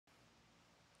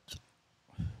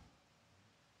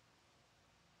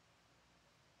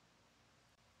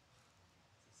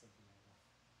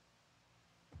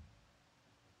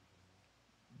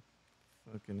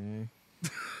Fucking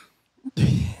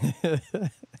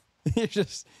You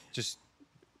just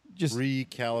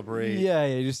recalibrate. yeah,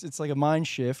 it's like a mind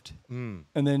shift, and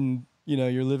then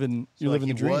you're living So you're like living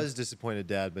he the dream. was disappointed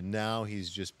dad, but now he's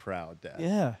just proud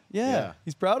dad. Yeah,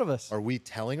 he's proud of us. Are we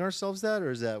telling ourselves that,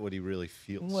 or is that what he really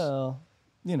feels? Well,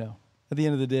 at the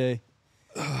end of the day,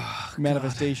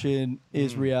 manifestation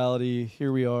is reality.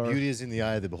 Here we are. Beauty is in the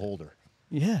eye of the beholder.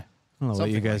 Yeah. I don't know what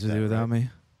you Something guys like would do that, without me.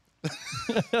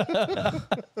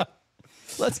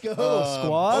 Let's go,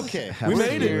 squad. Okay. We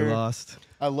made it. Absolutely lost.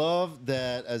 I love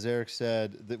that, as Eric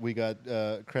said, that we got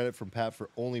credit from Pat for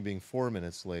only being 4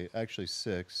 minutes late. Actually,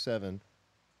 6, 7.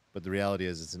 But the reality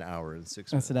is it's an hour and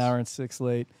 6 minutes. That's an hour and 6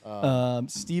 late.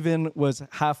 Steven was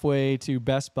halfway to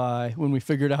Best Buy when we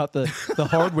figured out the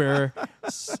hardware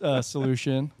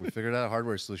solution. We figured out a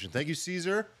hardware solution. Thank you,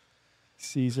 Caesar.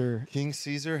 Caesar. King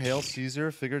Caesar, hail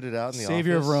Caesar, figured it out in the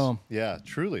Savior of office. Rome. Yeah,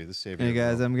 truly the savior Hey of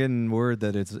guys, Rome. I'm getting word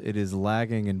that it is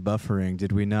lagging and buffering.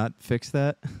 Did we not fix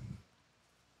that?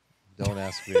 Don't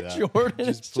ask me that. Jordan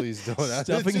is just please don't ask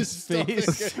me. stuffing his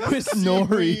face with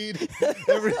Nori. nori.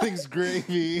 Everything's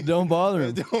gravy. Don't bother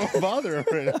him. Don't bother him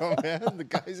right now, man. The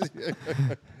guys.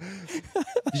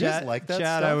 You guys like that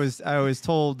Chad, stuff? I was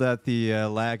told that the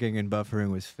lagging and buffering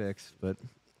was fixed, but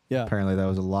Yeah. apparently that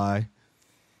was a lie.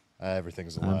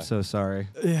 Everything's a lie. I'm so sorry.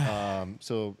 Yeah.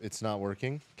 So it's not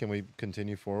working. Can we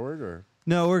continue forward or?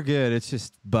 No, we're good. It's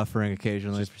just buffering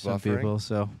occasionally Just for some buffering? people.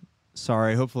 So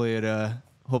sorry. Hopefully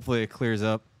it clears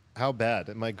up. How bad?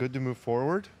 Am I good to move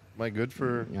forward? Am I good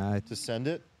for Yeah, to send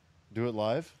it? Do it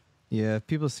live? Yeah,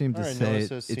 people seem to All right, say Noah it,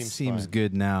 says it seems seems fine.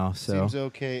 good now. So Seems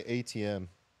okay. ATM.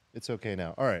 It's okay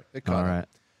now. All right. It all caught right.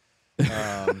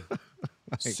 up.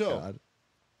 My So,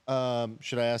 God.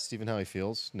 should I ask Steven how he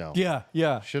feels? No.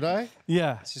 Yeah. Should I?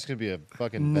 Yeah. It's just gonna be a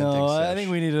fucking No, venting I sesh.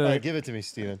 think we need to- All right, give it to me,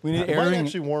 Steven. we need It might airing-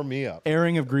 actually warm me up.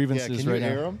 Airing of Yeah, grievances can you right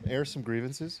air now. them? Air some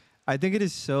grievances. I think it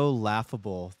is so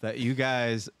laughable that you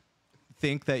guys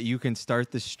think that you can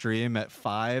start the stream at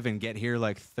 5 and get here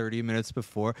like 30 minutes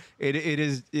before. It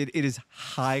is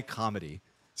high comedy.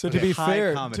 So Okay. to be High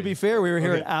fair, comedy. we were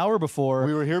here Okay. an hour before.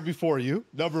 We were here before you.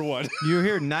 Number one. You were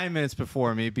here 9 minutes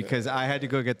before me because I had to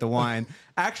go get the wine.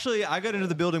 Actually, I got into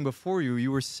the building before you.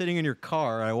 You were sitting in your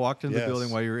car. I walked into Yes. the building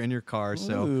while you were in your car,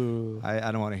 so Ooh.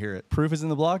 I don't want to hear it. Proof is in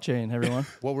the blockchain, everyone.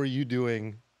 What were you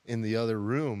doing in the other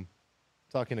room?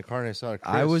 Talking to Carne Asada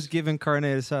Chris. I was giving carne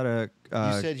asada.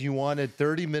 You said you wanted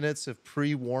 30 minutes of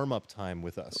pre-warm-up time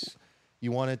with us.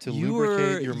 You wanted to you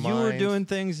lubricate were your you mind. were doing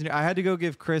things. I had to go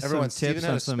give Chris Everyone, some Steven tips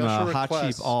had on a some special hot cheap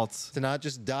request alts. to not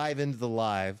just dive into the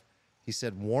live. He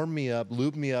said, "Warm me up,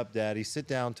 lube me up, Daddy. Sit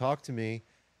down, talk to me,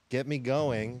 get me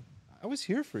going." I was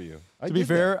here for you. To be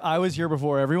fair, I was here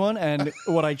before everyone, and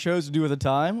what I chose to do at the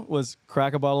time was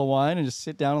crack a bottle of wine and just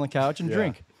sit down on the couch and Yeah.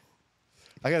 drink.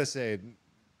 I gotta say,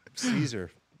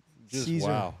 Caesar. Just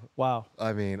Caesar. Wow.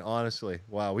 I mean, honestly,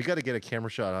 wow. We got to get a camera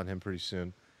shot on him pretty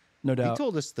soon. No He doubt.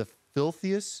 told us the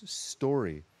filthiest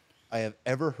story I have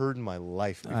ever heard in my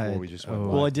life before we just went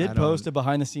live. Well, I did I post don't- a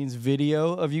behind the scenes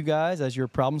video of you guys as you're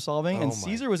problem solving, Oh and my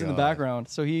Caesar was in the God. background,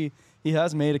 so he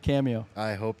has made a cameo.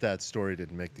 I hope that story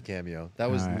didn't make the cameo. That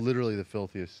was All right. literally the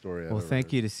filthiest story I've Well, ever thank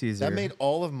heard. you to Caesar. That made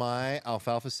all of my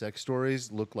alfalfa sex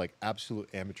stories look like absolute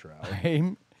amateur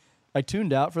hour. I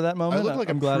tuned out for that I moment. look like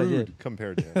I'm a glad I prude did.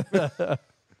 compared to him.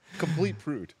 Complete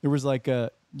prude. There was like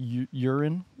a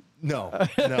urine. No,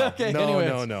 Okay,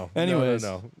 anyways. Anyways.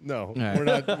 no.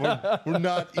 right. We're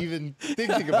not even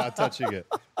thinking about touching it.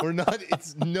 We're not.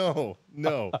 It's no.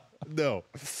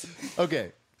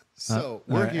 Okay, so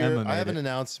we're alright, here. Emma I have made an it.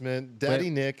 announcement. Daddy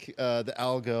Nick, the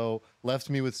algo, left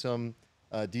me with some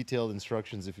detailed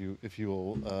instructions. If you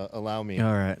will allow me,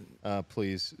 All right.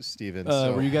 please, Steven.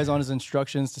 So, Were you guys on his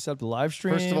instructions to set up the live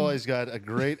stream? first of all, he's got a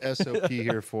great SOP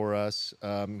here for us.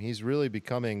 He's really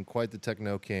becoming quite the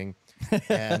techno king.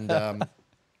 And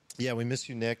yeah, we miss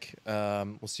you, Nick.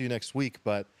 We'll see you next week.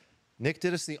 But Nick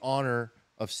did us the honor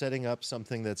of setting up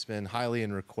something that's been highly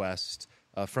in request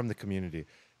from the community.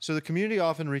 So the community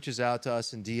often reaches out to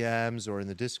us in DMs or in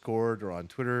the Discord or on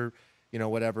Twitter,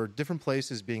 whatever, different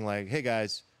places being like, hey,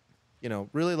 guys,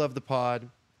 really love the pod.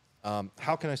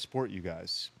 How can I support you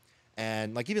guys?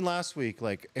 And like even last week,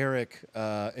 like Eric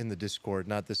in the Discord,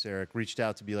 not this Eric, reached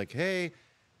out to be like, hey,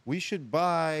 we should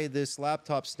buy this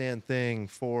laptop stand thing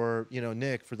for,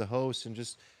 Nick, for the host, and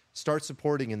just start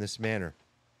supporting in this manner.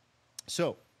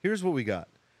 So here's what we got.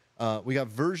 We got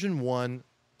version 1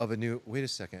 of a new... Wait a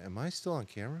second. Am I still on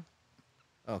camera?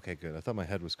 Okay, good. I thought my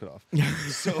head was cut off.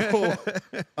 So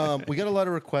we got a lot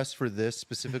of requests for this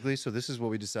specifically, so this is what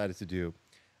we decided to do.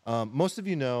 Most of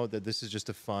you know that this is just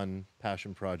a fun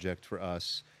passion project for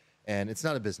us, and it's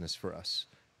not a business for us.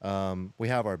 We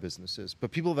have our businesses,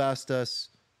 but people have asked us,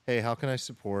 hey, how can I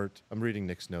support? I'm reading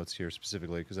Nick's notes here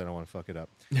specifically because I don't want to fuck it up.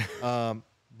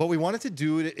 But we wanted to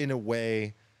do it in a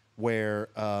way where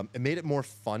it made it more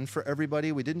fun for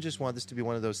everybody. We didn't just want this to be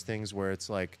one of those things where it's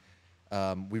like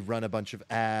we run a bunch of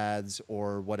ads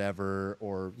or whatever,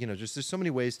 or just there's so many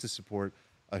ways to support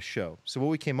a show. So what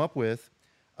we came up with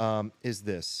is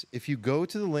this. If you go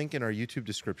to the link in our YouTube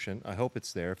description, I hope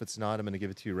it's there. If it's not, I'm going to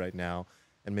give it to you right now,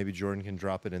 and maybe Jordan can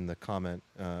drop it in the comment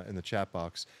in the chat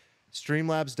box.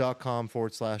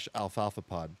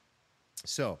 Streamlabs.com/alfalfapod.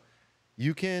 So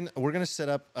we're going to set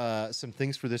up some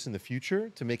things for this in the future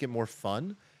to make it more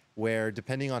fun, where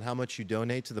depending on how much you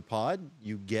donate to the pod,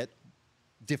 you get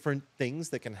different things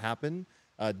that can happen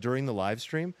during the live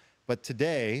stream. But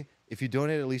today, if you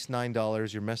donate at least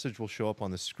 $9, your message will show up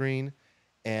on the screen.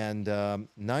 And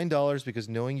 $9, because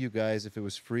knowing you guys, if it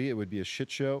was free, it would be a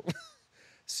shit show.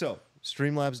 So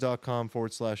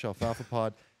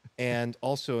streamlabs.com/alfalfapod. And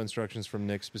also instructions from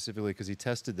Nick specifically because he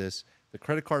tested this. The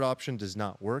credit card option does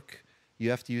not work. You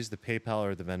have to use the PayPal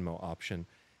or the Venmo option.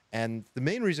 And the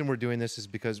main reason we're doing this is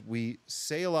because we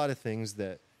say a lot of things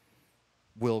that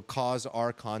will cause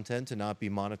our content to not be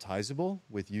monetizable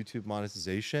with YouTube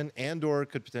monetization, and or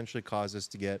could potentially cause us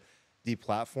to get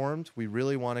deplatformed. We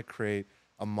really want to create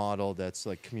a model that's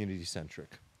like community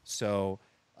centric. So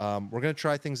we're going to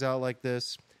try things out like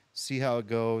this, see how it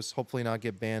goes, hopefully not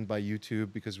get banned by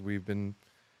YouTube because we've been,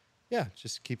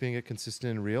 just keeping it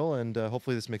consistent and real. And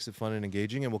hopefully this makes it fun and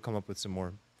engaging, and we'll come up with some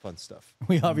more fun stuff.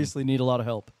 We obviously need a lot of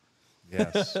help.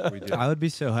 Yes, we do. I would be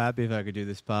so happy if I could do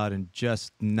this pod and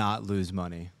just not lose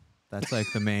money. That's like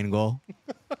the main goal.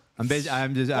 I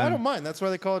don't mind. That's why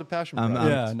they call it a passion project.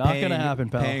 Yeah, not going to happen,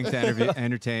 pal. Paying to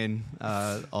entertain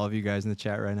all of you guys in the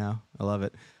chat right now. I love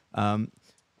it.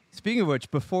 Speaking of which,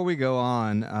 before we go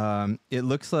on, it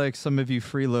looks like some of you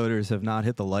freeloaders have not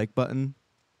hit the like button.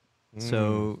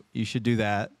 So you should do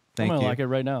that. Thank you. I'm going to like it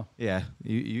right now. Yeah,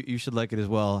 you should like it as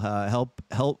well.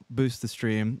 Help boost the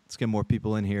stream. Let's get more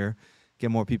people in here. Get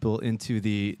more people into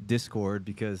the Discord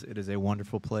because it is a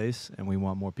wonderful place and we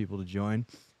want more people to join.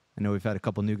 I know we've had a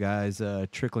couple new guys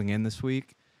trickling in this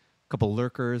week, a couple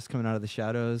lurkers coming out of the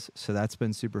shadows, so that's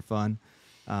been super fun.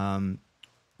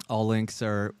 All links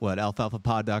are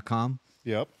alfalfapod.com.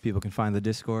 Yep. People can find the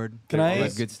Discord. Can all I-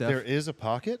 that good stuff. There is a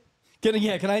pocket? Can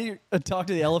I talk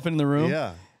to the elephant in the room?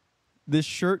 Yeah. This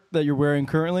shirt that you're wearing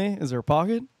currently, is there a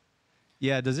pocket?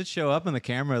 Yeah, does it show up on the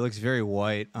camera? It looks very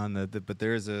white on but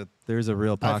there's a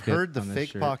real pocket. I've heard the on this fake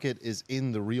shirt. pocket is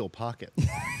in the real pocket.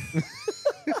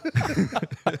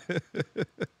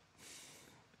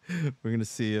 We're gonna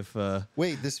see if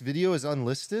Wait, this video is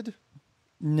unlisted?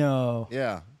 No.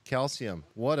 Yeah. Calcium.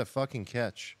 What a fucking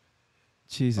catch.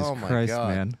 Jesus Oh my Christ, God.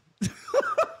 man.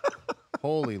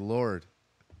 Holy Lord.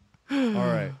 All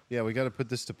right. Yeah, we got to put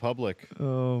this to public.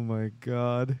 Oh my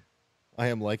God. I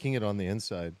am liking it on the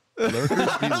inside.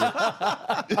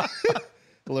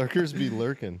 Lurkers be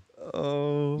lurking.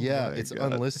 Oh Yeah, my it's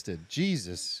God. unlisted.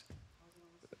 Jesus.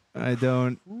 I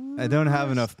don't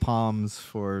have enough palms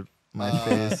for my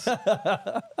face.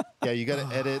 Yeah, you got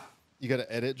to edit. You got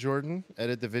to edit, Jordan.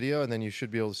 Edit the video, and then you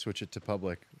should be able to switch it to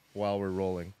public while we're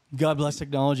rolling. God bless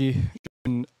technology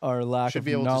and our lack Should of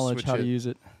be able to knowledge switch how to it. use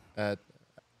it. There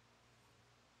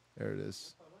it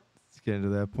is. Let's get into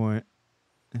that point.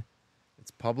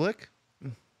 It's public?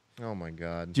 Oh my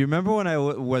God. Do you remember when I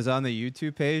was on the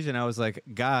YouTube page and I was like,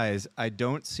 guys, I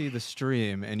don't see the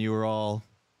stream, and you were all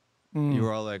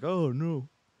like, oh no.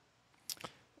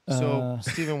 So,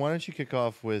 Stephen, why don't you kick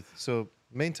off with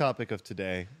main topic of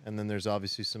today, and then there's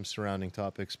obviously some surrounding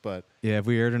topics, but Yeah, have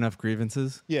we aired enough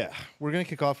grievances? yeah, we're gonna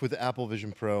kick off with the Apple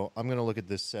Vision Pro. I'm gonna look at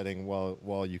this setting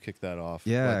while you kick that off.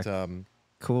 Yeah, but,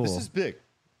 cool. this is big.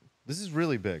 This is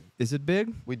really big. Is it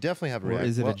big? We definitely have a Or react.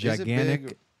 is it a Well, gigantic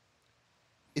big?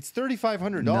 It's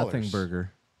 $3,500. nothing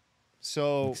burger?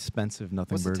 So Expensive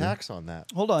nothing what's burger. the tax on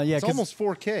that? Hold on, yeah, It's 'cause- almost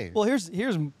 $4K Well, here's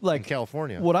in like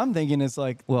California. what I'm thinking is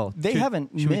like, Well, they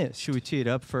haven't missed. Should we tee it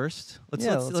up first? Let's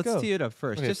let's go. tee it up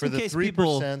first, Okay, just for in the case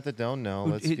 3% that don't know,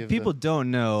 let's give people don't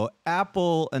know.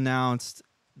 Apple announced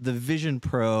the Vision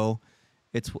Pro.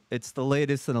 It's the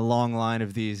latest in a long line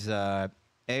of these AR,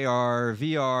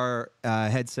 VR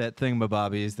headset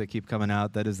thingamabobbies that keep coming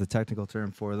out. That is the technical term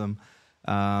for them.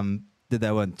 Did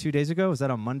that one 2 days ago? Was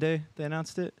that on Monday they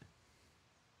announced it?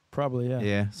 Probably, yeah.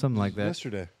 Yeah, something like that.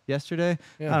 yesterday. Yesterday?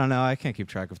 Yeah. I don't know. I can't keep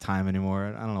track of time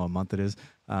anymore. I don't know what month it is.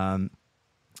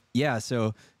 Yeah,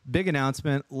 so big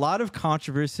announcement. A lot of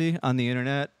controversy on the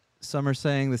internet. Some are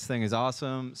saying this thing is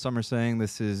awesome. Some are saying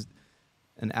this is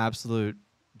an absolute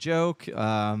joke.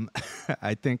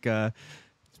 I think it's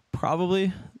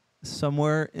probably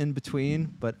somewhere in between.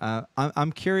 But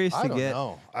I'm curious I to don't get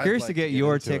know. I'd curious like to to get get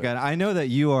your into take it. on it. I know that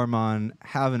you, Armand,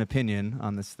 have an opinion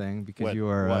on this thing because What, you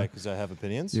are why? Because I have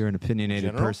opinions. you're an opinionated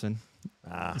general? person.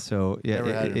 Ah. So yeah,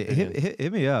 Never had an opinion.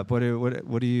 hit me up. What do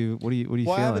you Well, feeling?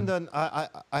 I haven't done. I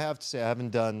have to say I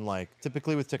haven't done like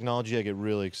typically with technology. I get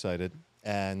really excited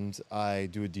and I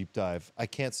do a deep dive. I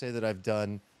can't say that I've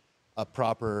done a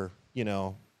proper,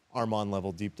 Armand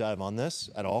level deep dive on this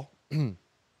at all.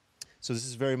 So this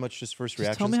is very much just first Just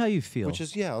reactions. tell me how you feel. Which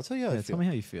is I'll tell you how I Yeah, feel. tell me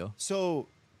how you feel. So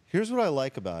here's what I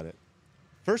like about it.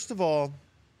 First of all,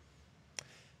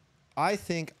 I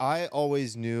think I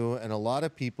always knew, and a lot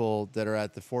of people that are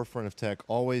at the forefront of tech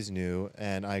always knew,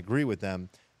 and I agree with them,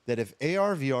 that if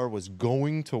AR, VR was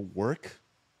going to work,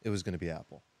 it was going to be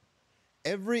Apple.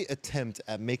 Every attempt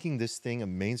at making this thing a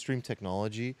mainstream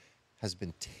technology has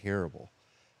been terrible.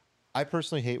 I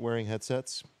personally hate wearing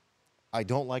headsets. I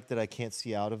don't like that I can't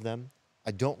see out of them.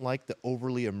 I don't like the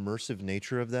overly immersive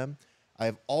nature of them. I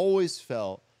have always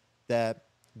felt that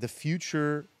the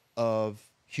future of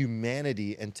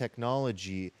humanity and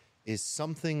technology is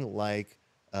something like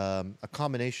a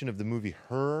combination of the movie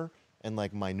Her and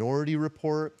like Minority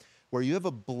Report, where you have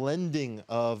a blending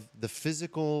of the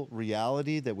physical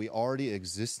reality that we already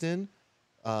exist in,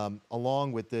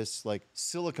 along with this like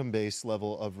silicon-based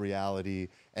level of reality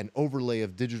and overlay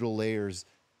of digital layers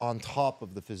on top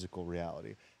of the physical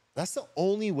reality. That's the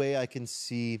only way I can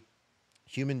see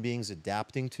human beings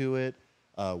adapting to it,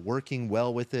 working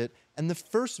well with it. And the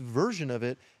first version of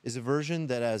it is a version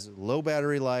that has low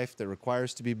battery life, that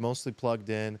requires to be mostly plugged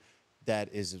in,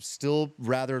 that is still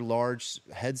rather large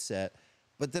headset,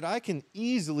 but that I can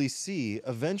easily see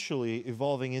eventually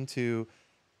evolving into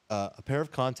a pair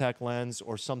of contact lens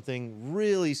or something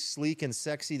really sleek and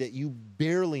sexy that you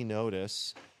barely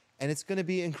notice, and it's going to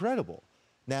be incredible.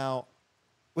 Now,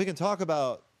 we can talk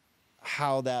about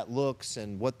how that looks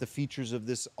and what the features of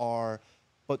this are,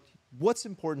 but what's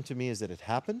important to me is that it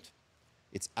happened,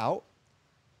 it's out,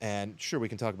 and sure, we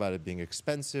can talk about it being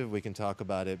expensive, we can talk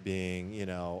about it being,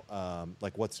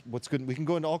 like what's good, we can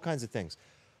go into all kinds of things.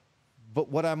 But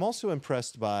what I'm also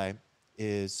impressed by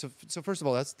is, so first of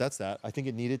all, that's that. I think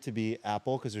it needed to be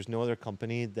Apple because there's no other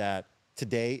company that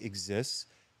today exists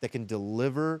that can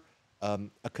deliver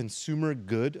a consumer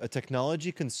good, a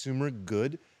technology consumer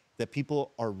good that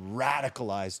people are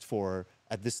radicalized for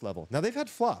at this level. Now, they've had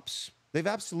flops. They've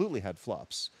absolutely had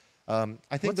flops. I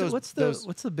think what's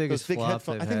the biggest big flop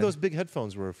headphones. they've I think had? those big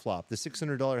headphones were a flop. The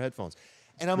 $600 headphones,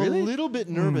 and I'm Really? a little bit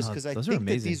nervous because I those are think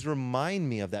that amazing. these remind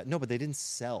me of that. No, but they didn't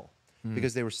sell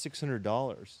because they were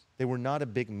 $600. They were not a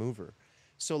big mover.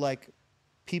 So like,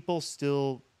 people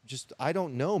still just, I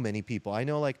don't know many people. I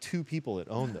know like 2 people that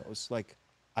own those. Like,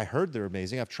 I heard they're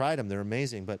amazing. I've tried them. They're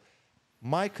amazing. But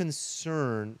my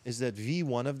concern is that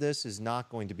V1 of this is not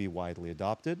going to be widely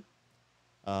adopted.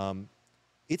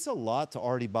 It's a lot to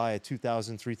already buy a $2,000,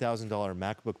 $3,000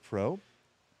 MacBook Pro.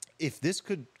 If this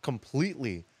could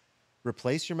completely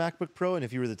replace your MacBook Pro, and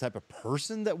if you were the type of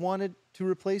person that wanted to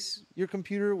replace your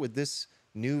computer with this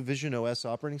new Vision OS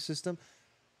operating system,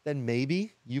 then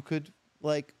maybe you could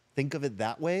like think of it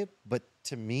that way. But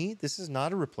to me, this is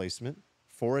not a replacement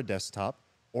for a desktop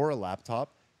or a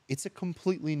laptop. It's a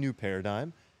completely new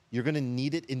paradigm. You're going to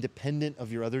need it independent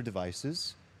of your other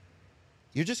devices.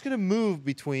 You're just going to move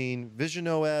between Vision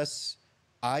OS,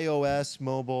 iOS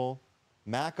mobile,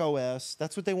 Mac OS.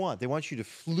 That's what they want. They want you to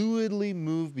fluidly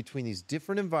move between these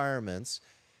different environments.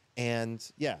 And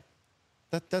yeah,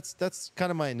 that's kind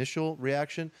of my initial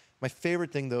reaction. My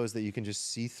favorite thing, though, is that you can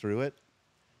just see through it.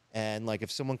 And like,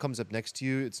 if someone comes up next to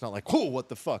you, it's not like, oh, what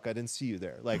the fuck? I didn't see you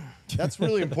there. Like, that's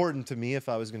really important to me if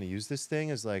I was going to use this thing,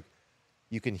 is like,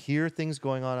 you can hear things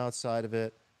going on outside of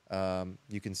it.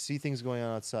 You can see things going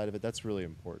on outside of it. That's really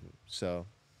important. So,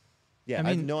 yeah, I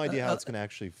have mean, no idea how it's going to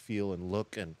actually feel and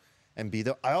look and be.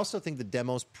 Though I also think the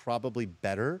demo's probably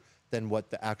better than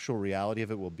what the actual reality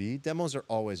of it will be. Demos are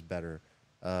always better.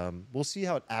 We'll see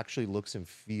how it actually looks and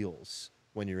feels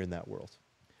when you're in that world.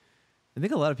 I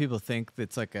think a lot of people think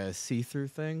it's like a see-through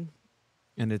thing,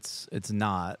 and it's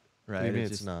not, right? Maybe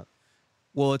It's it's just- not.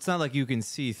 Well, it's not like you can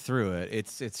see through it.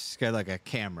 It's got like a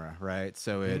camera, right?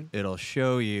 So it'll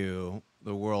show you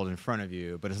the world in front of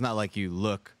you, but it's not like you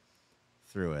look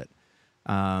through it.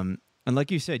 And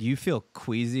like you said, you feel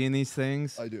queasy in these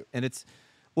things. I do. And it's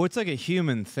like a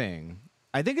human thing.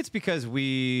 I think it's because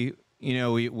we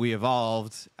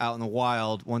evolved out in the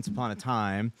wild once upon a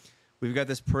time. We've got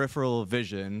this peripheral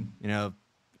vision,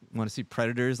 want to see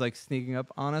predators like sneaking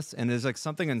up on us, and there's like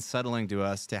something unsettling to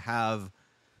us to have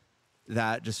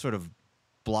that just sort of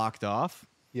blocked off.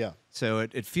 Yeah. So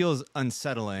it feels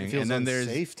unsettling. It feels and then there's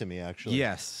unsafe to me, actually.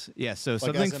 yes, yes. So Like,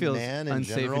 something as a feels man in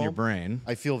unsafe in general, your brain.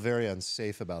 I feel very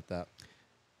unsafe about that.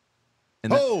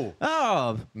 And Oh!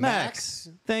 oh, Max.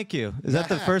 Thank you. Is that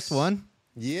the first Max. one?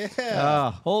 Yeah. Oh,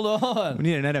 Hold we on.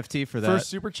 need an NFT for that. First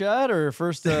super chat or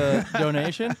first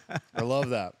donation? I love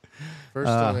that. First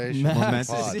donation. on the momentous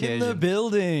pod. Is in the occasion.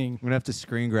 building. I'm gonna have to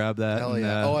screen grab that. Hell and,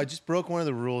 yeah. Oh, I just broke one of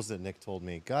the rules that Nick told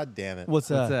me. God damn it. What's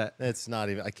what's that? that? It's not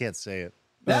even, I can't say it.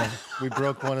 We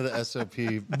broke one of the SOP.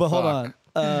 But hold on.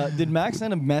 Did Max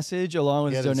send a message along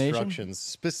with He his had donation? instructions,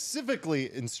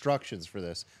 specifically instructions for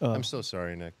this. I'm so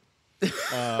sorry, Nick.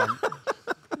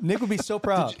 Nick would be so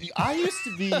proud. I used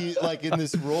to be like in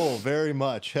this role very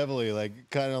much, heavily, like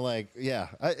kind of like, yeah.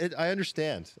 I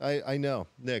understand. I know,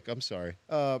 Nick. I'm sorry.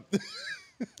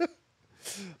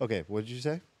 Okay, what did you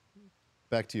say?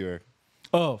 Back to you, Eric.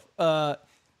 Oh,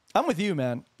 I'm with you,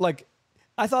 man. Like,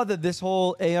 I thought that this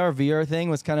whole AR VR thing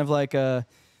was kind of like a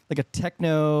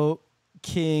techno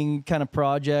king kind of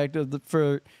project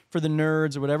for the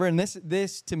nerds or whatever. And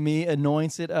this to me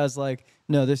anoints it as like,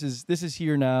 no, this is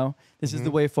here now. This is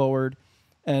the way forward.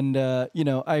 And you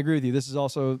know, I agree with you. This is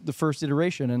also the first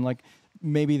iteration, and like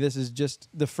maybe this is just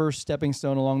the first stepping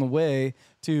stone along the way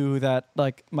to that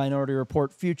like Minority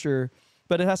Report future.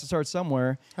 But it has to start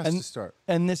somewhere. Has to start.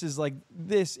 And this is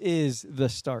the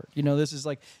start. You know, this is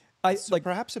like So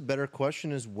perhaps a better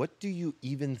question is, what do you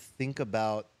even think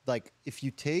about, like, if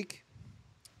you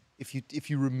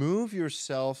remove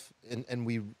yourself and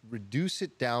we reduce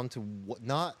it down to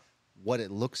not what it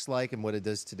looks like and what it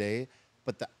does today,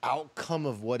 but the outcome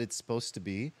of what it's supposed to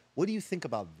be, what do you think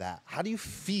about that? How do you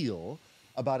feel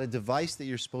about a device that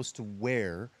you're supposed to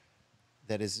wear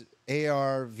that is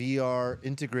AR, VR,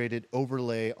 integrated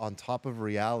overlay on top of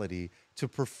reality to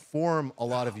perform a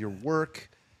lot of your work,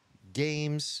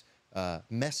 games,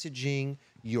 messaging,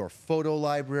 your photo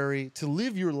library, to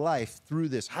live your life through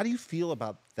this? How do you feel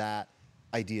about that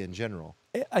idea in general?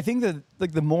 I think that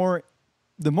like the more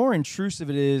intrusive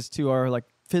it is to our like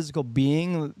physical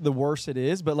being, the worse it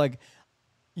is. But like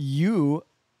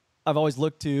I've always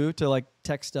looked to like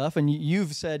tech stuff, and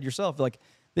you've said yourself like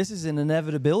this is an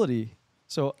inevitability.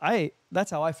 So that's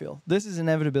how I feel. This is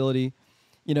inevitability.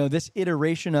 You know, this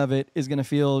iteration of it is going to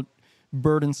feel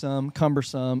burdensome,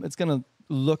 cumbersome. It's going to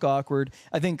look awkward.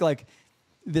 I think like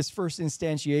this first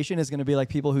instantiation is going to be like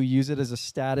people who use it as a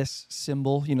status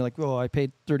symbol. You know, like, oh, I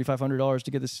paid $3,500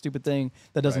 to get this stupid thing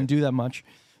that doesn't Right. do that much.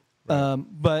 Right.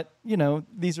 But you know,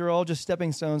 these are all just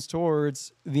stepping stones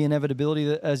towards the inevitability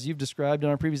that, as you've described in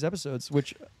our previous episodes,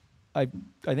 which I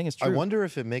think is true. I wonder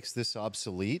if it makes this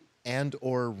obsolete and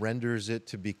or renders it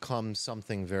to become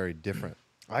something very different.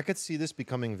 I could see this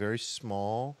becoming very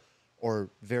small or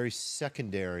very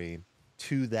secondary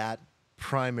to that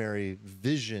primary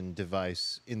vision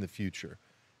device in the future.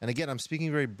 And again, I'm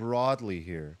speaking very broadly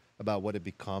here about what it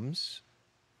becomes.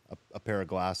 A pair of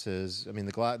glasses. I mean,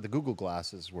 the Google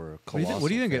glasses were colossal. What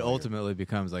do you think it failure. ultimately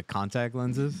becomes? Like contact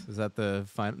lenses? Is that the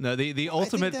final? No, the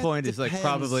ultimate that point is like depends.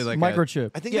 probably like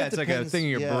Microchip. I think yeah, that it's like a depends- thing in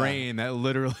your yeah. brain that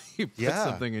literally puts Yeah.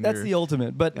 something in That's your. the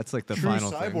ultimate. But That's like the True final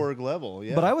cyborg level.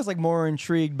 Yeah. But I was like more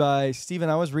intrigued by Steven.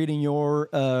 I was reading your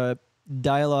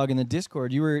dialogue in the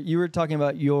Discord. You were talking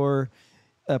about your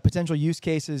potential use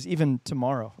cases even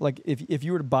tomorrow. Like if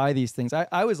you were to buy these things,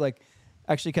 I was like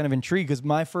actually kind of intrigued because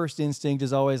my first instinct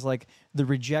is always like the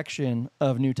rejection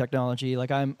of new technology.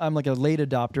 Like I'm like a late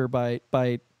adopter by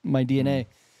my DNA.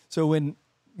 So when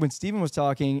Steven was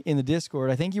talking in the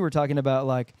Discord, I think you were talking about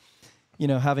like, you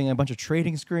know, having a bunch of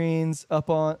trading screens up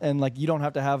on, and like you don't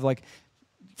have to have like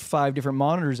 5 different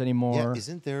monitors anymore. Yeah,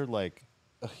 isn't there like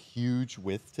a huge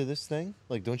width to this thing?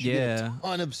 Like, don't you get Yeah. a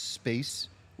ton of space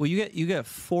Well, you get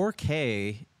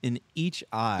 4K in each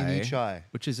eye. in each eye?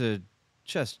 which is a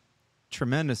just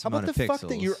tremendous How amount about the of fact pixels.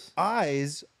 that your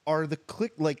eyes are the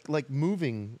click like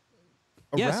moving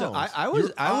around? Yeah, so Your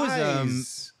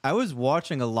eyes. I was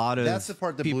watching a lot of That's the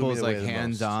part that blew me people's away like the most.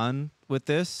 hands-on with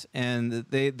this, and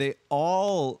they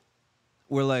all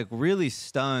were like really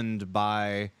stunned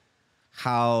by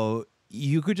how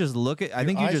you could just look at. I Your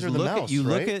think you eyes just are the look at mouse, you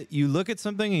look right? at you look at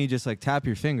something and you just like tap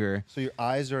your finger. So your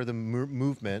eyes are the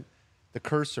movement, the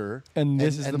cursor, And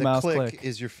this is the mouse click.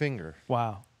 is your finger.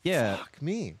 Wow. Yeah, Fuck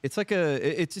me. it's like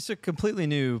it's just a completely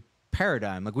new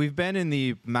paradigm. Like we've been in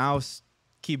the mouse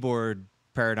keyboard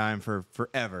paradigm for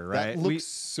forever, right? That looks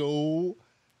so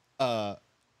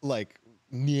like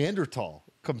Neanderthal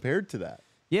compared to that.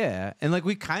 Yeah, and like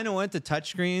we kind of went to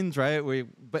touchscreens, right?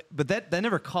 But that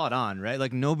never caught on, right?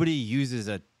 Like nobody uses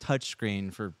a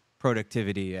touchscreen for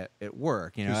productivity at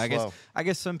work. You know, Too slow. I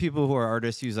guess some people who are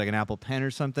artists use like an Apple Pen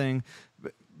or something,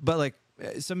 but like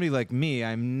somebody like me,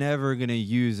 I'm never gonna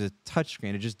use a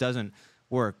touchscreen. It just doesn't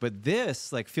work. But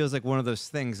this like feels like one of those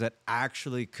things that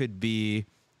actually could be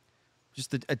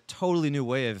just a totally new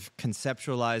way of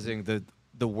conceptualizing the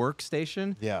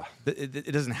workstation. Yeah.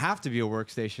 It doesn't have to be a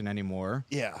workstation anymore.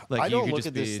 Yeah. Like, I you don't could look just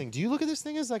at this be- thing. Do you look at this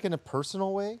thing as like in a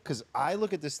personal way? Because I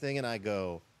look at this thing and I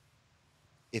go,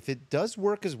 if it does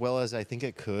work as well as I think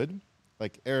it could,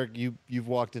 like Eric, you've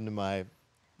walked into my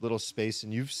little space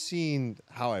and you've seen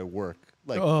how I work,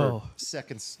 like for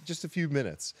seconds, just a few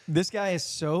minutes. This guy is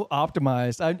so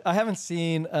optimized. I haven't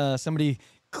seen somebody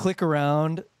click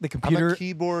around the I'm computer. a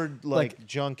keyboard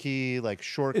junkie, like Is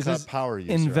shortcut this power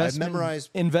user. I memorize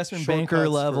investment banker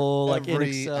shortcuts level, for like in every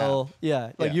Excel. app.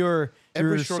 Yeah, like Yeah.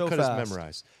 Every you're shortcut so is fast.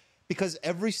 memorized because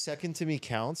every second to me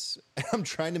counts, and I'm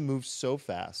trying to move so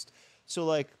fast. So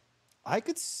like, I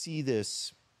could see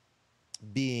this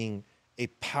being a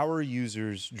power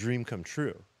user's dream come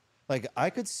true. Like I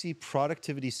could see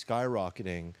productivity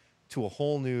skyrocketing to a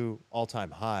whole new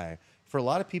all-time high for a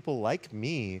lot of people like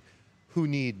me who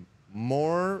need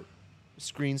more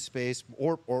screen space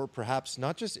or perhaps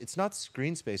not just, it's not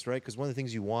screen space, right? Because one of the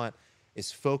things you want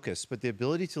is focus, but the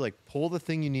ability to like pull the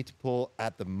thing you need to pull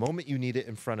at the moment you need it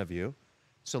in front of you.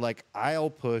 So like I'll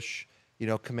push,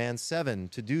 Command 7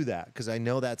 to do that because I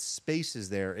know that space is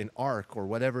there in Arc or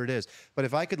whatever it is. But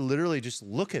if I could literally just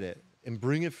look at it and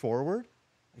bring it forward,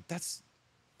 like that's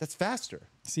faster.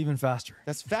 It's even faster.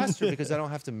 That's faster because I don't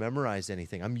have to memorize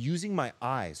anything. I'm using my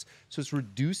eyes. So it's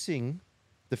reducing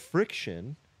the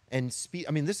friction and speed.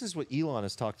 I mean, this is what Elon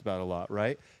has talked about a lot,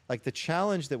 right? Like the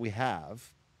challenge that we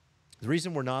have, the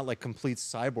reason we're not like complete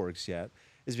cyborgs yet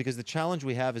is because the challenge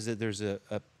we have is that there's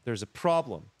a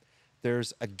problem.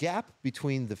 There's a gap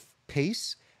between the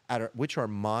pace at which our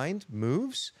mind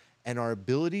moves and our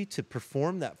ability to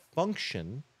perform that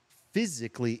function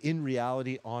physically in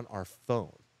reality on our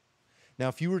phone. Now,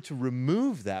 if you were to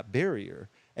remove that barrier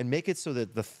and make it so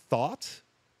that the thought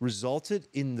resulted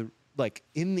in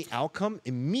the outcome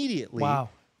immediately, Wow.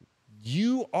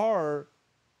 you are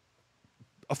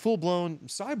a full-blown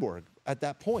cyborg at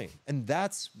that point. And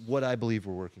that's what I believe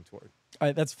we're working toward.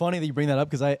 That's funny that you bring that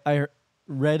up because I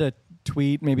read a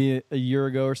tweet maybe a year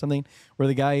ago or something where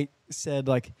the guy said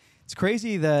like it's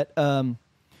crazy that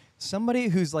somebody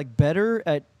who's like better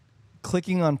at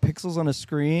clicking on pixels on a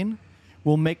screen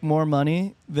will make more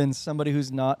money than somebody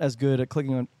who's not as good at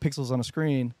clicking on pixels on a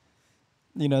screen.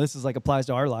 This is like applies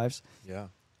to our lives. Yeah.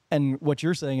 And what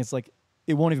you're saying is like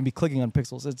it won't even be clicking on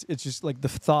pixels. It's just like the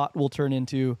thought will turn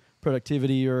into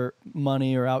productivity or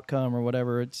money or outcome or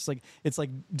whatever. It's like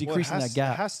decreasing that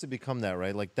gap. It has to become that,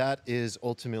 right? Like that is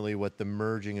ultimately what the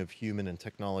merging of human and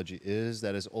technology is.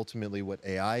 That is ultimately what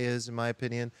AI is, in my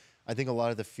opinion. I think a lot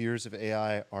of the fears of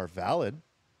AI are valid,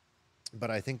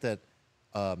 but I think that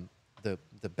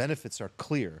the benefits are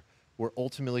clear. We're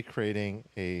ultimately creating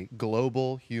a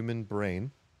global human brain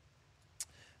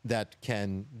that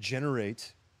can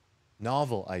generate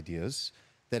novel ideas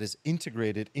that is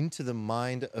integrated into the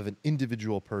mind of an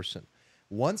individual person.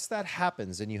 Once that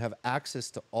happens and you have access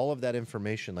to all of that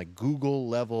information, like Google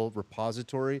level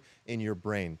repository in your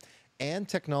brain, and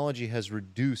technology has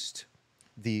reduced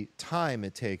the time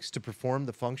it takes to perform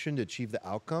the function to achieve the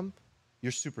outcome,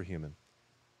 you're superhuman.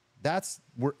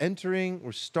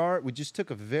 We just took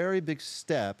a very big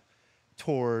step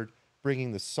toward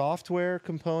bringing the software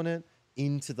component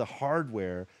into the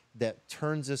hardware that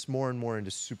turns us more and more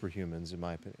into superhumans, in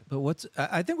my opinion. But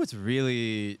I think what's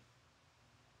really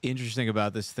interesting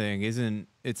about this thing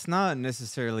it's not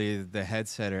necessarily the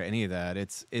headset or any of that.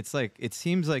 It's like it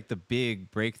seems like the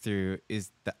big breakthrough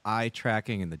is the eye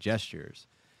tracking and the gestures.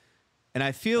 And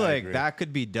I feel like agree. that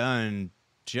could be done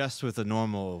just with a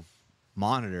normal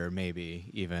monitor,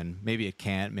 maybe it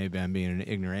can't. Maybe I'm being an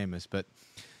ignoramus, but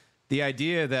the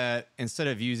idea that instead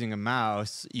of using a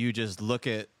mouse, you just look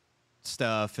at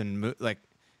stuff and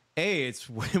it's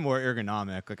way more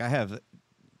ergonomic. Like I have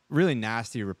really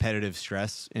nasty repetitive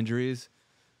stress injuries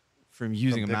from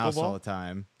using From a mouse pickleball? all the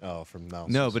time. Oh, from mouse.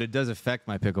 No, but it does affect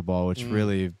my pickleball, which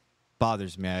really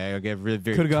bothers me. I get really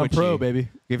very Could have gone twitchy. pro, baby.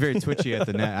 Get very twitchy at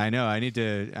the net. I know. I need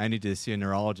to see a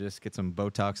neurologist, get some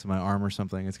Botox in my arm or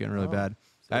something. It's getting really bad.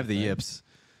 I have the yips.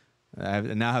 I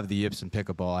now have the yips in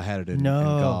pickleball. I had it in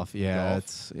golf. Yeah,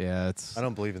 Golf. it's. I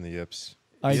don't believe in the yips.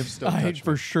 I Yips don't touch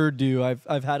for me. sure do.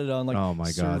 I've had it on like Oh my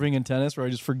God. serving and tennis where I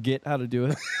just forget how to do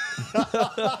it.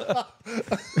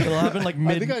 It'll happen like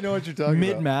I think I know what you're talking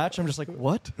mid about. match. I'm just like,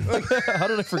 what? How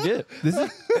did I forget?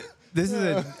 This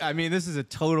is a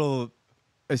total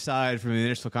aside from the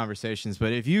initial conversations,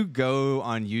 but if you go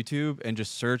on YouTube and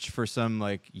just search for some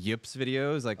like yips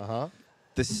videos, like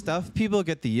the stuff people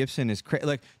get the yips in is crazy.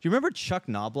 Like, do you remember Chuck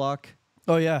Knobloch?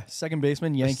 Oh yeah, second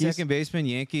baseman, Yankees. Second baseman,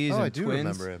 Yankees. Oh, and I do Twins.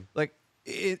 remember him. Like,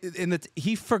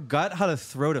 he forgot how to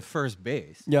throw to first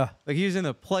base. Yeah. Like he was in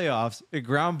the playoffs, a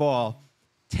ground ball,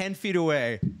 10 feet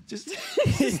away, just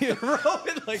throw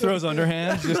it like Throws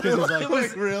underhand just because he's like,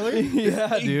 Like, really?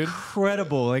 yeah, dude.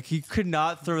 incredible. Like he could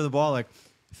not throw the ball like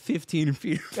 15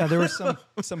 feet. Yeah, there was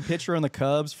some pitcher on the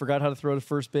Cubs forgot how to throw to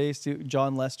first base. To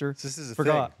John Lester. This is a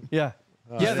forgot. thing. Yeah.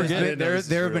 Yeah, I didn't know this is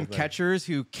there a have been real thing. catchers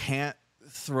who can't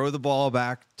throw the ball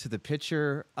back to the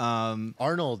pitcher.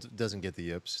 Arnold doesn't get the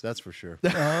yips, that's for sure.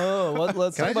 Oh,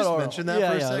 let's Can talk I about just Arnold. mention that yeah,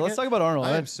 for a yeah. second? Let's talk about Arnold.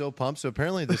 I am so pumped. So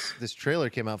apparently this trailer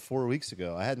came out 4 weeks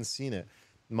ago. I hadn't seen it.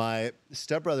 My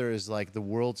stepbrother is like the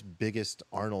world's biggest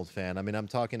Arnold fan. I mean, I'm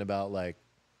talking about like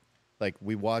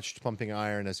we watched Pumping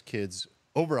Iron as kids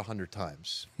over 100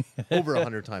 times. Over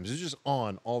 100 times. It was just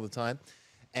on all the time.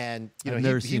 And you know, I've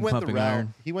never he seen went Pumping the route.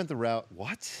 Iron. He went the route.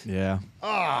 What? Yeah.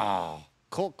 Oh,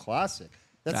 cult classic.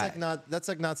 That's Ah.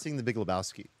 like not seeing The Big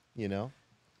Lebowski. You know,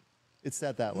 it's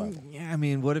at that level. Yeah, I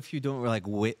mean, what if you don't like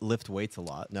lift weights a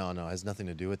lot? No, it has nothing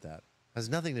to do with that. Has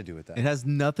nothing to do with that. It has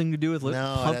nothing to do with No, it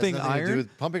has pumping nothing to do iron.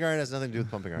 with- pumping iron has nothing to do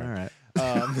with pumping iron. All right.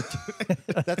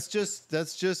 That's just the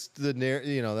that's just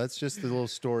the little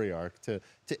story arc to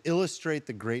illustrate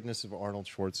the greatness of Arnold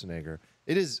Schwarzenegger.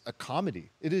 It is a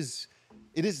comedy. It is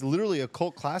literally a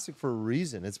cult classic for a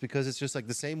reason. It's because it's just like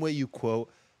the same way you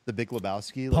quote The Big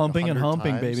Lebowski, like Pumping and 100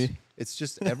 humping, times. baby. It's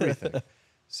just everything.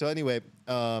 So anyway,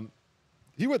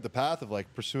 he went the path of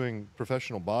like pursuing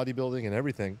professional bodybuilding and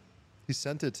everything. He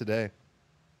sent it today.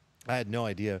 I had no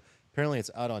idea. Apparently,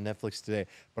 it's out on Netflix today.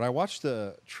 But I watched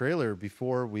the trailer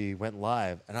before we went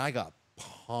live, and I got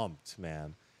pumped,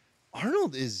 man.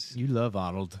 Arnold is. You love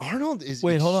Arnold.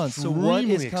 Wait, hold on. So what is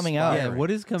extremely coming out? Yeah, expiring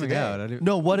what is coming today. out? I didn't-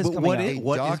 No, what is But coming out? A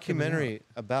what is coming documentary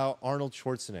about Arnold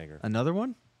Schwarzenegger. Another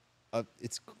one?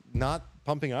 It's not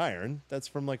Pumping Iron. That's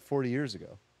from like 40 years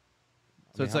ago.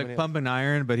 So it's how like many- pumping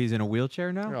iron, but he's in a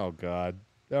wheelchair now? Oh God!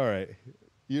 All right,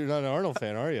 you're not an Arnold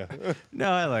fan, are you?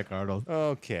 No, I like Arnold.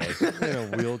 Okay, in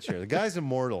a wheelchair. The guy's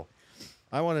immortal.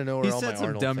 I want to know where He all my said some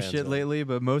Arnold dumb fans shit are. lately,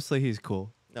 but mostly he's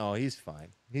cool. No, he's fine.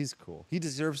 He's cool. He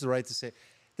deserves the right to say.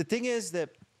 The thing is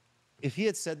that if he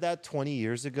had said that 20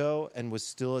 years ago and was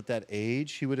still at that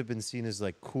age, he would have been seen as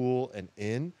like cool and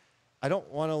in. I don't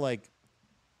want to like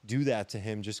do that to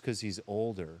him just because he's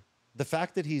older. The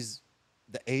fact that he's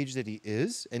the age that he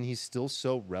is and he's still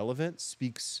so relevant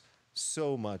speaks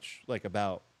so much like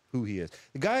about who he is.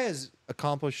 The guy has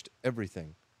accomplished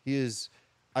everything. He is,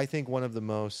 I think, one of the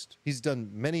most. He's done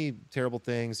many terrible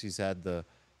things. He's had the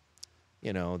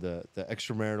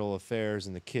extramarital affairs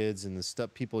and the kids and the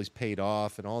stuff, people he's paid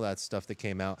off and all that stuff that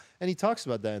came out. And he talks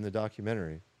about that in the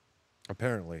documentary,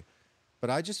 apparently. But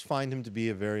I just find him to be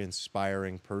a very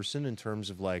inspiring person in terms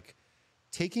of like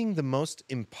taking the most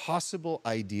impossible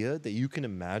idea that you can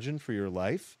imagine for your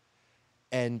life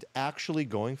and actually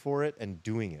going for it and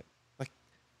doing it. Like,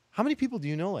 how many people do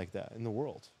you know like that in the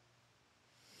world?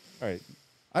 All right.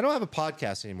 I don't have a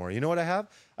podcast anymore. You know what I have?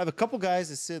 I have a couple guys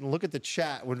that sit and look at the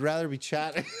chat, would rather be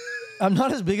chatting. I'm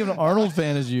not as big of an Arnold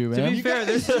fan as you, man. To be fair,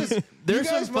 there's you there's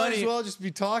guys some might funny. as well just be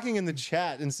talking in the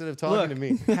chat instead of talking Look, to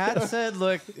me. Pat said,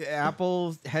 "Look,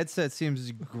 Apple headset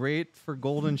seems great for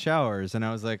golden showers," and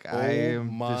I was like, "I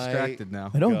am my distracted now."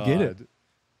 I don't get it.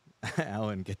 God.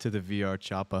 Alan, get to the VR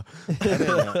choppa.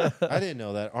 I didn't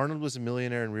know that. Arnold was a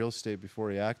millionaire in real estate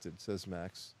before he acted, says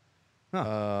Max.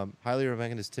 Highly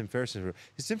recommend his Tim Ferriss interview.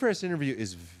 His Tim Ferriss interview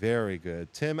is very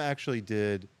good. Tim actually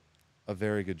did a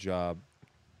very good job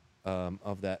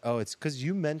of that. Oh, it's because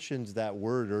you mentioned that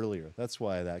word earlier. That's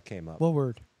why that came up. What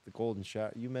word? The golden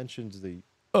shower. You mentioned the.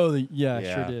 Oh, yeah, I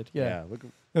sure did. Yeah. Look,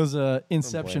 It was a don't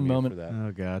Inception blame you moment. for that.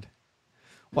 Oh God.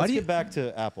 Why Why do Let's you get back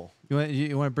to Apple?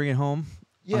 you want to bring it home?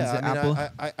 Yeah, On I mean,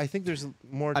 Apple? I think there's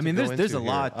more. I mean, to there's go there's a into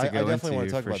lot here. to go I definitely want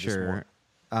into to talk for about this sure.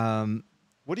 more.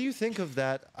 What do you think of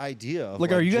that idea? Of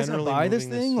Like, are you guys gonna generally buy this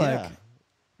moving thing? Like-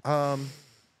 yeah.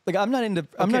 Like, I'm not into.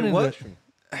 I'm not what- into.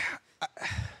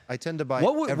 I tend to buy.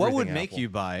 what would everything make Apple. you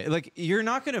buy it? Like you're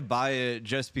not gonna buy it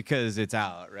just because it's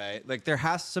out, right? Like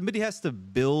somebody has to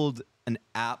build an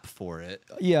app for it.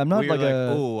 Yeah, I'm not where you're like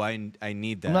a. oh, I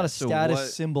need that. I'm not a So status what-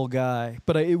 symbol guy,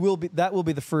 but it will be. That will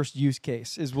be the first use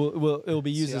case. It'll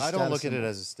be used See, as. I don't status look at it symbol.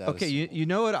 as a status. Okay, symbol. you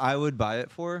know what I would buy it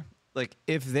for? Like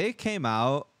if they came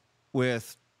out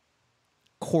with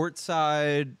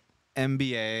courtside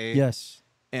NBA Yes.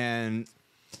 and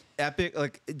epic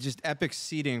epic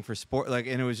seating for sport, like,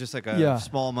 and it was just like a Yeah.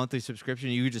 small monthly subscription.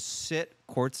 You could just sit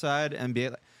courtside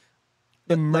NBA.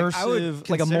 Immersive,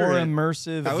 like a consider more it.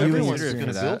 immersive I would viewing Everyone's consider going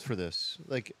it to for build that. for this.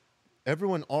 Like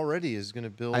everyone already is going to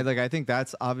build. I think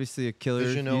that's obviously a killer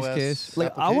Vision use OS. case.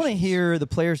 Like, I want to applications. hear the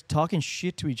players talking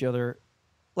shit to each other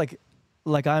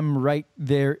like I'm right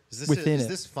there within is it.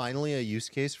 this finally a use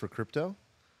case for crypto?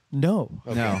 No.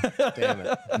 No, Damn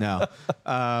it. no.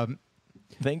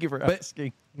 Thank you for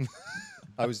asking.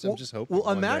 I'm just hoping. Well,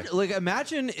 one day.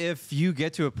 imagine if you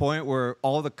get to a point where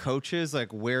all the coaches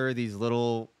like wear these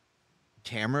little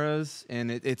cameras,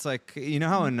 and it's like, you know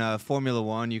how in Formula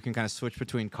One you can kind of switch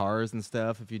between cars and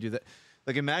stuff. If you do that,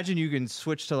 like imagine you can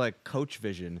switch to like coach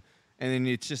vision, and then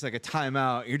it's just like a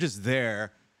timeout. You're just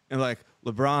there, and like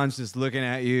LeBron's just looking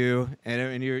at you,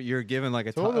 and you're given like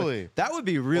a Totally. that would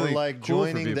be really or like cool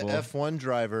joining for the people. F1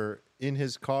 driver in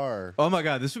his car. Oh my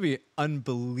God, this would be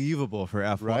unbelievable for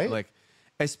F1. Right? Like,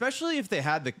 especially if they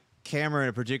had the camera in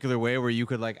a particular way where you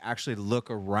could like actually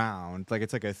look around. Like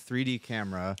it's like a 3D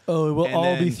camera. Oh, it will And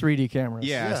all be then- 3D cameras.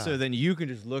 Yeah, Yeah. so then you can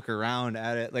just look around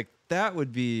at it. Like that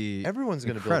would be Everyone's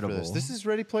going to build incredible. for this. This is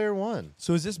Ready Player One.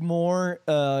 So is this more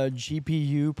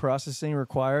GPU processing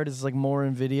required? Is this like more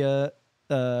NVIDIA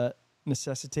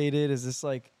necessitated? Is this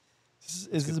like is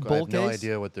this a I bull have no case?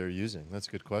 idea what they're using. That's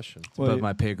a good question. above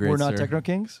my pay grade, We're not sir. Techno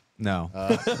Kings. No.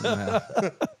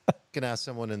 Can ask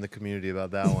someone in the community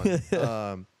about that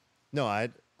one. No, I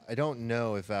don't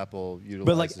know if Apple utilizes.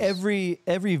 But like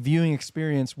every viewing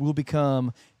experience will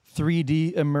become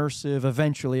 3D immersive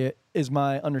eventually, is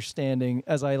my understanding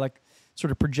as I like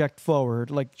sort of project forward.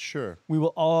 Like Sure. we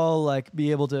will all like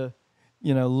be able to,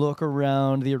 look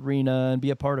around the arena and be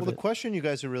a part Well, of the it. question you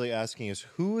guys are really asking is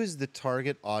who is the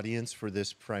target audience for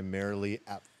this primarily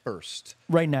at first?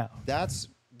 Right now. That's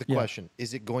the Yeah. question.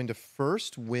 Is it going to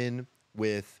first win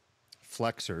with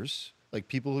flexers, like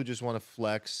people who just want to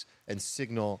flex and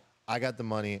signal, I got the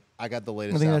money, I got the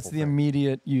latest I think Apple that's the thing.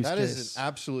 immediate use That case. is an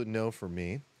absolute no for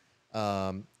me.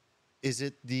 Is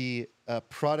it the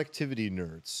productivity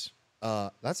nerds?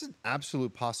 That's an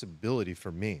absolute possibility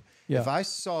for me. Yeah. If I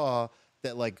saw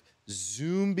that like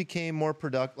Zoom became more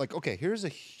productive, like, okay, here's a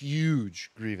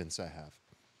huge grievance I have.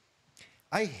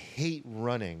 I hate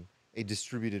running a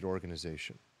distributed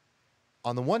organization.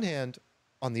 On the one hand,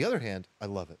 on the other hand, I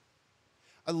love it.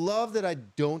 I love that I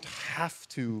don't have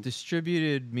to.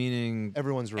 Distributed meaning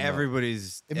Everyone's remote.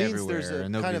 everybody's It means everywhere there's a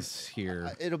and kind nobody's of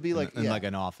here. It'll be like in like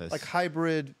an office. like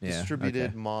hybrid Yeah,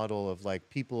 distributed okay. model of like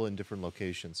people in different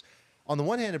locations. On the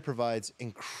one hand, it provides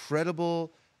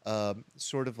incredible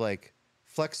sort of like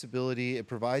flexibility. It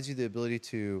provides you the ability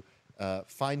to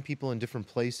find people in different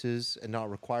places and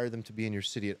not require them to be in your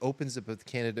city. It opens up the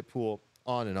candidate pool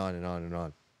on and on and on and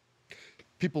on.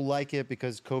 People like it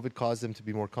because COVID caused them to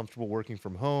be more comfortable working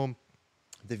from home.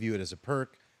 They view it as a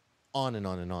perk, on and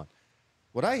on and on.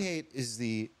 What I hate is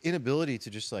the inability to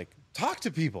just like talk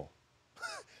to people.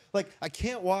 Like I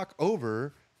can't walk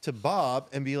over to Bob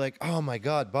and be like, "Oh my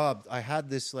God, Bob, I had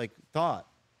this like thought,"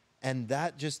 and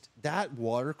that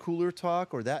water cooler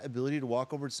talk or that ability to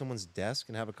walk over to someone's desk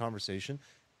and have a conversation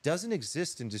doesn't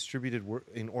exist in distributed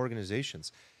in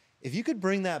organizations. If you could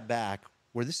bring that back,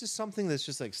 where this is something that's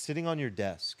just like sitting on your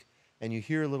desk and you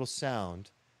hear a little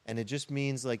sound. And it just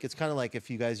means like, it's kind of like if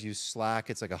you guys use Slack,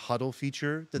 it's like a huddle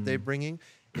feature that they're bringing.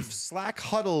 If Slack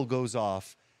huddle goes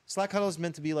off, Slack huddle is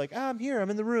meant to be like, I'm here, I'm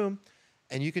in the room.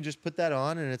 And you can just put that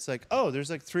on and it's like, oh, there's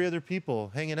like 3 other people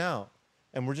hanging out.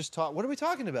 And we're just talking, what are we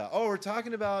talking about? Oh, we're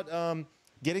talking about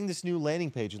getting this new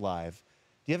landing page live.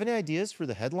 Do you have any ideas for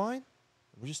the headline?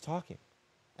 We're just talking.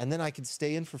 And then I could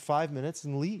stay in for 5 minutes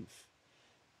and leave.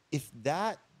 If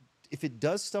it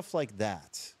does stuff like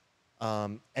that,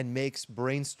 and makes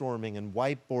brainstorming and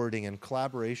whiteboarding and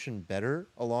collaboration better,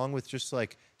 along with just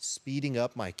like speeding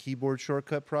up my keyboard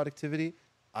shortcut productivity,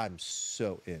 I'm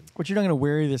so in But you're not going to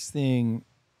wear this thing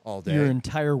all day. your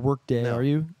entire workday, No. are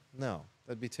you? No,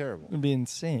 that'd be terrible. It'd be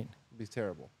insane. It'd be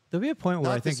terrible. There'll be a point where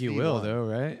Not I the think you speed will, one. though,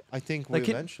 right? I think Like,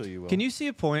 eventually you will. Can you see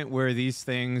a point where these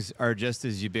things are just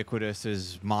as ubiquitous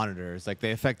as monitors? Like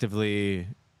they effectively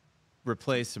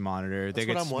replace a monitor. They That's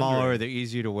what get I'm smaller. wondering. They're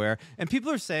easier to wear. And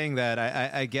people are saying that.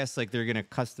 I guess like they're gonna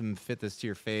custom fit this to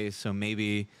your face, so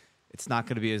maybe it's not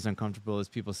gonna be as uncomfortable as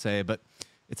people say. But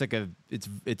it's like it's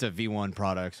a V1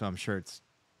 product, so I'm sure it's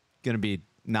gonna be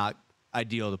not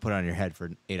ideal to put on your head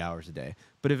for 8 hours a day.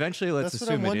 But eventually, let's That's what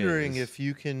assume I'm wondering, it is. if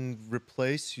you can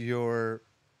replace your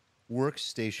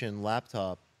workstation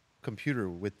laptop computer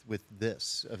with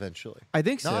this eventually. I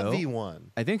think Not so.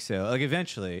 V1. I think so. Like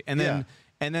eventually, and Yeah.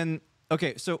 then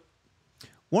okay. So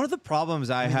one of the problems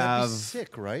I, That'd be have,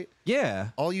 sick, right? yeah,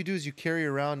 All you do is you carry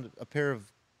around a pair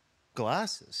of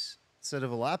glasses instead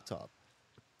of a laptop,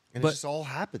 and But- it just all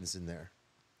happens in there.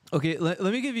 okay. Let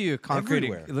me give you a concrete.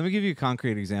 Everywhere. Let me give you a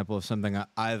concrete example of something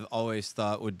I've always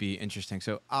thought would be interesting.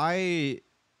 So I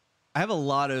have a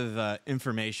lot of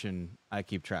information I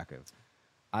keep track of.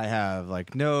 I have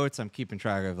like notes. I'm keeping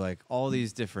track of like all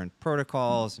these different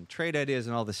protocols and trade ideas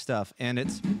and all this stuff. And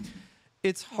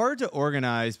it's hard to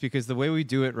organize because the way we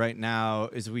do it right now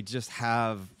is we just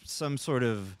have some sort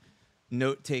of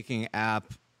note-taking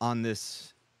app on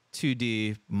this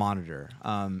 2D monitor.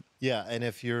 Yeah, and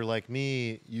if you're like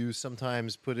me, you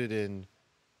sometimes put it in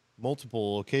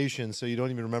multiple locations, so you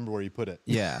don't even remember where you put it.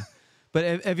 Yeah.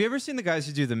 But have you ever seen the guys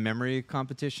who do the memory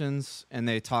competitions and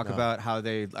they talk No. about how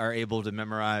they are able to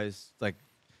memorize like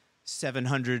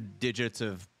 700 digits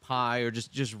of pi or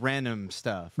just random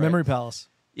stuff? Right? Memory Palace.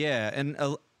 Yeah, and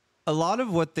a lot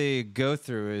of what they go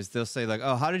through is they'll say like,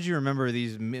 "Oh, how did you remember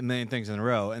these million things in a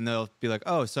row?" And they'll be like,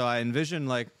 "Oh, so I envision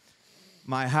like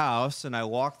my house and I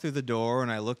walk through the door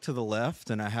and I look to the left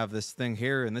and I have this thing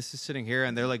here and this is sitting here,"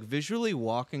 and they're like visually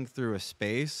walking through a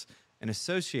space and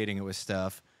associating it with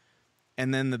stuff.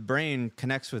 And then the brain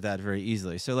connects with that very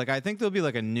easily. So like I think there'll be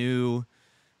like a new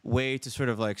way to sort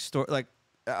of like store like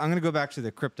I'm going to go back to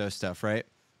the crypto stuff, right?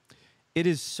 It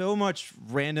is so much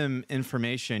random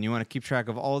information. You want to keep track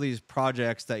of all these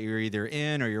projects that you're either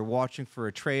in or you're watching for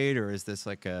a trade, or is this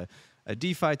like a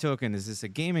DeFi token? Is this a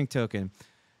gaming token?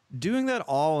 Doing that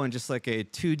all in just like a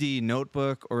 2D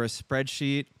notebook or a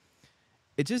spreadsheet,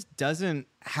 it just doesn't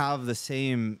have the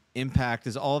same impact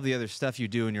as all of the other stuff you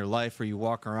do in your life where you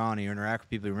walk around and you interact with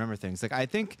people, you remember things. Like I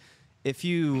think if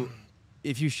you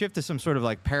shift to some sort of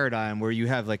like paradigm where you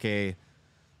have like a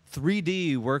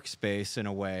 3D workspace in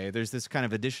a way, there's this kind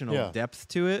of additional depth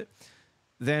to it,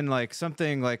 then like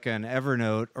something like an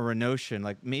Evernote or a Notion,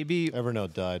 like maybe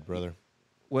Evernote died, brother.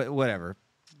 whatever.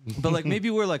 But like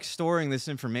maybe we're like storing this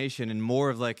information in more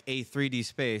of like a 3D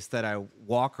space that I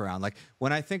walk around. Like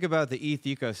when I think about the ETH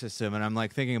ecosystem and I'm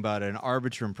like thinking about an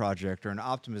Arbitrum project or an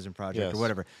Optimism project or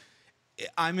whatever,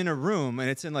 I'm in a room and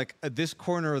it's in like this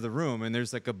corner of the room and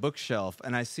there's like a bookshelf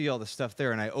and I see all the stuff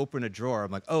there and I open a drawer.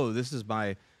 I'm like, oh, this is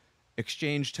my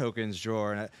exchange tokens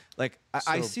drawer. And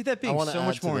I see that being so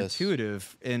much more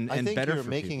intuitive and better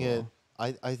for people.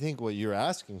 I think what you're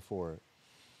asking for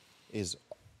is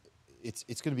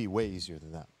it's going to be way easier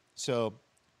than that. So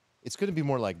it's going to be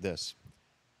more like this.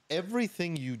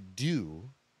 Everything you do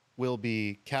will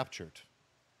be captured.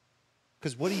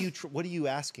 Because what are you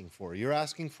asking for? You're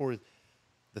asking for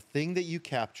the thing that you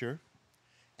capture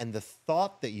and the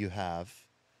thought that you have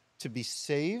to be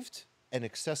saved and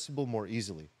accessible more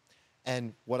easily.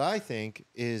 And what I think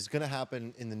is going to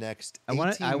happen in the next 18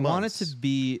 months. I want it to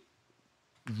be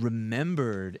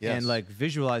remembered and like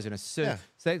visualized in a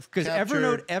because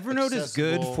Evernote is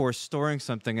good for storing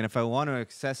something, and if I want to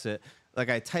access it,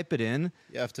 like I type it in,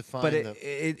 you have to find but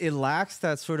it lacks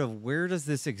that sort of where does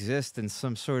this exist in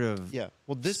some sort of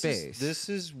space. This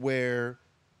is where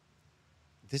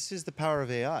this is the power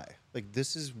of AI. Like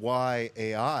this is why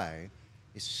AI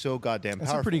is so goddamn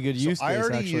powerful. That's a pretty good use case. I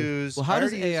already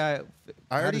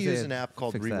use an app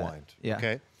called Rewind. Yeah.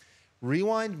 Okay.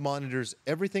 Rewind monitors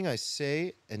everything I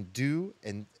say and do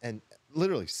and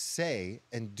literally say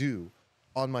and do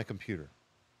on my computer.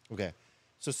 Okay.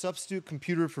 So substitute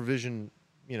computer for Vision,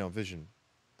 Vision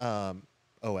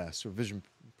OS or Vision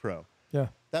Pro. Yeah.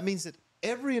 That means that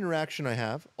every interaction I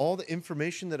have, all the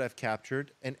information that I've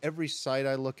captured, and every site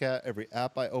I look at, every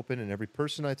app I open, and every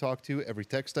person I talk to, every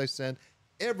text I send,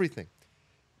 everything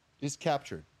is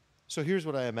captured. So here's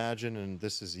what I imagine, and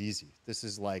this is easy. This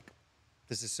is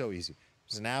so easy.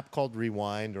 There's an app called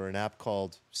Rewind or an app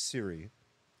called Siri,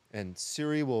 and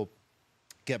Siri will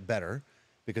get better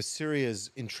because Siri is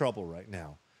in trouble right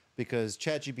now because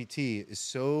ChatGPT is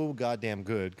so goddamn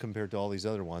good compared to all these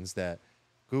other ones that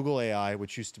Google AI,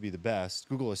 which used to be the best,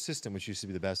 Google Assistant, which used to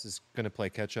be the best, is going to play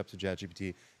catch up to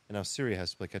ChatGPT, and now Siri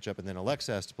has to play catch up, and then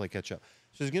Alexa has to play catch up.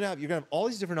 So you're going to have all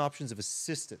these different options of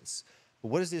assistants. But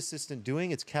what is the assistant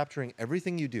doing? It's capturing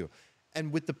everything you do.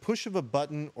 And with the push of a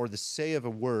button or the say of a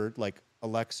word like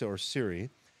Alexa or Siri,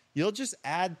 you'll just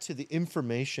add to the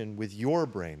information with your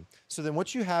brain. So then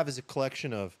what you have is a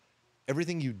collection of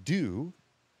everything you do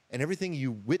and everything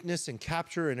you witness and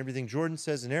capture and everything Jordan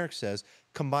says and Eric says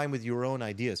combined with your own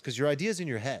ideas. Because your idea is in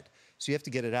your head, so you have to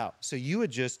get it out. So you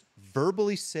would just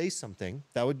verbally say something.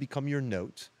 That would become your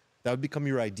note. That would become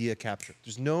your idea capture.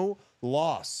 There's no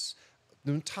loss,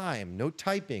 no time, no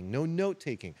typing, no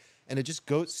note-taking. And it just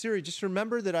goes, Siri, just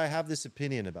remember that I have this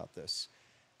opinion about this.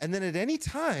 And then at any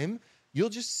time, you'll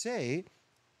just say,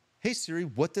 hey, Siri,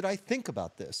 what did I think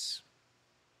about this?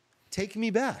 Take me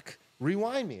back.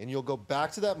 Rewind me. And you'll go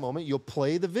back to that moment. You'll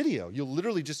play the video.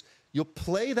 You'll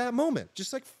play that moment.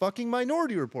 Just like fucking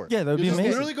Minority Report. Yeah, that would be amazing.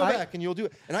 You'll literally go back and you'll do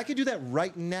it. And I can do that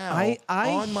right now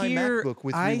on my MacBook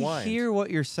with Rewind. I hear what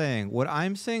you're saying. What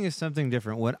I'm saying is something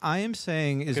different. What I am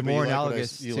saying is more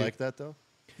analogous. You like that, though?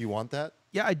 You want that?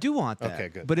 Yeah, I do want that. Okay,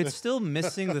 good. But it's still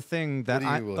missing the thing that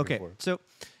What are you looking for? So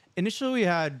initially we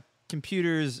had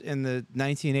computers in the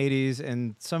 1980s,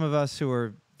 and some of us who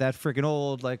were that freaking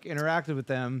old like interacted with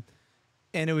them,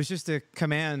 and it was just a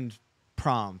command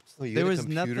prompt. Well, you there had was a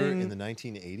computer nothing in the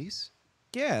 1980s?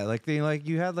 Yeah, like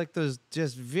you had like those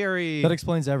just very That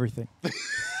explains everything.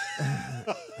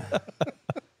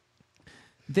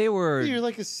 they were You're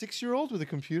like a 6-year-old with a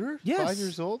computer? Yes. 5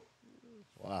 years old?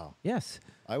 Wow. yes.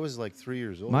 I was like 3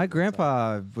 years old. My at the time.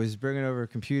 grandpa was bringing over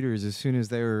computers as soon as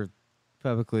they were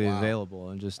publicly Wow. available,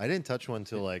 and just I didn't touch one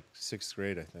till like 6th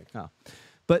grade, I think. oh.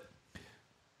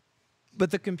 But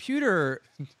the computer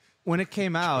when it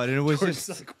came out, and it was Jordan's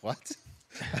just like, what?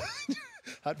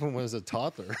 That one was a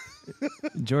toddler.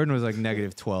 Jordan was like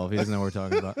 -12. He doesn't know what we're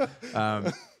talking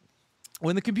about.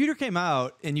 When the computer came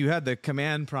out and you had the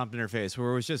command prompt interface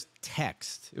where it was just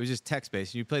text, it was just text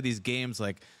based. You played these games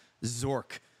like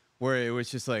Zork, where it was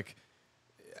just like,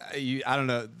 I don't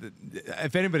know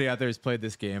if anybody out there has played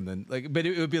this game, then like, but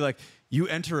it would be like you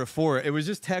enter a forest. It was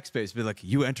just text based. It'd be like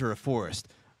you enter a forest,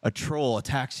 a troll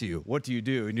attacks you. What do you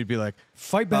do? And you'd be like,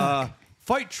 Fight back.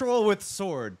 fight troll with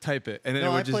sword. Type it, and then it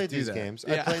No, would I just played do these that. games.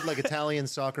 Yeah. I played like Italian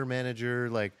Soccer Manager,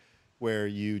 like where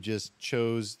you just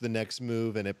chose the next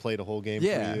move and it played a whole game for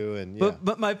you. And yeah.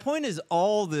 But my point is,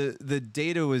 all the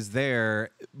data was there,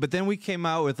 but then we came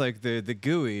out with like the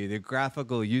GUI, the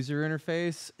graphical user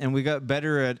interface, and we got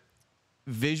better at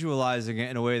visualizing it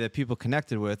in a way that people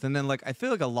connected with. And then like I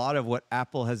feel like a lot of what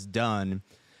Apple has done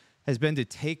has been to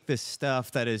take this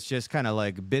stuff that is just kind of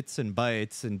like bits and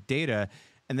bytes and data,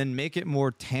 and then make it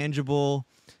more tangible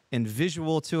and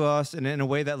visual to us, and in a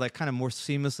way that like kind of more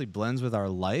seamlessly blends with our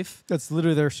life. That's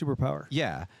literally their superpower.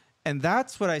 Yeah. And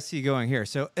that's what I see going here.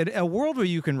 So in a world where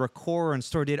you can record and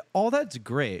store data, all that's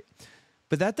great.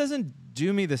 But that doesn't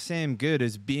do me the same good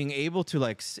as being able to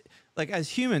like as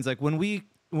humans, like when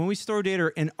we store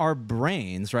data in our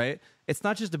brains, right? It's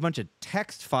not just a bunch of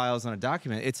text files on a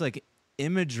document. It's like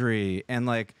imagery and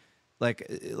like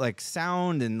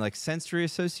sound and like sensory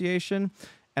association.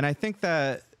 And I think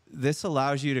that this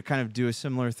allows you to kind of do a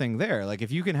similar thing there. Like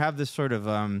if you can have this sort of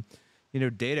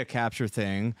data capture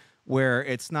thing where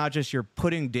it's not just you're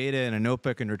putting data in a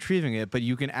notebook and retrieving it, but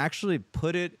you can actually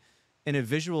put it in a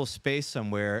visual space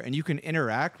somewhere, and you can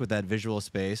interact with that visual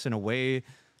space in a way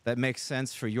that makes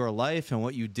sense for your life and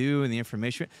what you do and the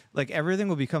information. Like everything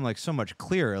will become like so much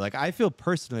clearer. Like I feel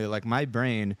personally like my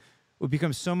brain would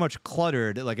become so much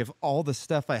cluttered. Like if all the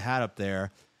stuff I had up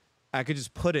there, I could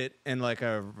just put it in like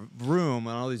a room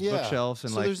on all these bookshelves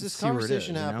and so like there's this see where it is,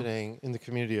 conversation you know? happening in the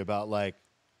community about like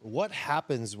what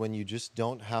happens when you just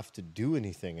don't have to do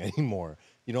anything anymore.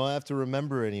 You don't have to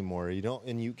remember anymore.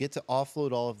 And you get to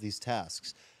offload all of these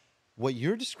tasks. What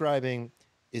you're describing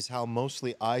is how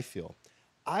mostly I feel.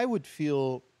 I would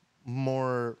feel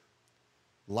more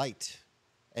light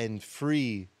and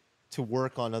free to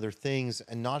work on other things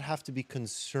and not have to be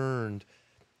concerned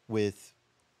with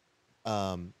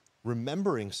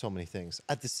remembering so many things.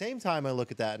 At the same time, I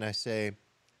look at that and I say,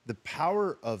 the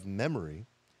power of memory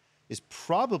is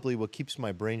probably what keeps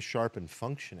my brain sharp and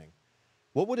functioning.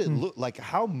 What would it look like?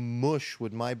 How mush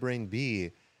would my brain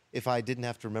be if I didn't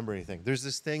have to remember anything? There's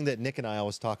this thing that Nick and I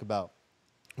always talk about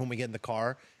when we get in the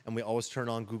car, and we always turn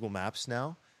on Google Maps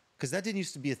now, because that didn't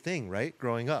used to be a thing, right?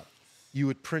 Growing up, you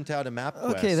would print out a map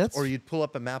quest, or you'd pull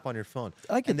up a map on your phone.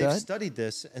 I get and they've that. studied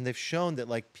this, and they've shown that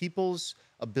like people's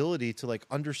ability to like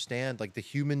understand like the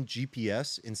human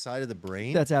GPS inside of the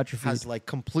brain That's atrophied. has like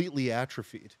completely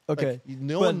atrophied. Okay. Like,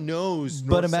 no one knows.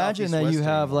 But north, imagine south, that east, you west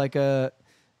have anymore. like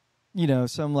a,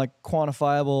 some like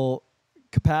quantifiable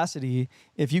capacity.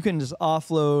 If you can just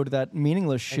offload that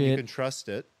meaningless and you shit can trust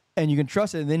it. and you can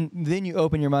trust it, and then you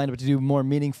open your mind up to do more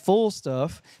meaningful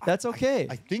stuff. That's okay.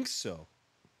 I think so.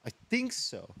 I think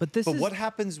so. But this is- what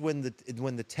happens when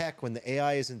the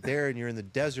AI isn't there and you're in the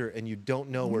desert and you don't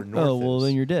know where north oh well, is?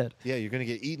 then you're dead. Yeah, you're gonna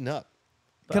get eaten up.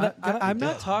 I'm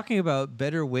not talking about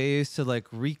better ways to like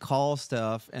recall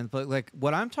stuff, but like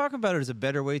what I'm talking about is a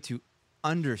better way to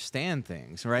understand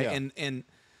things, right? Yeah. And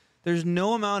there's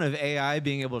no amount of AI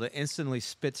being able to instantly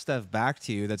spit stuff back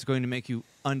to you that's going to make you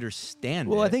understand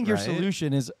it. Well, I think your right?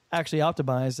 solution is actually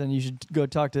optimized, and you should go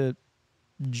talk to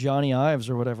Johnny Ives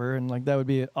or whatever, and like that would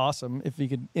be awesome if you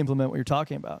could implement what you're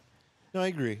talking about. No, I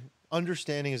agree.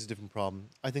 Understanding is a different problem.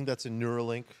 I think that's a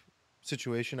Neuralink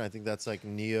situation. I think that's like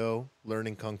Neo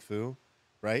learning Kung Fu,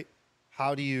 right?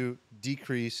 How do you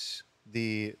decrease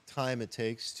the time it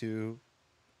takes to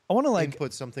I want to like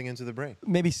input something into the brain?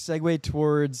 maybe segue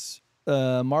towards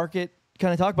market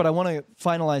kind of talk, but I want to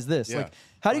finalize this. Yeah, Like,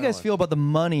 how do you guys finalize. feel about the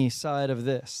money side of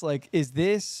this? Like, is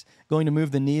this going to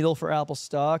move the needle for Apple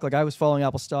stock? Like, I was following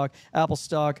Apple stock. Apple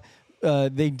stock,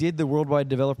 they did the Worldwide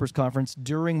Developers Conference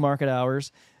during market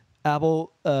hours.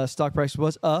 Apple stock price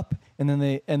was up, and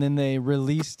then they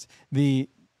released the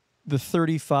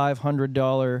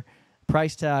 $3,500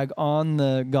 price tag on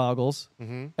the goggles,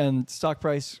 and stock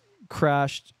price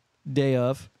crashed day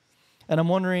of. And I'm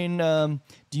wondering,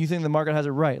 do you think the market has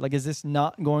it right? Like, is this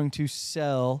not going to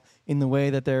sell in the way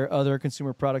that their other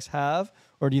consumer products have,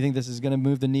 or do you think this is going to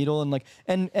move the needle? And like,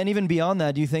 and even beyond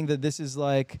that, do you think that this is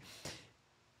like,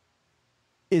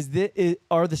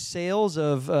 are the sales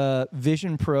of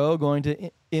Vision Pro going to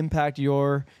impact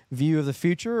your view of the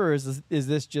future, or is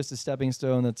this just a stepping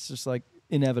stone that's just like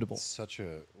inevitable? Such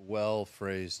a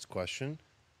well-phrased question.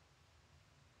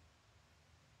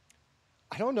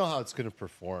 I don't know how it's going to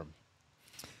perform.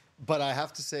 But I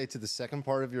have to say, to the second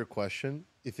part of your question,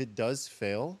 if it does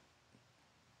fail,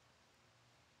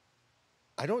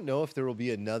 I don't know if there will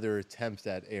be another attempt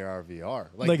at AR VR.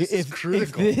 Like, this is if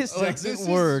critical. this Like, doesn't this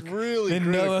work, is really then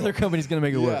critical. no other company's going to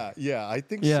make it work. Yeah, I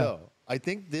think Yeah. so. I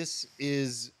think this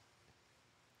is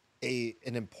an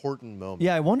important moment.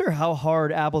 Yeah, I wonder how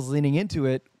hard Apple's leaning into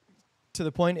it. To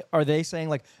the point, are they saying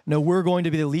like, no, we're going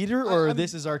to be the leader, or I'm-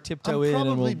 this is our tiptoe I'm in?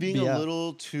 probably and we'll being be a out?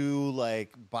 little too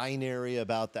like binary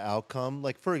about the outcome.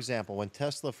 Like, for example, when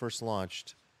Tesla first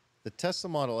launched, the Tesla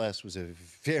Model S was a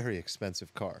very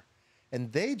expensive car,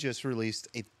 and they just released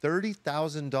a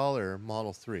 $30,000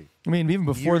 Model 3. I mean, even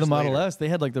before the years Model later. S, they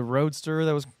had like the Roadster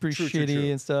that was pretty True, shitty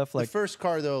true. and stuff. The Like, first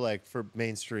car, though, like for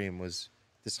mainstream, was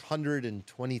this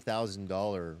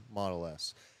 $120,000 Model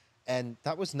S, and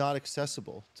that was not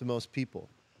accessible to most people.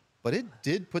 But it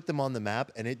did put them on the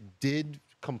map, and it did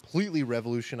completely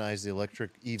revolutionize the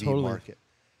electric EV Totally. market.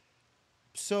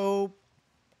 So,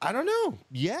 I don't know.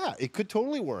 Yeah, it could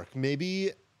totally work.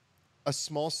 Maybe a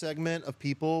small segment of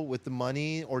people with the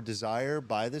money or desire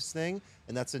buy this thing,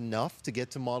 and that's enough to get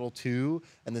to Model 2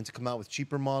 and then to come out with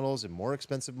cheaper models and more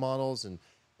expensive models and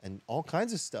all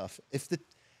kinds of stuff.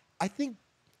 I think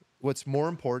what's more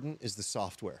important is the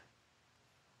software.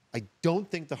 I don't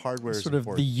think the hardware is sort of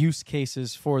important. the use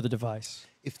cases for the device.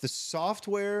 If the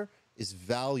software is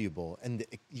valuable and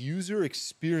the user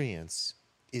experience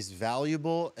is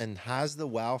valuable and has the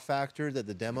wow factor that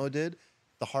the demo did,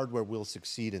 the hardware will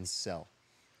succeed and sell.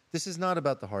 This is not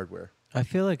about the hardware. I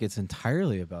feel like it's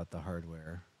entirely about the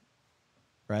hardware,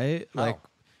 right? How? Like,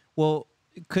 well,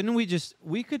 couldn't we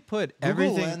could put Google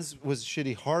everything. Lens was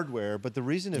shitty hardware, but the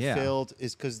reason it Yeah. failed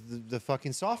is because the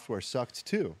fucking software sucked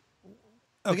too.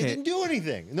 Like, it Okay. didn't do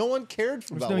anything. No one cared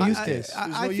about no what use it case. did. I,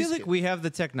 There's I no use feel like case. we have the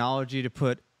technology to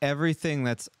put everything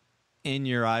that's in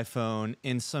your iPhone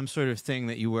in some sort of thing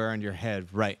that you wear on your head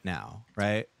right now,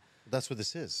 right? That's what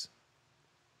this is.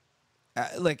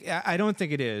 I don't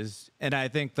think it is, and I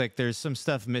think like there's some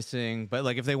stuff missing. But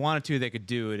like if they wanted to, they could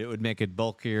do it. It would make it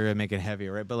bulkier and make it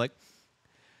heavier, right? But like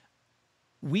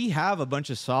we have a bunch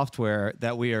of software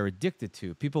that we are addicted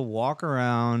to. People walk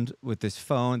around with this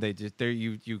phone.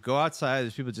 You go outside.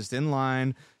 There's people just in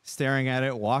line staring at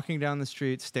it, walking down the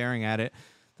street staring at it.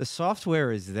 The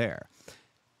software is there,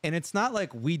 and it's not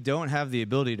like we don't have the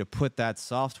ability to put that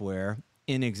software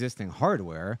in existing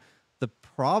hardware. The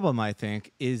problem, I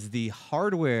think, is the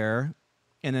hardware,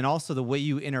 and then also the way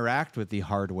you interact with the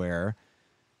hardware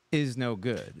is no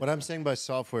good. What I'm saying by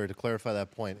software, to clarify that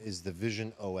point, is the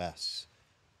Vision OS.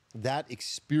 That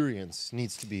experience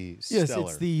needs to be Yes, stellar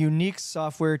it's the unique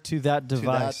software to that to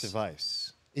device. that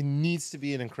device. It needs to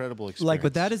be an incredible experience. Like,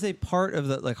 but that is a part of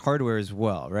the like hardware as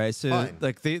well, right? So, Fine.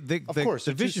 like of course,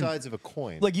 the they're two Vision. sides of a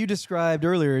coin. Like you described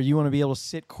earlier, you want to be able to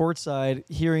sit courtside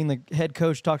hearing the head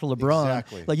coach talk to LeBron.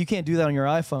 Exactly. Like you can't do that on your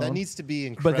iPhone. that needs to be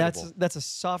incredible. but that's a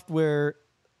software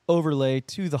overlay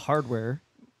to the hardware.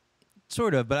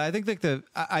 Sort of, but I think like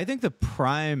I think the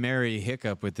primary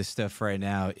hiccup with this stuff right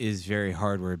now is very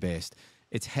hardware based.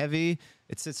 It's heavy.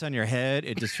 It sits on your head.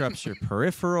 It disrupts your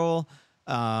peripheral.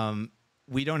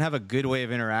 We don't have a good way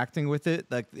of interacting with it.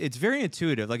 Like it's very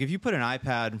intuitive. Like if you put an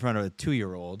iPad in front of a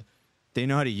 2-year-old, they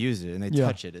know how to use it and they Yeah.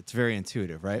 touch it. It's very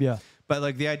intuitive, right? Yeah. But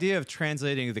like the idea of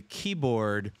translating the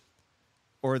keyboard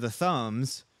or the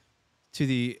thumbs to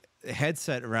the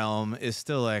headset realm is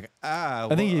still like I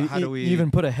think how do we you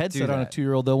even put a do headset on a that?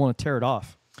 2-year-old, they'll want to tear it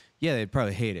off. Yeah, they'd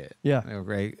probably hate it. Yeah.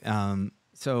 Right.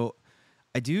 So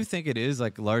I do think it is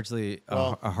like largely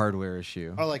Well, a hardware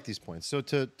issue. I like these points. So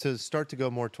to start to go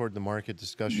more toward the market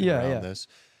discussion Yeah, around yeah. this,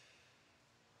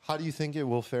 how do you think it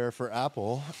will fare for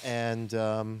Apple? And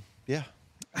yeah,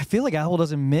 I feel like Apple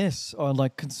doesn't miss on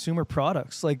like consumer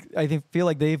products. Like feel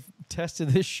like they've tested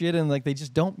this shit and like they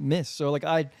just don't miss. So like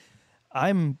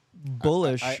I'm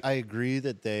bullish. I agree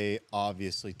that they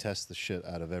obviously test the shit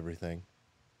out of everything,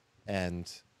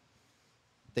 and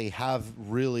they have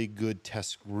really good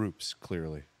test groups,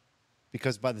 clearly,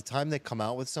 because by the time they come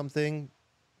out with something,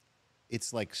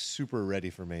 it's like super ready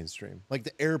for mainstream. Like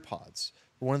the AirPods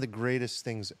were one of the greatest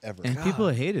things ever. And people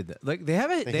hated that. Like they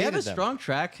have a hated them. strong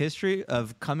track history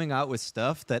of coming out with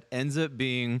stuff that ends up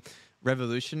being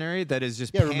revolutionary. That is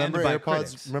just Yeah, panned remember by AirPods?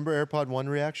 critics. Remember AirPod One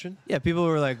reaction? Yeah, people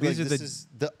were like, Like, "These are this the." is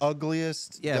the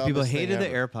ugliest. Yeah, people dumbest thing hated the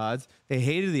ever. AirPods. They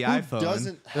hated the iPhone.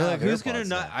 doesn't They're like, have "Who's gonna AirPods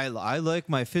not?" now? I like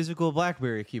my physical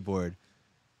BlackBerry keyboard.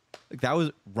 Like that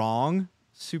was wrong,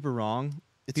 super wrong.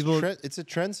 It's a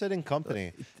trend-setting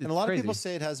company, and a lot crazy. of people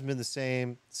say it hasn't been the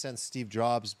same since Steve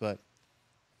Jobs. But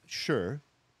sure,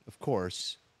 of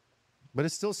course, but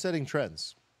it's still setting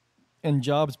trends. and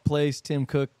Jobs placed Tim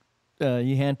Cook.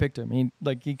 He handpicked him.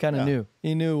 He kind of Yeah. knew.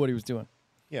 He knew what he was doing.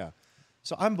 Yeah.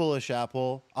 So I'm bullish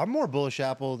Apple. I'm more bullish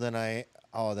Apple than I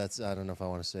don't know if I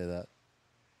want to say that.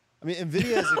 I mean,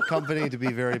 Nvidia is a company to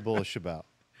be very bullish about.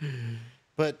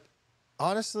 But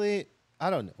honestly, I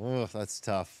don't know. Ugh, that's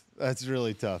tough. That's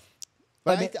really tough.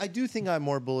 But I mean- I do think I'm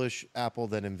more bullish Apple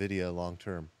than Nvidia long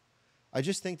term. I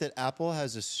just think that Apple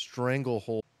has a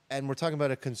stranglehold, and we're talking about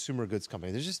a consumer goods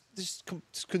company. There's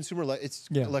consumer, it's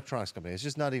Yeah. electronics company. It's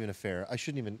just not even a fair.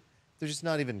 They're just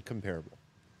not even comparable.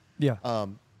 Yeah.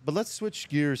 But let's switch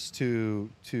gears to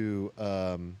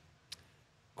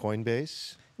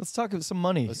Coinbase. Let's talk some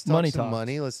money. Let's talk money some talk.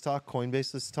 money. Let's talk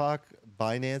Coinbase. Let's talk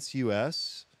Binance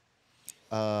US.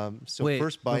 So Wait,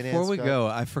 first Binance. before we go,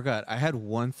 I forgot. I had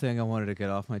one thing I wanted to get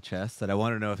off my chest that I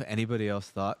want to know if anybody else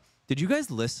thought. Did you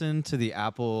guys listen to the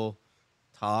Apple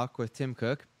talk with Tim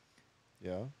Cook?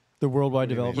 Yeah. The Worldwide What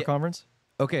do you mean? Developer Yeah. Conference.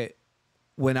 Okay,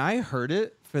 when I heard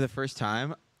it for the first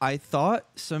time, I thought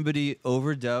somebody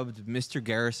overdubbed Mr.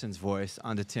 Garrison's voice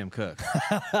onto Tim Cook.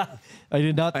 I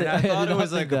did not. And I I thought did it not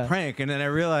was like think a that. prank, and then I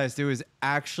realized it was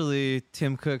actually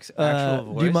Tim Cook's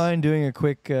actual voice. Do you mind doing a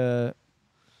quick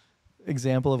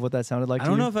example of what that sounded like? I to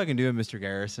don't you? know if I can do a Mr.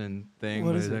 Garrison thing.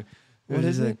 What but is it's it? like- What it's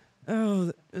is like, it?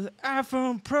 Oh, the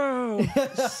iPhone Pro,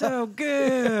 so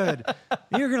good.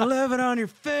 You're gonna love it on your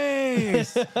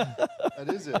face. That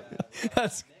is it.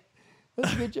 that's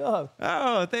a good job.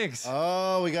 Oh, thanks.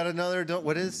 Oh, we got another.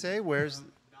 What did it say? Where's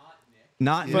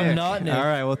Not From Nick. Not Nick. All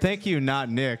right. Well, thank you, not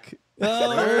Nick. Oh,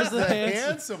 where's there's the handsome.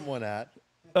 handsome one at?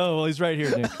 Oh, well, he's right here,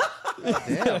 Nick.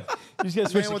 Damn. You just gotta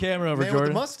switch the camera over, man Jordan.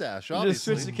 with the mustache. You Obviously.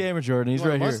 just switch the camera, Jordan. He's You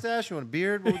want right a here. mustache? You want a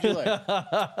beard? What would you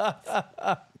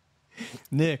like?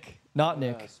 Nick, not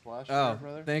Nick. Splash Oh,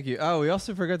 brother. thank you. Oh, we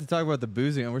also forgot to talk about the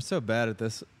boozing, and we're so bad at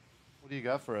this. What do you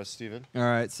got for us, Steven? All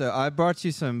right. So I brought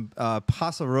you some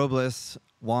Paso Robles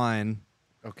wine.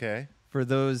 Okay. For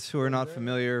those who are not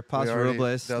familiar, Paso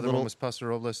Robles. The other little- one was Paso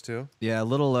Robles too. Yeah, a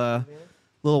little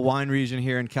wine region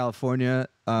here in California.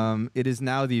 It is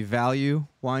now the value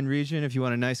wine region. If you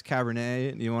want a nice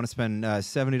Cabernet and you want to spend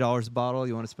 $70 a bottle,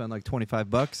 you want to spend like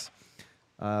 $25.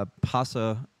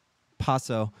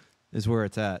 Paso is where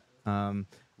it's at.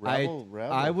 Rabble.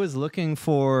 I was looking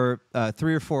for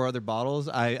 3 or 4 other bottles.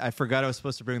 I forgot I was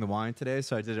supposed to bring the wine today,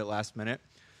 so I did it last minute.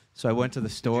 So I went to the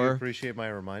Do you store. appreciate my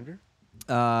reminder?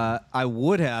 I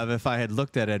would have if I had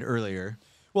looked at it earlier.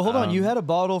 Well, hold on. You had a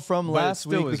bottle from but it last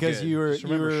still week was because good. you were Just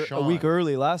remember a week Sean.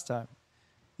 early last time.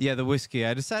 Yeah, the whiskey.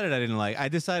 I decided I didn't like. I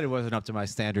decided it wasn't up to my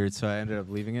standards, so I ended up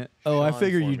leaving it. Oh, I Sean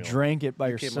figured you formula. drank it by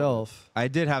You came up with- yourself. I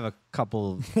did have a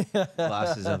couple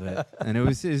glasses of it, and it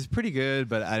was pretty good,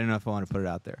 but I don't know if I want to put it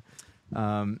out there.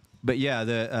 But yeah,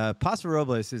 the Paso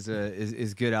Robles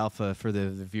is good alpha for the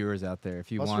viewers out there.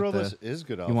 If you Paso want Robles the is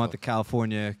good. you want the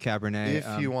California Cabernet.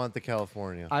 if you want the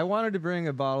California. I wanted to bring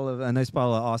a nice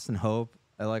bottle of Austin Hope.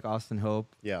 I like Austin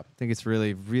Hope. Yeah. I think it's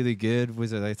really, really good.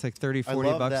 Was it? It's like 30, 40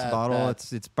 love bucks a that- bottle.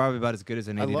 that- it's probably about as good as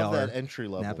an I $80. love that entry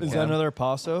level. Napa Is Yeah. that another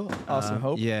Paso? Awesome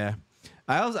Hope. Yeah.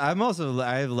 I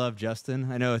love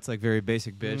Justin. I know it's like very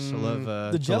basic bitch. I love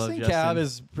The to Justin love cab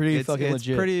is pretty fucking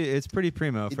legit. It's pretty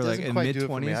primo It for like doesn't in quite mid do it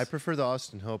for me. I twenties. prefer the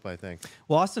Austin Hope. I think.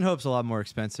 Well, Austin Hope's a lot more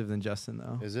expensive than Justin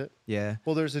though. Is it? Yeah.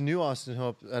 Well, there's a new Austin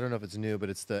Hope. I don't know if it's new, but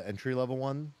it's the entry level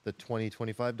one, the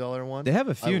 $25 one. They have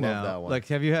a I few love now. That one. Like,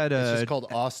 have you had it's just called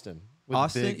Austin. With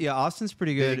Austin? Big, Yeah, Austin's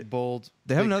pretty good. big, bold.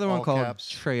 They have big another one all called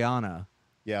caps. Treyana.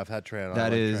 Yeah, I've had Treyana.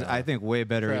 That like is, Treyana. I think, way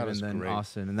better Treyana's even than great.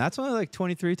 Austin, and that's only like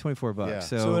 $23-24. Yeah.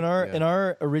 So in yeah.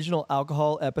 our original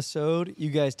alcohol episode,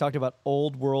 you guys talked about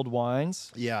old world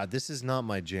wines, Yeah, this is not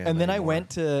my jam. and then I anymore. went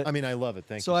to. I mean, I love it.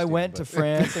 Thank so you. I Steven, went to but-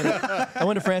 France, and I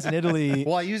went to France and Italy.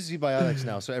 Well, I use Z-Biotics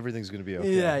now, so everything's gonna be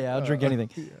okay. Yeah, I'll drink anything.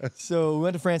 So we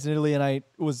went to France and Italy, and I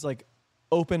was like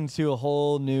open to a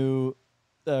whole new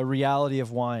reality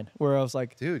of wine, where I was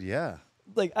like, Dude, yeah.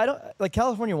 like I don't like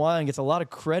California wine gets a lot of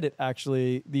credit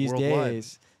actually these Worldwide.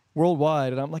 days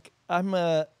worldwide, and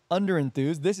I'm under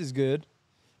enthused. This is good,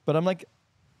 but I'm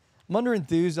under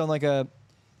enthused on like a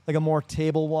more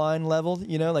table wine level.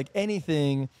 You know, like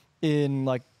anything in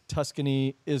like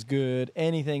Tuscany is good.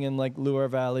 Anything in like Loire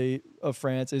Valley of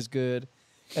France is good,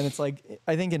 and it's like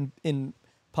I think in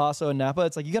Paso and Napa,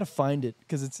 it's like you got to find it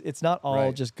because it's not all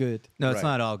Right. just good. No, it's Right.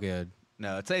 not all good.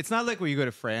 No, it's not like when you go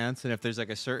to France and if there's like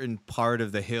a certain part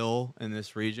of the hill in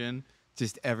this region,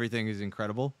 just everything is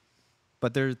incredible.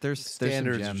 But there's some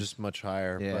Standards are gems. just much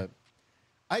higher. Yeah. But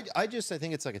I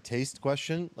think it's like a taste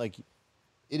question. Like,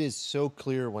 it is so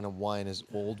clear when a wine is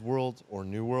old world or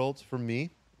new world for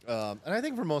me, and I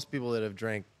think for most people that have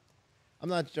drank. I'm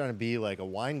not trying to be like a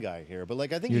wine guy here, but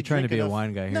like I think You're you trying to drink be a enough-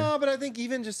 wine guy here. No, but I think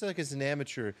even just like as an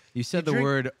amateur, You said the drink-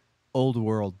 word old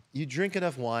world. You drink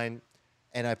enough wine,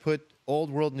 and I put old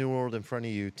world, new world in front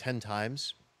of you 10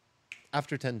 times.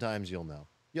 After 10 times, you'll know.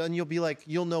 Yeah, and you'll be like,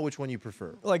 you'll know which one you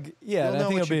prefer. Like yeah, You'll and I know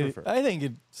think what it'll you be. prefer. I think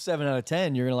at 7 out of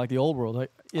 10, you're gonna like the old world.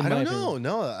 In I my don't know. opinion.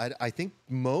 No, I think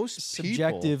most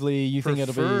Subjectively, you people think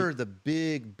it'll be- prefer the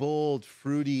big, bold,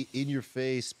 fruity,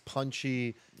 in-your-face,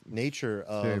 punchy nature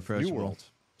very of New approachable. World.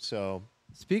 So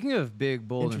Speaking of big,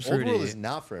 bold, and Interesting. Old World fruity, is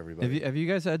not for everybody. have you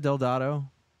guys had Del Dado?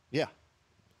 Yeah.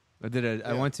 I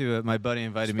Yeah. went to my buddy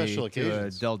invited Special me to a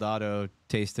occasions. Del Dado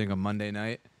tasting on Monday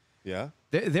night. Yeah.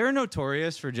 They're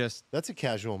notorious for just That's a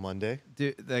casual Monday.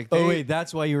 like. Oh they- wait,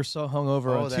 that's why you were so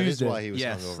hungover Oh, on that is Tuesday. why he was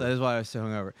yes, hungover. that is why I was so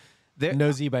hungover. They're-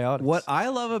 No Z-biotics. What I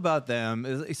love about them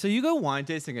is so you go wine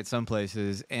tasting at some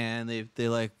places and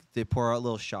they pour out a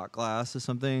little shot glass or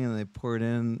something and they pour it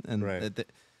in and Right.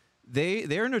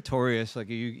 they're notorious. Like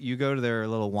you go to their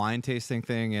little wine tasting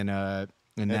thing in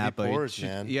Napa. pours,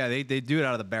 man. Yeah, they do it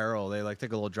out of the barrel. They like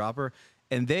take a little dropper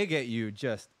and they get you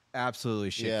just absolutely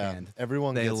shit Yeah. canned.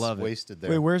 Everyone They gets love it. wasted there.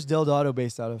 Wait, where's Del Dado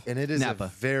based out of? and it is Napa. a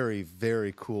very,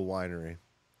 very cool winery.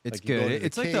 It's Like, you go good. to the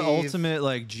It's like the cave. ultimate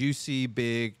like juicy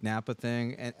big Napa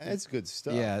thing. And It's good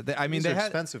stuff. Yeah, I mean These they are had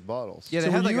expensive bottles. Yeah, they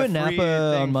So had were like you a in free Napa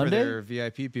thing on for Monday? their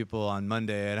VIP people on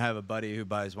Monday, and I have a buddy who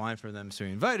buys wine for them, so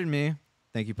he invited me.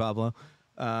 Thank you, Pablo.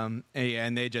 And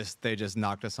they just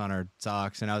knocked us on our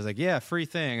socks, and I was like, "Yeah, free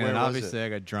thing." And Where then was obviously it? I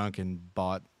got drunk and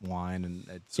bought wine,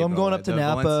 and So I'm going up to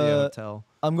Valencia Napa. Hotel.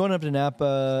 I'm going up to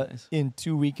Napa Nice. in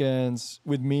 2 weekends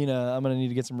with Mina. I'm gonna need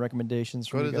to get some recommendations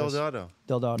from Go you to Del guys. Dado.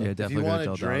 Del Dado. Yeah, If definitely you go want to to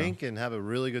Del Dado. drink and have a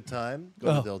really good time, go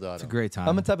Oh, to Del Dado. It's a great time.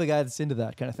 I'm the type of guy that's into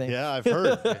that kind of thing. Yeah, I've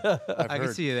heard. I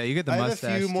can see that. You get the I have a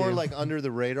mustache. few more too. like under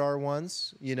the radar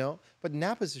ones, you know. But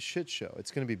Napa's a shit show.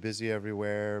 It's going to be busy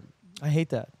everywhere, I hate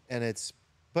that. and it's.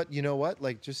 But you know what?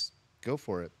 Like, just go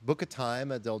for it. Book a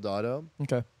time at Del Dado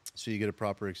Okay. so you get a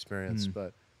proper experience.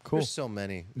 But Cool. there's so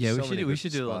many. Yeah, There's so many we good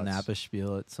should do a little spots. Napa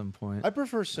spiel at some point. I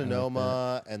prefer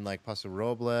Sonoma and like Paso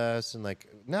Robles and like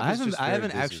Napa's just I very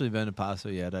haven't busy. actually been to Paso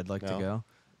yet. I'd like to No? go.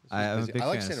 It's I'm a busy. big I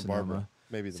like fan of Santa Barbara. Sonoma.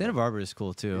 Maybe the Santa most. Barbara is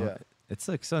cool too. Yeah. It's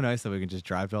like so nice that we can just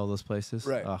drive to all those places.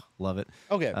 Right. Oh, love it.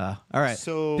 Okay. All right.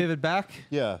 So Pivot back.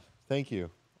 yeah, thank you.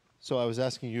 So I was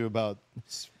asking you about.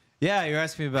 Yeah, you're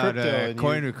asking me about Crypto, and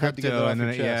coin you or had to get that crypto, off and your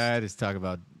then yeah, chest. I just talk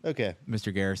about Okay,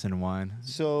 Mr. Garrison and wine.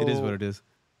 so It is what it is.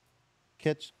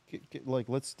 Like,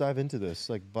 let's dive into this.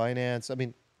 Like Binance.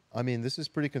 I mean, this is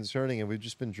pretty concerning, and we've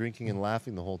just been drinking and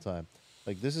laughing the whole time.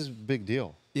 Like, this is a big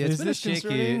deal. Yeah, it's Is been a this shaky.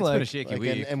 concerning? It's been a Like- shaky Like,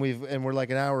 week. and we're like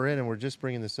an hour in, and we're just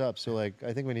bringing this up. So like,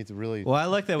 I think we need to really. Well, I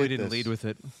like that we hit didn't this. lead with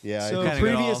it. Yeah. So I kinda think-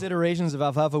 got previous all- iterations of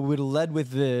Alfalfa would have led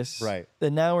with this. Right.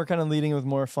 Then now we're kind of leading with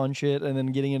more fun shit and then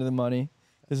getting into the money.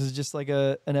 This is just like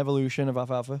an evolution of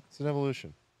Alfalfa, it's an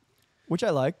evolution. which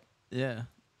I like. Yeah.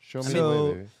 Show me the So-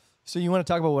 way, baby. So you want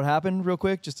to talk about what happened real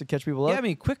quick, just to catch people up? Yeah, I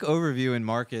mean, quick overview in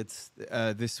markets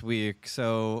this week.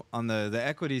 So on the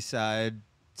equity side,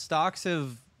 stocks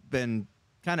have been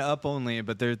kind of up only,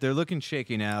 but they're looking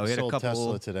shaky now. We had a Sold couple.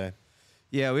 Tesla today.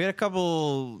 Yeah, we had a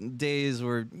couple days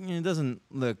where it doesn't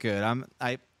look good.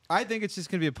 I think it's just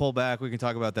going to be a pullback. We can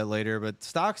talk about that later, but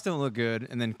stocks don't look good,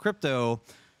 and then crypto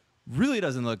really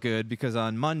doesn't look good because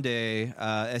on Monday,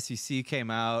 SEC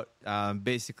came out.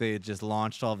 Basically, it just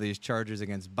launched all these charges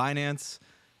against Binance,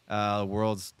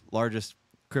 world's largest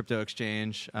crypto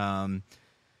exchange.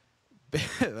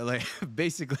 Like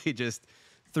basically just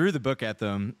threw the book at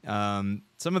them.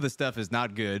 Some of the stuff is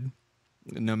not good,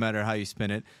 no matter how you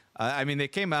spin it. I mean, they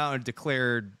came out and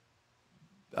declared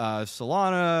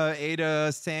Solana,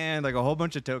 ADA, Sand, like a whole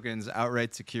bunch of tokens,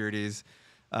 outright securities.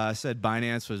 Said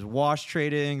Binance was wash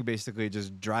trading, basically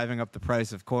just driving up the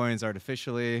price of coins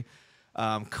artificially,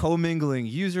 commingling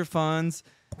user funds.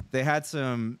 They had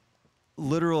some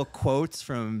literal quotes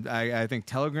from I think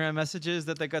Telegram messages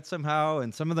that they got somehow,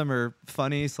 and some of them are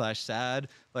funny / sad.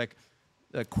 Like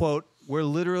a quote, we're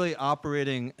literally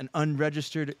operating an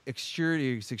unregistered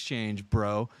securities exchange,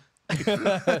 bro.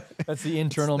 That's the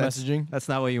internal messaging. That's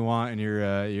not what you want in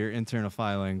your internal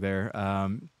filing there.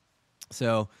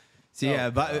 So yeah,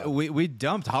 but we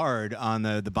dumped hard on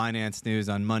the Binance news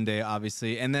on Monday,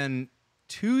 obviously, and then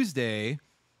Tuesday,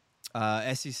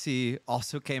 SEC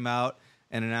also came out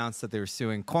and announced that they were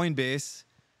suing Coinbase.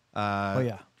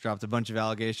 Dropped a bunch of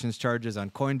allegations, charges on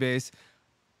Coinbase.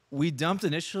 We dumped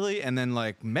initially, and then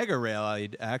like mega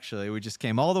rallied. Actually, we just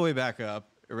came all the way back up,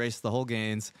 erased the whole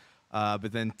gains.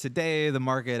 But then today, the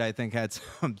market I think had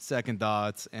some second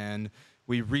thoughts, and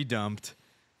we redumped.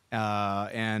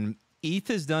 And ETH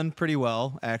has done pretty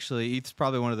well. Actually, ETH's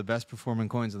probably one of the best performing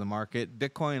coins in the market.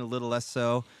 Bitcoin a little less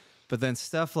so. But then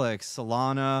stuff like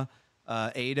Solana,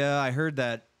 ADA. I heard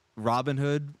that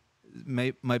Robinhood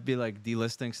might be like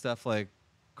delisting stuff like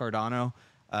Cardano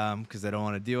because they don't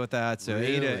want to deal with that. So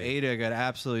Really? ADA got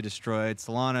absolutely destroyed.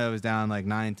 Solana was down like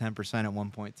 9-10% at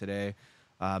one point today.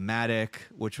 Matic,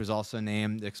 which was also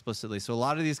named explicitly. So a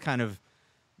lot of these kind of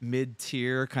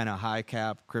mid-tier, kind of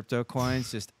high-cap crypto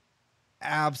coins just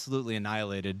absolutely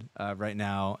annihilated right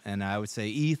now. And I would say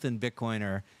ETH and Bitcoin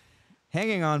are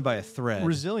hanging on by a thread.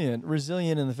 Resilient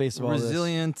in the face of all this.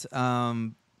 Resilient,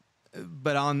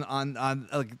 but on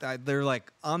like they're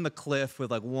like on the cliff with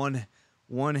like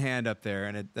one hand up there,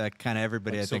 and that kind of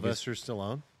everybody. Like I think Sylvester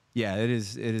Stallone. Yeah, it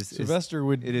is. Sylvester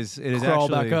would It is crawl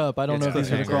actually, back up. I don't know if he's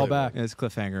going to cliffhanger. crawl back. It's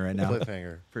cliffhanger right now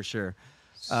Cliffhanger. for sure.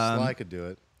 Sly could do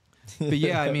it. But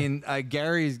yeah, I mean,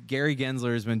 Gary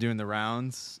Gensler has been doing the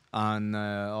rounds on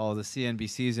all the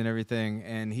CNBCs and everything,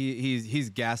 and he's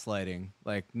gaslighting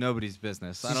like nobody's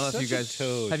business. I don't know if you such a guys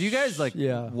toad. have you guys like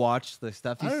Yeah. watched the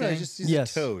stuff I he's don't know. saying. He's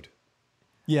Yes. a toad.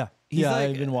 Yeah. He's like-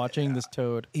 I've been watching this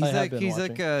toad. he's I have like been he's watching.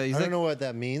 like I he's don't like know what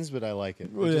that means, but I like it.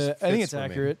 It Well, just I think fits it's for me.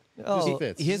 accurate. Just Oh,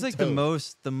 fits. he has He's a like toad.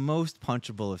 the most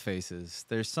punchable of faces.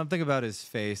 There's something about his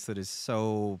face that is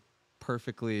so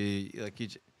perfectly like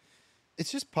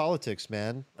It's just politics,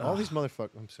 man. All these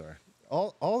motherfuckers. I'm sorry.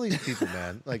 All these people,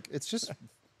 man. Like it's just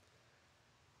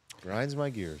grinds my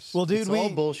gears. Well, dude, it's all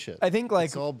bullshit. I think like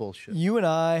it's all bullshit. you and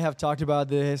I have talked about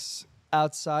this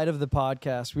outside of the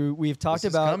podcast. We've talked This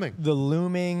is about coming. the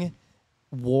looming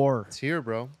war, It's here,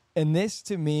 bro. and this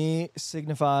to me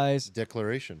signifies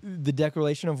Declaration. the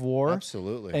declaration of war.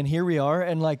 Absolutely. And here we are,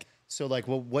 and like So, like,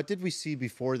 well, what did we see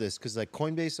before this? Because, like,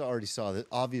 Coinbase already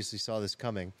obviously saw this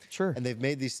coming. Sure. And they've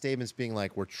made these statements being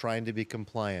like, we're trying to be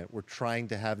compliant. We're trying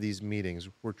to have these meetings.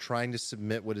 We're trying to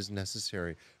submit what is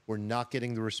necessary. We're not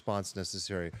getting the response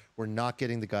necessary. We're not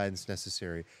getting the guidance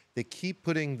necessary. They keep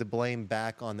putting the blame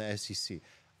back on the SEC.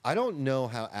 I don't know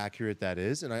how accurate that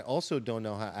is. And I also don't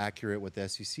know how accurate what the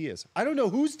SEC is. I don't know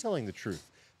who's telling the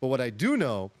truth. But what I do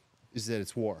know is that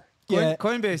it's war. Yeah.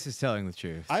 Coinbase is telling the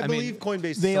truth. I believe mean,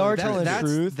 Coinbase they is are telling telling the the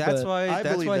truth. truth. That's but why. I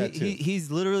That's believe why that too. he's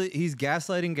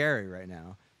gaslighting Gary right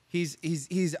now. He's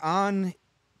on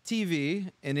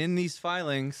TV and in these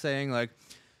filings saying like,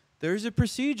 "There's a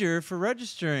procedure for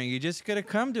registering. You just gotta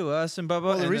come to us and blah blah."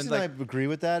 Well, the and then, reason like, I agree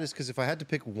with that is because if I had to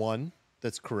pick one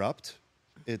that's corrupt,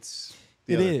 it's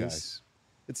the It other is. guys.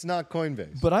 It's not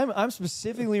Coinbase. But I'm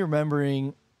specifically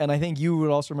remembering, and I think you would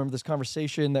also remember this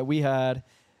conversation that we had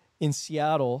in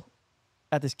Seattle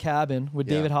at this cabin with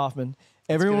Yeah. David Hoffman.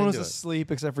 Everyone was into it.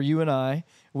 asleep except for you and I.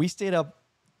 We stayed up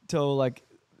till like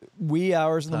wee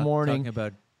hours in the morning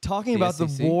talking about the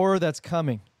SEC? war that's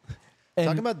coming. And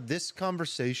Talking about this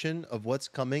conversation of what's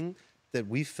coming that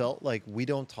we felt like we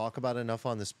don't talk about enough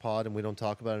on this pod and we don't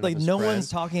talk about enough like as no friends. one's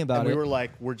talking about and it. we were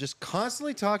like, we're just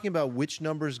constantly talking about which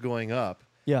number's going up.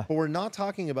 Yeah. But we're not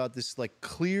talking about this like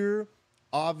clear,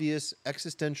 obvious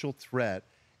existential threat.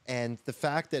 And the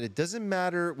fact that it doesn't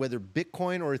matter whether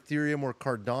Bitcoin or Ethereum or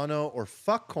Cardano or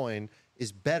Fuckcoin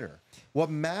is better. What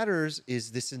matters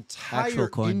is this Actual entire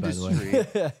coin, by the way.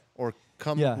 industry or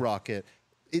Yeah. Rocket.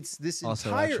 It's this Also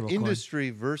entire actual coin. industry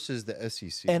versus the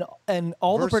SEC. and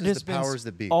all the versus the participants powers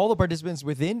that be. all the participants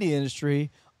within the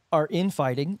industry are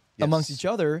infighting amongst Yes. each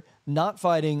other, not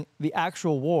fighting the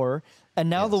actual war. And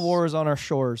now the Yes. war is on our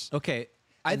shores. Okay,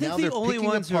 I And think now the they're only picking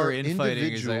ones who are apart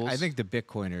infighting is like, I individuals. think the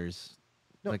Bitcoiners,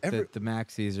 No, like every- the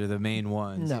maxis are the main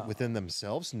ones. No. within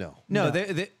themselves, no. No,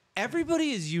 No.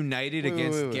 everybody is united Wait,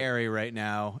 against wait, wait. Gary right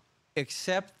now,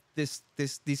 except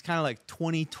these kind of like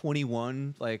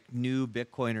 2021 like new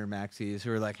Bitcoiner maxis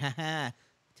who are like, haha,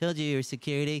 told you you're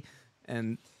security,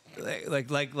 and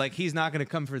like he's not going to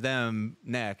come for them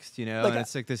next, you know? Like, and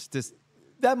it's like this.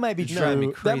 That might be It's driving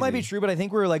me true. That might be crazy. true, but I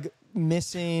think we're like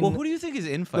missing Well, who do you think is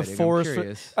the infighting? forest. I'm For,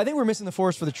 curious. I think we're missing the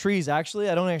forest for the trees. Actually,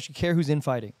 I don't actually care who's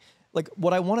infighting. Like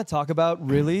what I want to talk about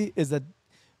really is that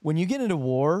when you get into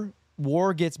war,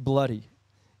 war gets bloody,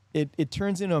 it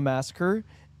turns into a massacre,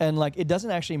 and like it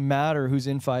doesn't actually matter who's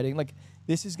infighting. Like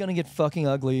this is gonna get fucking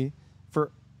ugly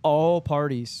for all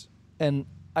parties, and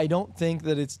I don't think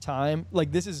that it's time.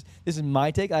 Like this is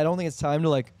my take. I don't think it's time to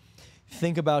like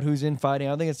think about who's infighting.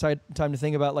 I don't think it's time to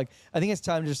think about like. I think it's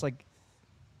time to just like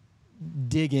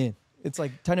dig in. It's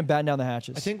like time to batten down the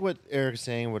hatches. I think what Eric's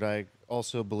saying, what I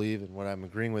also believe and what I'm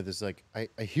agreeing with is like, I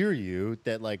hear you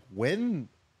that like when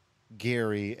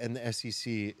Gary and the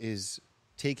SEC is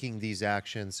taking these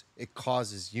actions, it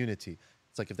causes unity.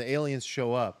 It's like if the aliens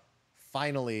show up,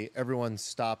 finally everyone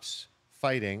stops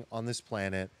fighting on this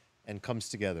planet and comes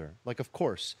together. Like, of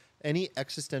course, any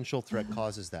existential threat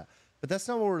causes that. But that's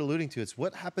not what we're alluding to. It's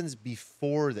what happens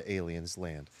before the aliens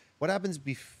land. What happens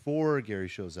before Gary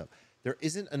shows up? There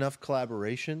isn't enough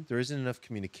collaboration. There isn't enough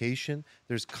communication.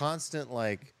 There's constant,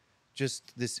 like,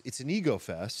 just this, it's an ego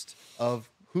fest of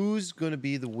who's going to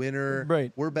be the winner.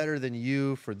 Right. We're better than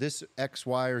you for this X,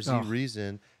 Y, or Z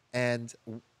reason. And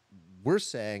we're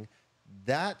saying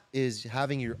that is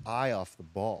having your eye off the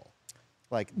ball.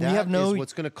 Like, that is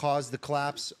what's going to cause the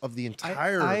collapse of the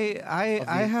entire...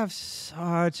 I have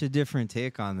such a different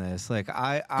take on this. Like,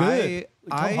 I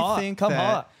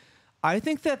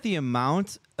think that the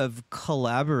amount of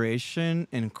collaboration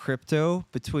in crypto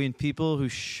between people who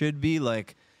should be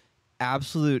like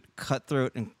absolute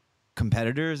cutthroat and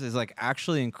competitors is like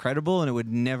actually incredible, and it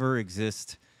would never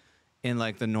exist in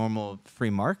like the normal free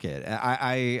market.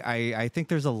 I think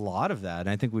there's a lot of that, and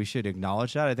I think we should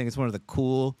acknowledge that. I think it's one of the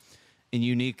cool and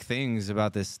unique things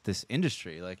about this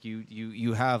industry. Like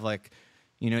you have like,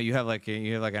 you have like an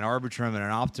Arbitrum and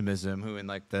an Optimism who in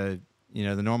like the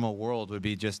normal world would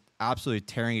be just absolutely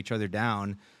tearing each other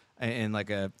down in like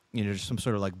a some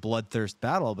sort of like bloodthirst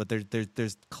battle, but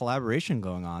there's collaboration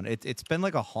going on. It's been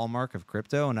like a hallmark of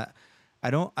crypto, and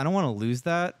I don't want to lose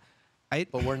that.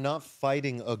 But we're not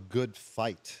fighting a good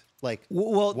fight. Like,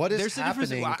 well, what is there's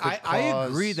happening? I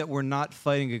agree that we're not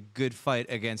fighting a good fight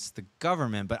against the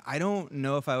government, but I don't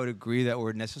know if I would agree that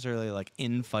we're necessarily like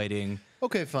infighting.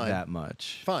 Okay, fine. That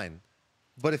much. Fine.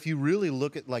 But if you really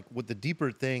look at like what the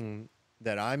deeper thing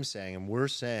that I'm saying and we're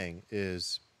saying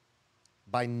is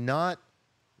by not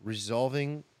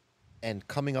resolving and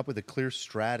coming up with a clear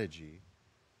strategy,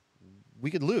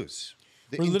 we could lose.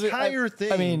 The entire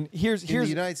thing, I mean, here's in the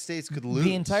United States could lose.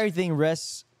 The entire thing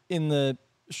rests in the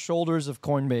shoulders of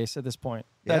Coinbase at this point.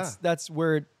 That's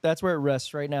where it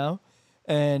rests right now.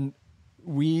 And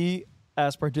we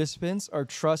as participants are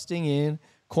trusting in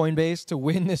Coinbase to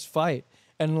win this fight.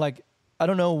 And like, I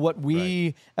don't know what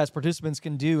we as participants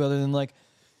can do other than like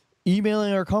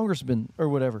emailing our congressman or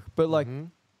whatever. But like,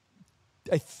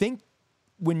 I think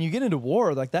when you get into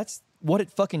war, like that's what it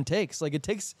fucking takes. Like it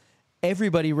takes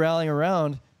everybody rallying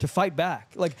around to fight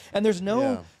back. Like, and there's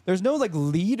no like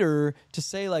leader to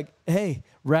say like, hey,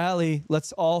 rally,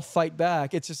 let's all fight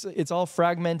back. It's just, it's all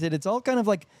fragmented. It's all kind of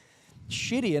like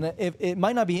shitty. And it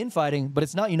might not be infighting, but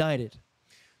it's not united.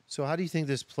 So how do you think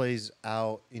this plays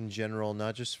out in general,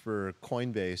 not just for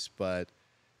Coinbase, but,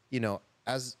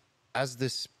 as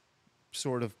this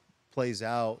sort of plays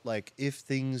out, like if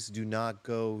things do not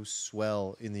go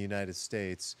swell in the United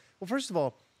States? Well, first of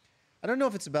all, I don't know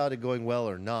if it's about it going well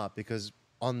or not, because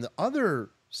on the other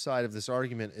side of this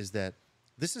argument is that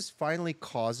this is finally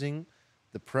causing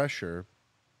the pressure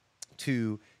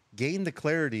to gain the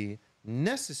clarity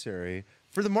necessary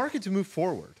for the market to move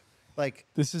forward. Like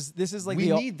this is like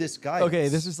we need this guidance. Okay,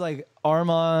 this is like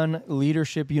Armon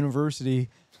Leadership University.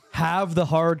 Have the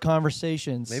hard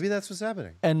conversations. Maybe that's what's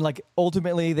happening. And like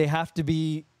ultimately they have to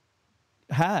be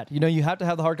had. You have to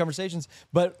have the hard conversations,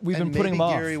 but we've been putting them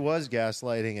off. Maybe Gary was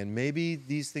gaslighting, and maybe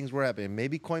these things were happening.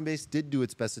 Maybe Coinbase did do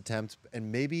its best attempt,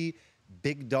 and maybe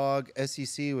big dog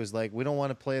SEC was like, we don't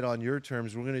want to play it on your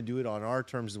terms. We're going to do it on our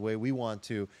terms the way we want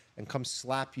to, and come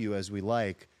slap you as we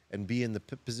like and be in the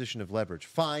position of leverage.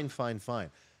 Fine.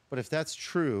 But if that's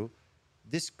true,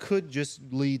 this could just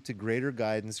lead to greater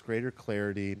guidance, greater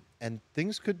clarity, and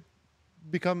things could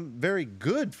become very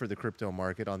good for the crypto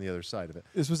market on the other side of it.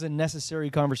 This was a necessary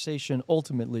conversation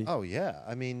ultimately. Oh, yeah.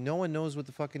 I mean, no one knows what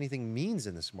the fuck anything means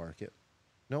in this market.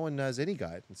 No one has any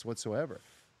guidance whatsoever.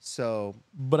 So,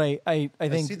 but I think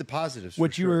I see the positives.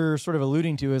 What you were sort of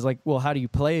alluding to is like, well, how do you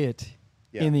play it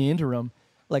in the interim?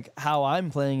 Like how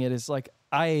I'm playing it is like,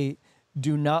 I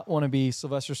do not want to be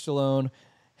Sylvester Stallone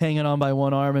hanging on by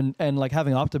one arm and like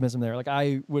having optimism there. Like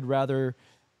I would rather,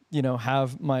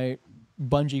 have my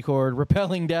bungee cord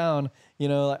rappelling down,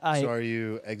 So are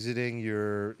you exiting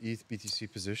your ETH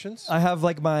BTC positions? I have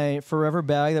like my forever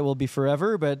bag that will be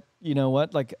forever, but you know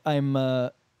what? Like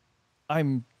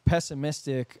I'm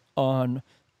pessimistic on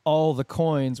all the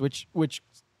coins, which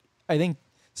I think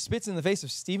spits in the face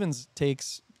of Steven's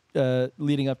takes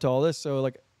leading up to all this. So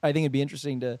like, I think it'd be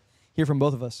interesting to hear from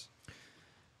both of us.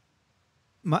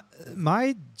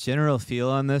 My general feel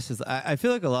on this is I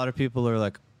feel like a lot of people are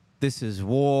like, this is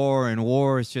war and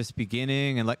war is just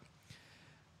beginning, and like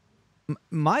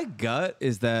my gut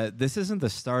is that this isn't the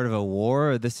start of a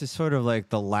war. This is sort of like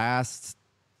the last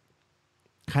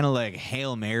kind of like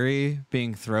Hail Mary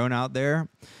being thrown out there.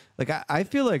 Like I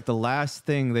feel like the last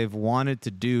thing they've wanted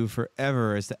to do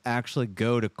forever is to actually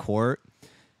go to court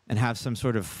and have some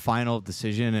sort of final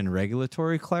decision and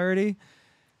regulatory clarity.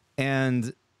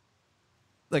 And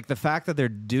like the fact that they're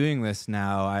doing this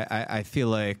now, I feel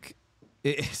like,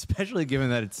 especially given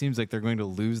that it seems like they're going to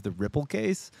lose the Ripple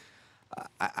case,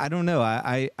 I don't know.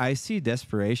 I see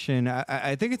desperation.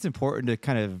 I think it's important to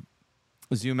kind of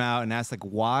zoom out and ask, like,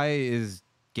 why is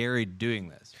Gary doing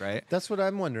this, right? That's what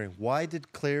I'm wondering. Why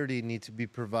did clarity need to be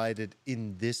provided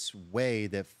in this way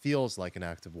that feels like an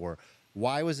act of war?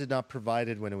 Why was it not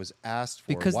provided when it was asked for?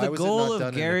 Because Why the was it goal not of done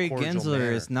in a Gary cordial Gensler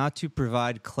manner? is not to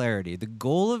provide clarity. The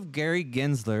goal of Gary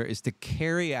Gensler is to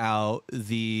carry out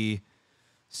the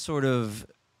sort of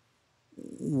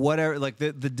whatever, like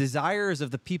the desires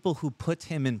of the people who put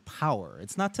him in power.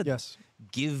 It's not to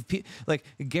give people, like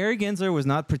Gary Gensler was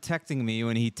not protecting me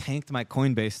when he tanked my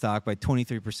Coinbase stock by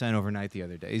 23% overnight the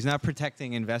other day. He's not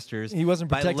protecting investors. He wasn't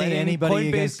by protecting letting anybody Coinbase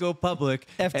against go public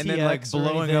FTX and then like or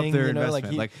blowing anything, up their you know, like,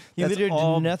 investment. he That's literally did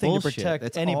all nothing to bullshit. protect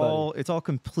It's anybody. It's all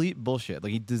complete bullshit.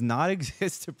 Like he does not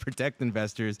exist to protect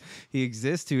investors. He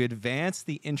exists to advance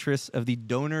the interests of the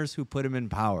donors who put him in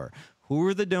power. Who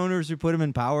are the donors who put him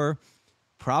in power?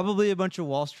 Probably a bunch of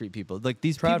Wall Street people. Like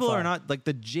these people are not like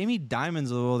the Jamie Dimons of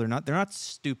the world. They're not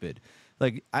stupid.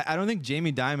 Like I don't think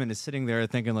Jamie Dimon is sitting there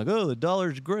thinking like, oh, the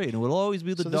dollar's great and it will always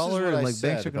be the dollar and like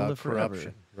banks are going to live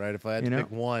forever. Right? If I had to pick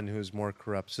one who's more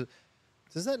corrupt, so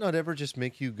does that not ever just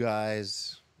make you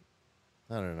guys,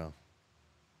 I don't know,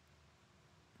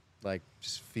 like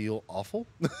just feel awful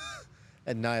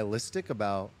and nihilistic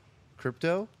about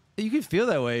crypto? You can feel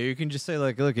that way. You can just say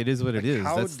like, look, it is what it is.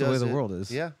 That's the way the world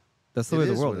is. Yeah. That's the way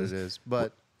the world is. It is,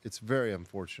 but it's very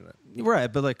unfortunate. Right,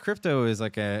 but like crypto is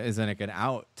like an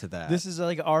out to that. This is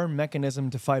like our mechanism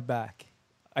to fight back.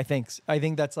 I think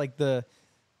that's like that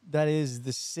is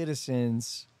the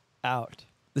citizens out.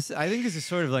 I think this is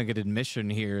sort of like an admission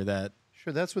here that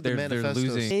sure, that's what the manifesto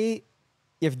losing.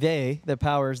 If the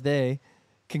powers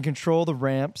can control the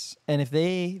ramps, and if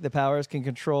the powers can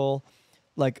control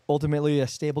like ultimately a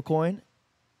stable coin,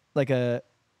 like a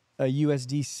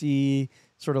USDC,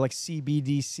 sort of like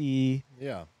CBDC.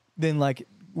 Yeah. Then like,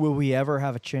 will we ever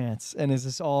have a chance? And is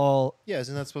this all? Yeah,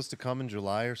 isn't that supposed to come in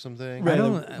July or something? Right.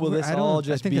 I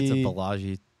think it's a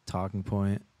Balaji talking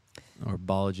point, or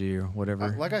Balaji or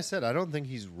whatever. Like I said, I don't think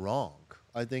he's wrong.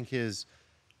 I think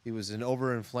he was an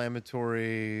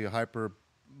over-inflammatory,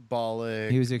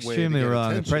 hyperbolic. He was extremely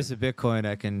wrong. Attention. The price of Bitcoin,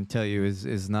 I can tell you,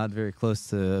 is not very close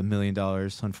to $1 million,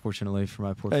 unfortunately, for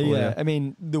my portfolio. Yeah, I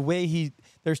mean, the way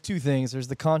there's two things. There's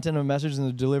the content of message and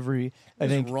the delivery. He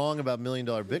was wrong about $1 million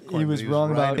Bitcoin. He was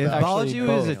wrong about If actually Balaji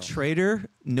was a both. trader,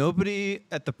 nobody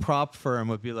at the prop firm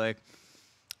would be like,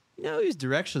 no, he's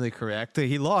directionally correct.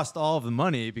 He lost all of the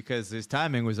money because his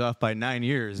timing was off by 9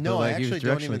 years. No, but like, I he was actually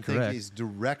don't even correct. think he's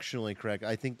directionally correct.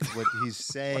 I think what he's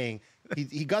saying,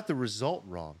 he got the result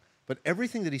wrong. But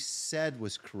everything that he said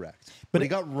was correct. But he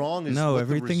got wrong is no, what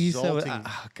everything the he said. resulting,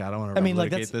 God, I want to like,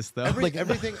 litigate this though.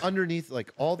 everything underneath,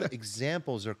 like all the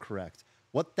examples are correct.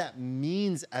 What that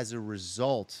means as a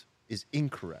result is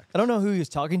incorrect. I don't know who he was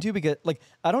talking to because, like,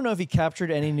 I don't know if he captured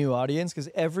any new audience because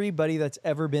everybody that's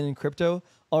ever been in crypto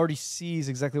already sees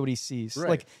exactly what he sees. Right.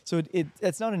 Like, so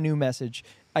it's not a new message.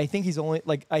 I think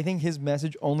I think his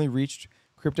message only reached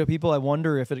crypto people. I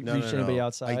wonder if it reached anybody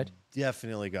outside. I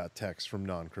definitely got texts from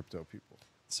non-crypto people.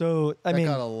 So I That mean,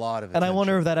 got a lot of and attention. I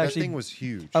wonder if that actually thing was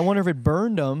huge. I wonder if it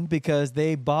burned them because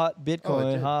they bought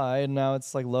Bitcoin did. high and now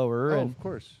it's like lower. Oh, and of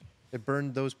course. It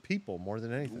burned those people more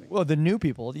than anything. well, the new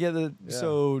people,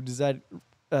 So does that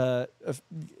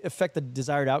affect the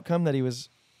desired outcome that he was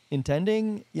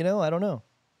intending? You know, I don't know.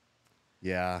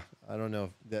 Yeah, I don't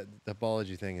know. That the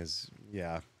Balaji thing is,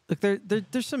 yeah. Look,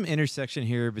 there's some intersection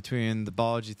here between the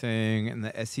Balaji thing and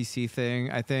the SEC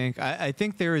thing. I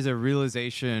think there is a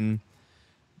realization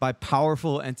by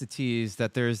powerful entities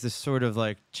that there is this sort of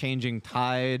like changing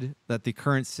tide, that the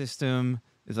current system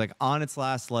is like on its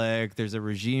last leg. There's a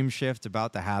regime shift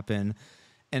about to happen,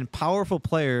 and powerful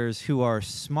players who are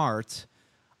smart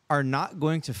are not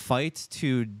going to fight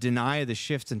to deny the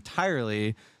shift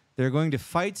entirely. They're going to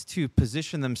fight to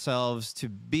position themselves to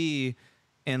be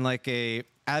in like a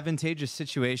advantageous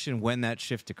situation when that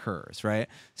shift occurs, right?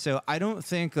 So I don't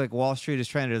think like Wall Street is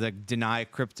trying to like deny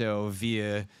crypto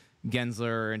via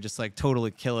Gensler and just like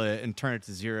totally kill it and turn it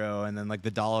to zero, and then like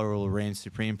the dollar will reign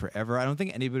supreme forever. I don't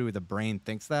think anybody with a brain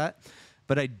thinks that.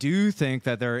 But I do think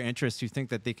that there are interests who think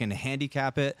that they can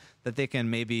handicap it, that they can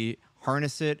maybe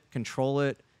harness it, control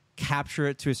it, capture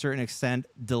it to a certain extent,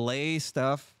 delay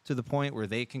stuff to the point where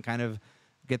they can kind of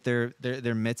get their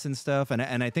mitts and stuff.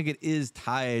 And I think it is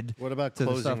tied What about to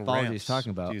the closing stuff Balaji's ramps? talking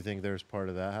about. Do you think there's part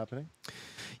of that happening?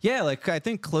 Yeah, like I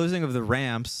think closing of the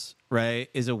ramps, right,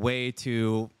 is a way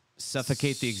to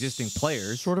suffocate the existing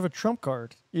players. Sort of a trump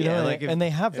card, you Yeah, know, like if- and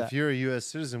they have that. If you're a U.S.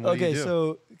 citizen, what do Okay, you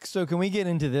do? so can we get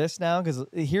into this now? Because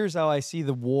here's how I see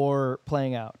the war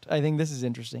playing out. I think this is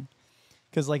interesting.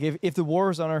 Because like if the war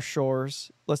is on our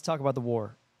shores, let's talk about the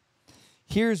war.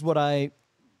 Here's what I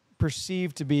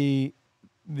perceive to be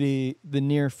the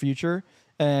near future,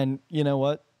 and you know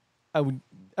what, I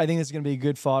think this is going to be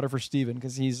good fodder for Steven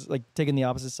because he's like taking the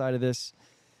opposite side of this.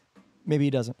 Maybe he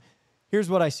doesn't. Here's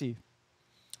what I see.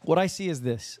 What I see is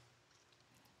this.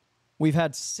 We've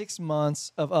had 6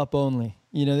 months of up only.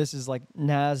 You know, this is like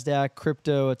NASDAQ,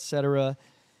 crypto, etc.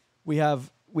 We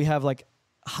have like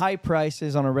high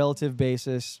prices on a relative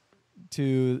basis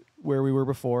to where we were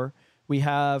before. We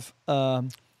have a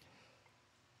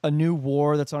new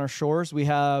war that's on our shores. We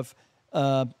have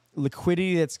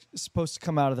liquidity that's supposed to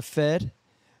come out of the Fed.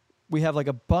 We have like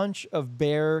a bunch of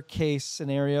bear case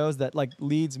scenarios that like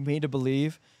leads me to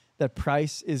believe that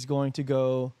price is going to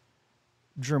go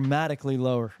dramatically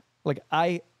lower. Like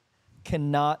I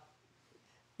can't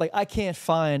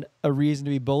find a reason to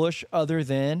be bullish other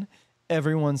than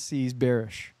everyone sees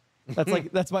bearish.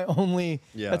 That's my only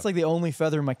that's like the only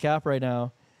feather in my cap right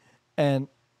now. And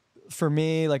for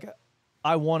me, like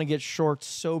I want to get short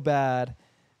so bad,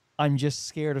 I'm just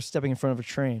scared of stepping in front of a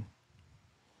train.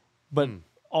 But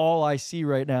all I see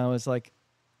right now is like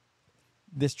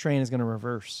this train is going to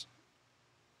reverse.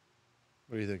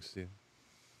 What do you think, Steve?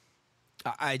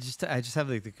 I just have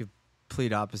like the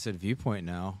complete opposite viewpoint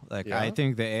now. Like Yeah? I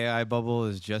think the AI bubble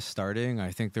is just starting.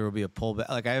 I think there will be a pullback.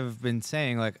 Like I've been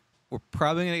saying, like we're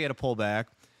probably going to get a pullback.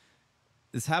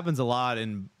 This happens a lot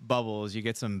in bubbles. You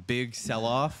get some big sell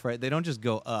off, right? They don't just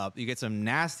go up. You get some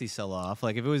nasty sell off.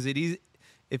 Like if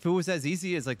it was as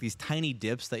easy as like these tiny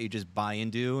dips that you just buy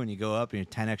into and you go up and you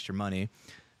 10 extra money,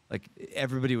 like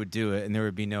everybody would do it and there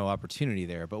would be no opportunity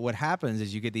there. But what happens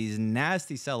is you get these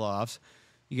nasty sell offs.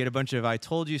 You get a bunch of I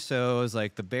told you so's,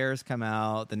 like the bears come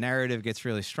out, the narrative gets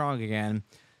really strong again.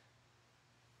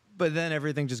 But then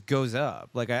everything just goes up.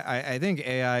 Like I think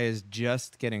AI is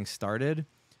just getting started.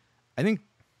 I think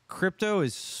crypto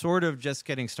is sort of just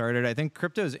getting started. I think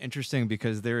crypto is interesting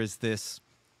because there is this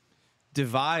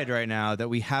divide right now that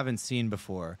we haven't seen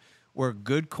before, where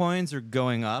good coins are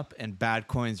going up and bad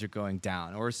coins are going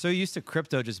down. We're so used to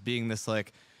crypto just being this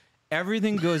like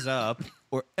everything goes up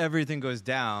or everything goes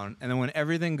down. And then when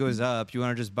everything goes up, you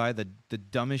want to just buy the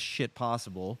dumbest shit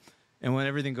possible. And when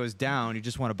everything goes down, you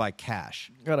just want to buy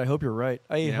cash. God, I hope you're right.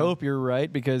 I hope you're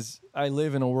right because I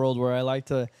live in a world where I like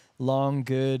to long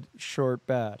good, short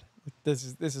bad. This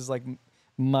is like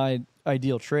my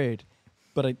ideal trade.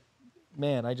 But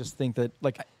I just think that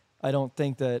I don't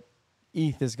think that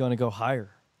ETH is going to go higher.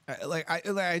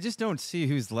 I just don't see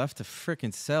who's left to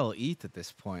frickin' sell ETH at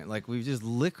this point. Like we've just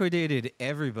liquidated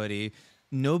everybody.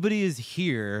 Nobody is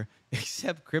here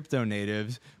except crypto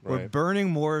natives. We're Right. burning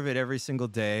more of it every single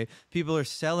day. People are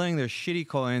selling their shitty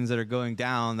coins that are going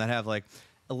down that have like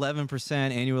 11%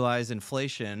 annualized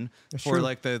inflation That's for true.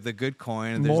 like the good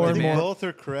coin. And More there's I and think demand. more. both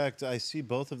are correct. I see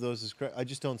both of those as correct. I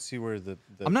just don't see where the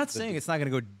I'm not saying it's not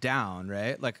going to go down,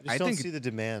 right? Like I just I don't think see the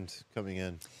demand coming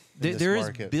in. there is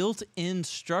market. built-in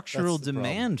structural That's the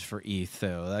problem. demand for ETH,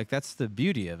 though. Like that's the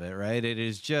beauty of it, right? It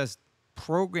is just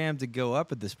programmed to go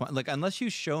up at this point. Like unless you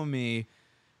show me,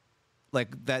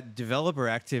 like that developer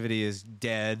activity is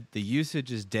dead, the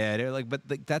usage is dead.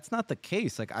 But that's not the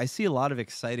case. Like I see a lot of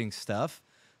exciting stuff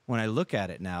when I look at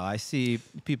it now. I see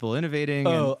people innovating.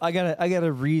 Oh, I got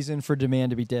a reason for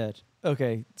demand to be dead.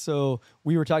 Okay, so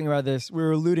we were talking about this. We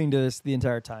were alluding to this the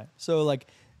entire time. So like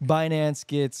Binance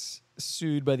gets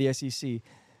sued by the SEC.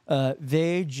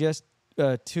 They just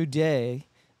today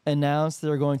announced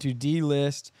they're going to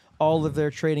delist all of their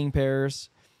trading pairs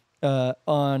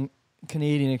on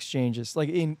Canadian exchanges. Like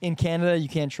in Canada, you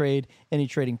can't trade any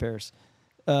trading pairs.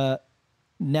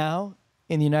 Now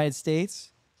in the United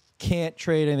States, can't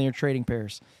trade any of their trading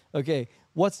pairs. Okay,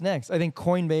 what's next? I think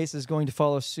Coinbase is going to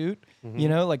follow suit. You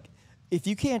know, like if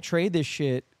you can't trade this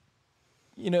shit,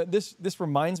 you know, this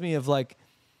reminds me of like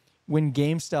when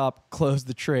GameStop closed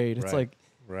the trade. It's Right. like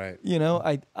Right. You know,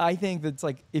 I think that's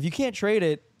like, if you can't trade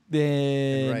it,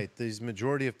 then Right. These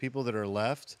majority of people that are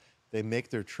left, they make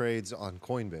their trades on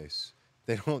Coinbase.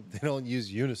 They don't use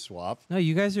Uniswap. No,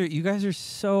 you guys are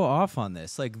so off on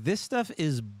this. Like, this stuff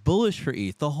is bullish for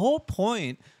ETH. The whole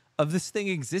point of this thing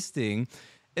existing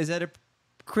is that it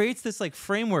creates this like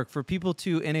framework for people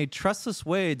to, in a trustless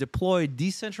way, deploy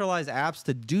decentralized apps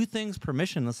to do things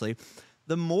permissionlessly.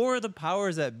 The more the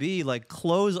powers that be like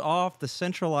close off the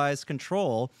centralized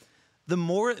control, the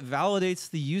more it validates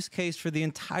the use case for the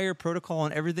entire protocol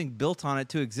and everything built on it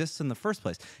to exist in the first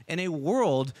place. In a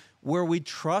world where we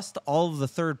trust all of the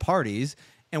third parties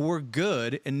and we're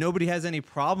good and nobody has any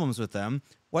problems with them,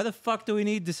 why the fuck do we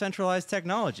need decentralized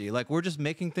technology? Like, we're just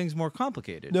making things more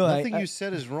complicated. No, Nothing you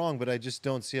said is wrong, but I just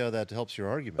don't see how that helps your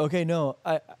argument. Okay, no.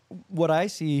 What I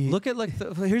see. Look at like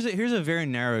here's a very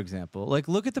narrow example. Like,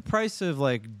 look at the price of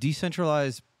like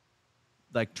decentralized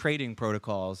like trading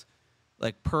protocols,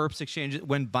 like perps exchanges.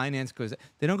 When Binance goes,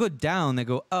 they don't go down, they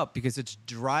go up because it's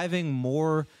driving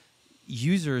more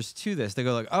users to this. They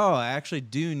go like, oh, I actually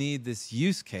do need this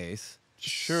use case.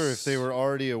 Sure, if they were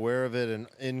already aware of it and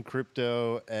in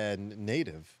crypto and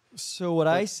native. So what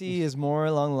I see is more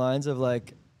along the lines of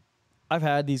like, I've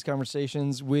had these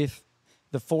conversations with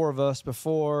the four of us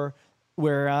before,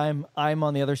 where I'm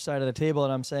on the other side of the table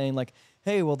and I'm saying like,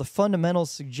 hey, well, the fundamentals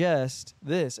suggest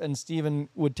this, and Steven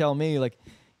would tell me like,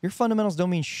 your fundamentals don't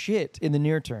mean shit in the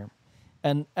near term,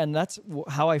 and that's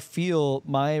how I feel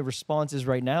my response is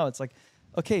right now. It's like,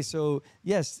 okay, so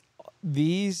yes,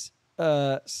 these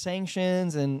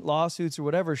sanctions and lawsuits or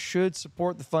whatever should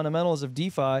support the fundamentals of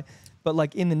DeFi, but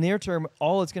like in the near term,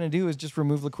 all it's going to do is just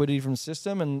remove liquidity from the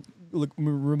system, and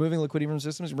removing liquidity from the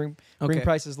systems bring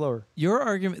prices lower. Your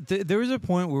argument. There was a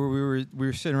point where we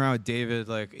were sitting around with David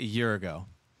like a year ago,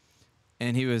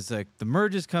 and he was like, "The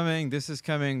merge is coming. This is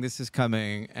coming. This is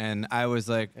coming." And I was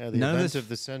like, Yeah, the "None of event this of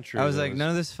the century. I was like, none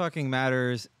of this fucking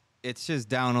matters. It's just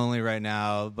down only right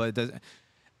now." But it doesn't.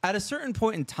 At a certain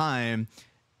point in time,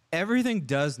 everything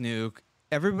does nuke.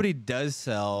 Everybody does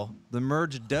sell. The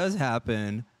merge does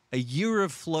happen. A year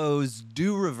of flows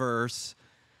do reverse.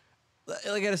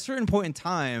 Like, at a certain point in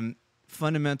time,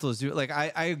 fundamentals do. Like,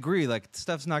 I agree. Like,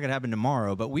 stuff's not gonna happen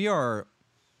tomorrow. But we are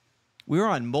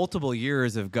on multiple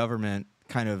years of government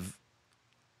kind of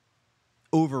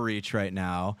overreach right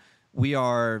now. We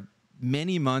are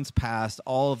many months past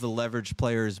all of the leveraged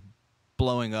players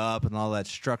blowing up and all that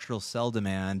structural sell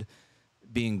demand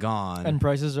being gone. And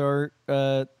prices are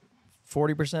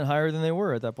 40% higher than they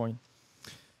were at that point.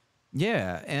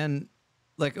 Yeah, and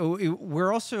like you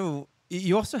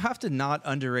also have to not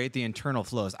underrate the internal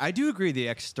flows. I do agree the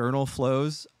external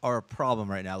flows are a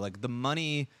problem right now. Like, the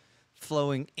money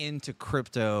flowing into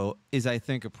crypto is, I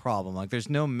think, a problem. Like, there's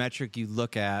no metric you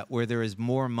look at where there is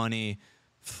more money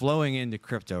flowing into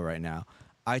crypto right now.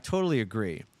 I totally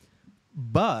agree.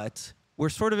 But we're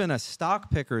sort of in a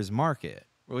stock pickers market,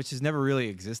 which has never really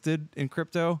existed in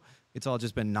crypto. It's all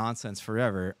just been nonsense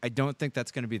forever. I don't think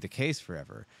that's going to be the case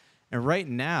forever. And right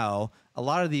now, a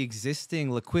lot of the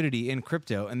existing liquidity in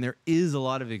crypto, and there is a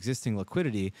lot of existing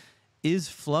liquidity, is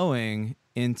flowing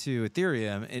into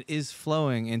Ethereum. It is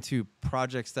flowing into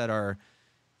projects that are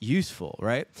useful,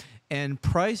 right? And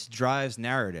price drives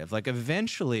narrative. Like,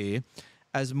 eventually,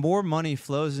 as more money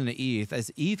flows into ETH,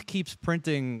 as ETH keeps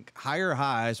printing higher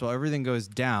highs while everything goes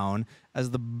down,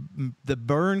 as the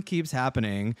burn keeps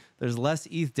happening, there's less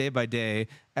ETH day by day,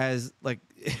 as like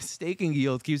staking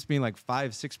yield keeps being like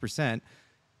 5-6%,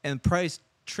 and price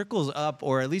trickles up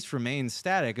or at least remains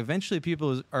static, eventually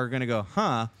people are going to go,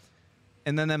 huh?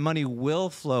 And then that money will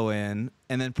flow in,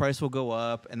 and then price will go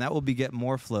up, and that will beget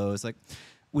more flows. Like,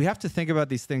 we have to think about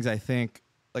these things, I think,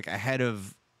 like ahead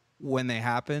of when they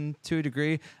happen to a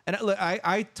degree. And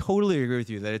I totally agree with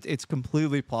you that it's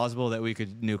completely plausible that we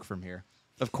could nuke from here.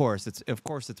 Of course it's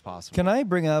possible. Can I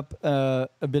bring up a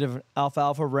bit of an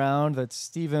alfalfa round that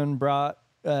Steven brought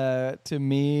to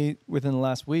me within the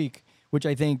last week, which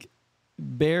I think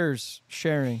bears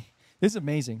sharing? This is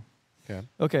amazing.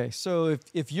 Okay, so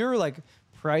if you're like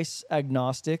price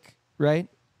agnostic, right?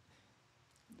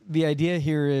 The idea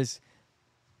here is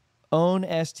own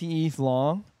STETH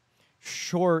long,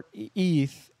 short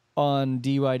ETH on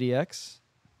DYDX. Is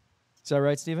that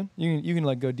right, Steven? You can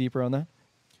like go deeper on that.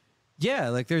 Yeah,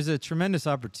 like there's a tremendous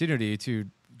opportunity to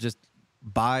just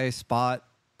buy spot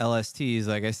LSTs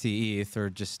like STETH or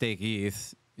just stake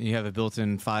ETH. You have a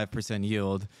built-in 5%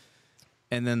 yield.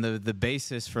 And then the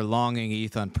basis for longing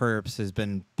ETH on perps has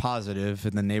been positive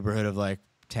in the neighborhood of like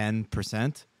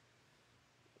 10%.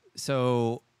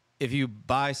 So if you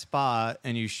buy spot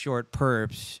and you short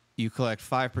perps, you collect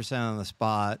 5% on the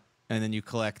spot, and then you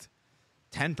collect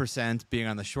 10% being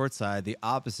on the short side, the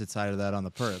opposite side of that on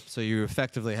the perp. So you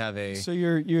effectively have a So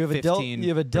you have a delta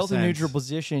 15%. neutral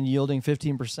position yielding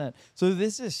 15%. So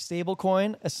this is stable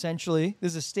coin essentially.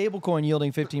 This is a stable coin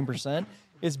yielding 15%.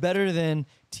 It's better than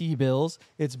T-bills.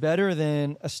 It's better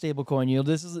than a stable coin yield.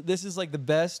 This is like the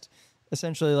best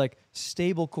essentially like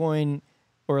stable coin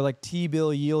or like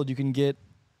T-bill yield you can get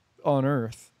on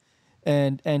earth.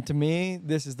 And to me,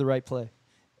 this is the right play.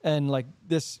 And like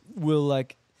this will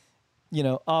like, you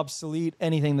know, obsolete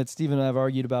anything that Steve and I have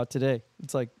argued about today.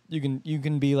 It's like you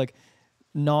can be like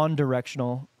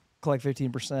non-directional, collect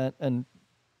 15% and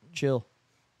chill.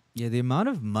 Yeah, the amount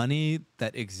of money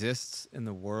that exists in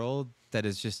the world that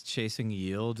is just chasing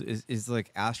yield is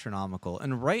like astronomical.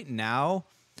 And right now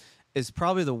is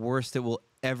probably the worst it will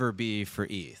ever be for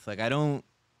ETH. Like I don't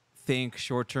think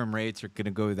short-term rates are going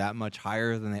to go that much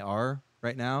higher than they are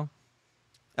right now.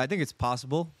 I think it's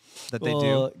possible that they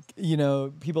do. You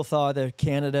know, people thought that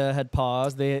Canada had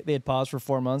paused. They had paused for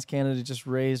 4 months. Canada just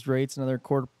raised rates another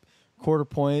quarter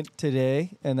point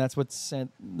today, and that's what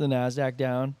sent the NASDAQ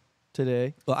down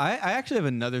today. Well, I actually have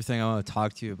another thing I want to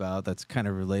talk to you about that's kind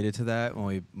of related to that when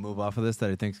we move off of this that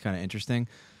I think is kind of interesting.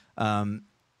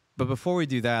 But before we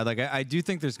do that, like I do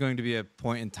think there's going to be a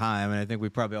point in time, and I think we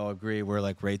probably all agree, where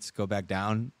like rates go back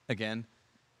down again.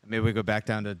 Maybe we go back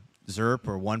down to ZERP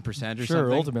or 1% or something.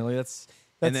 Sure, ultimately that's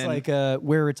then, like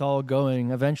where it's all going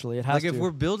eventually. It has like to. if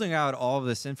we're building out all of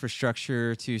this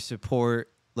infrastructure to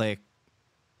support like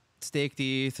staked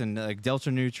ETH and like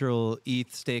delta neutral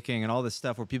ETH staking and all this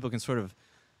stuff where people can sort of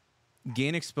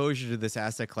gain exposure to this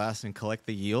asset class and collect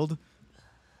the yield,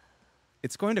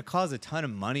 it's going to cause a ton of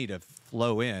money to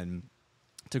flow in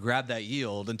to grab that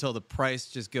yield until the price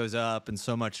just goes up and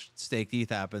so much staked ETH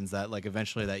happens that like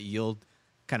eventually that yield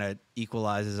kind of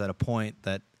equalizes at a point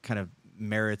that kind of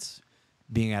merits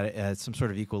being at some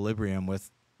sort of equilibrium with,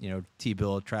 you know,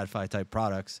 T-bill, TradFi type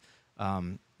products.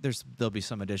 There'll be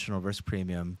some additional risk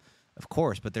premium, of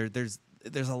course, but there's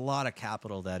a lot of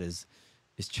capital that is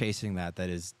chasing that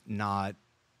is not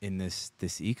in this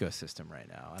ecosystem right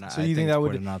now. And so I you think that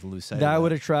would not lose sight of that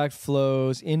would attract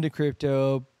flows into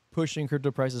crypto, pushing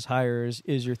crypto prices higher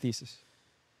is your thesis?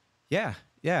 Yeah,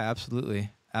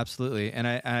 absolutely. Absolutely, and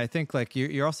I think like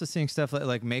you're also seeing stuff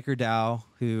like MakerDAO,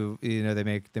 who, you know, they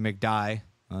make DAI,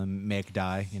 make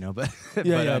DAI, you know, but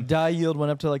DAI yield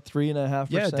went up to like 3.5%.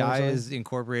 Yeah, DAI is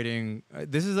incorporating.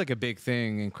 This is like a big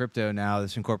thing in crypto now.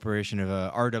 This incorporation of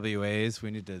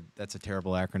RWAs. That's a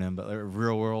terrible acronym, but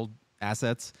real world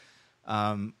assets.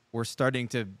 We're starting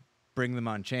to bring them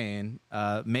on chain.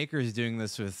 Maker is doing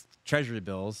this with treasury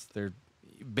bills. They're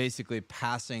basically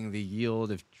passing the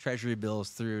yield of treasury bills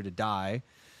through to DAI.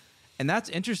 And that's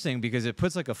interesting because it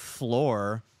puts like a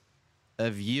floor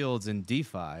of yields in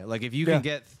DeFi. Like if you can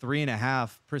get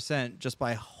 3.5% just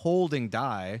by holding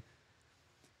DAI,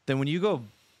 then when you go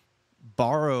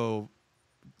borrow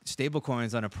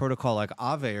stablecoins on a protocol like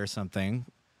Aave or something,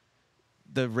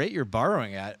 the rate you're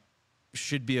borrowing at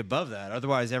should be above that.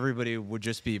 Otherwise, everybody would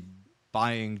just be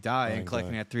buying DAI and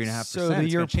collecting at 3.5%. So to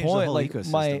your point, like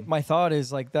my thought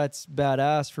is like that's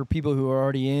badass for people who are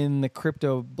already in the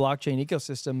crypto blockchain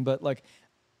ecosystem, but like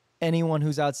anyone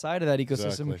who's outside of that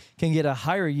ecosystem can get a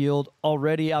higher yield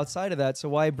already outside of that. So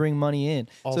why bring money in?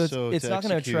 Also, so it's not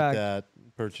going to attract that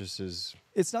purchases.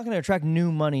 It's not going to attract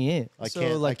new money in. I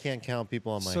can't count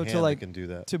people on my hand that can do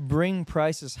that. To bring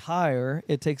prices higher,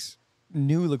 it takes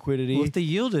new liquidity. Well, if the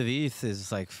yield of ETH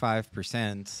is like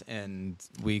 5% and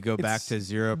we go back to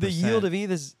 0%, the yield of ETH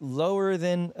is lower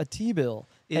than a T-bill,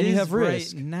 and you is have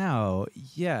risk. Right now,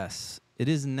 yes, it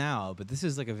is now, but this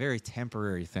is like a very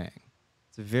temporary thing.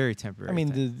 It's a very temporary. I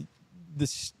mean, thing.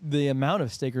 the amount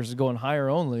of stakers is going higher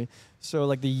only, so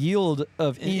like the yield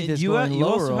of ETH is going lower. You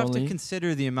also have only. to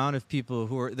consider the amount of people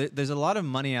who are. There's a lot of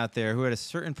money out there who, at a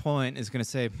certain point, is going to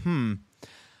say,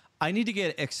 I need to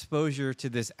get exposure to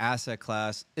this asset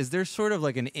class. Is there sort of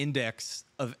like an index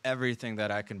of everything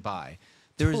that I can buy?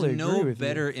 There is no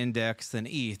better index than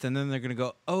ETH. And then they're going to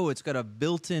go, oh, it's got a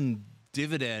built-in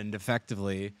dividend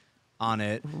effectively on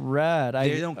it. Rad.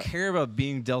 They don't care about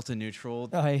being delta neutral.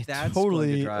 I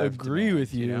totally agree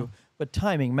with you. know? But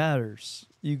timing matters.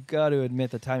 You got to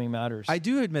admit that timing matters. I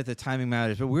do admit that timing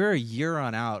matters, but we're a year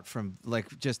on out from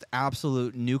like just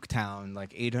absolute Nuketown,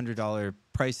 like $800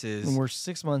 prices. And we're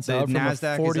 6 months out from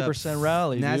NASDAQ a 40%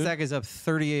 rally. NASDAQ dude. is up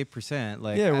 38%.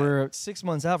 Like, we're 6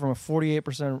 months out from a 48%,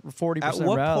 40% rally. At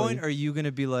what point are you going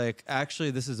to be like,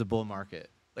 actually, this is a bull market?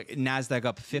 Like NASDAQ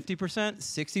up 50%,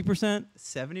 60%,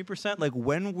 70%? Like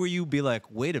when will you be like,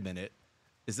 wait a minute,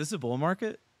 is this a bull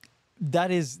market?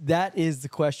 That is the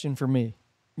question for me.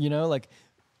 You know, like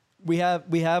we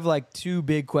have like two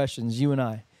big questions, you and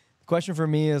I. question for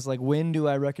me is like, when do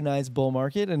I recognize bull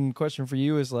market? And question for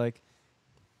you is like,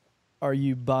 are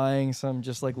you buying some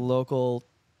just like local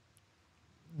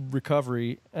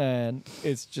recovery and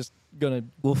it's just gonna?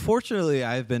 Well, fortunately,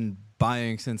 I've been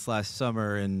buying since last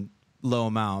summer in low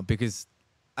amount because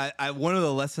I one of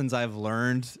the lessons I've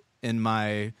learned in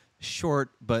my short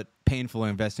but painful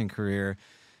investing career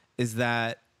is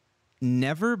that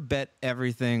never bet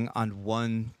everything on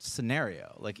one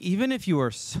scenario. Like, even if you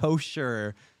are so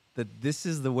sure that this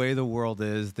is the way the world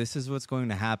is, this is what's going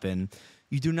to happen,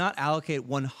 you do not allocate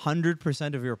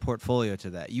 100% of your portfolio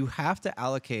to that. You have to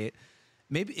allocate,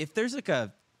 maybe if there's like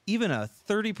even a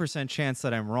 30% chance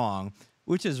that I'm wrong,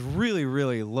 which is really,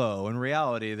 really low. In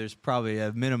reality, there's probably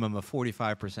a minimum of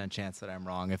 45% chance that I'm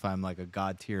wrong if I'm like a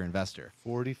god tier investor.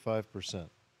 45%.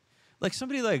 Like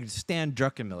somebody like Stan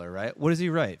Druckenmiller, right? What does he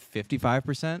write?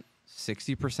 55%?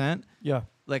 60%? Yeah.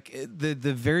 Like the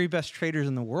very best traders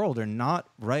in the world are not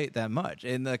right that much.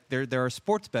 And like there are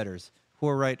sports bettors who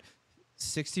are right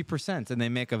 60%, and they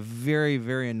make a very,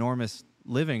 very enormous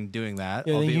living doing that,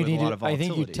 Yeah, albeit with a lot of I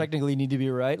volatility. think you technically need to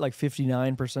be right like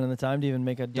 59% of the time to even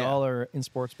make a dollar in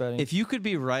sports betting. If you could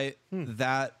be right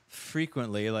that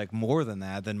frequently, like more than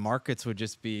that, then markets would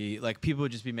just be like people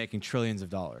would just be making trillions of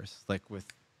dollars, like with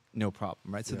no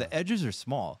problem, right? So the edges are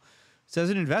small. So as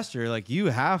an investor, like you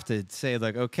have to say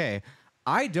like, okay,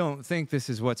 I don't think this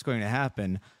is what's going to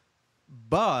happen,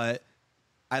 but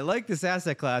I like this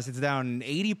asset class. It's down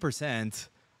 80%.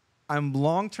 I'm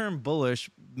long-term bullish.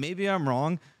 Maybe I'm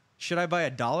wrong. Should I buy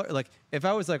 $1? Like, if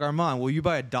I was like, Armand, will you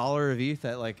buy $1 of ETH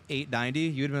at like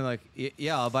 $8.90? You'd have been like,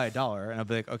 yeah, I'll buy $1. And I'll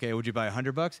be like, okay, would you buy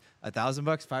 $100,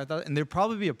 $1,000, 5,000? And there'd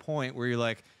probably be a point where you're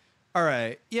like, all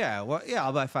right, yeah, well, yeah,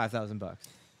 I'll buy $5,000.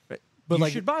 Right? But you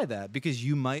like, should buy that because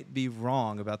you might be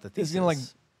wrong about the thesis. it's gonna like,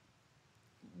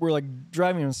 we're like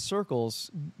driving in circles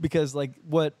because like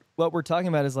what we're talking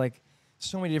about is like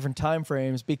so many different time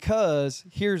frames, because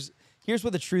here's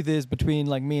what the truth is between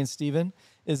like me and Steven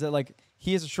is that like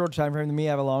he has a short time frame than me,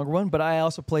 I have a longer one, but I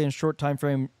also play in short time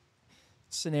frame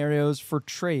scenarios for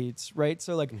trades, right?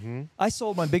 So like I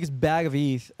sold my biggest bag of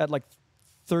ETH at like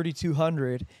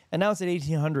 3,200 and now it's at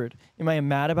 1,800. Am I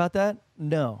mad about that?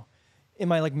 No.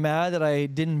 Am I like mad that I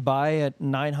didn't buy at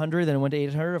 900 then it went to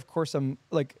 800? Of course I'm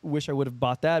like wish I would have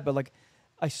bought that, but like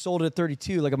I sold it at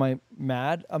 32. Like, am I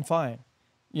mad? I'm fine,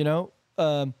 you know?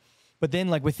 But then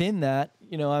like within that,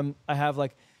 you know, I have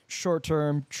like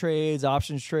short-term trades,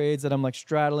 options trades that I'm like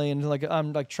straddling, and like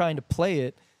I'm like trying to play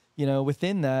it, you know,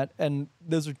 within that. And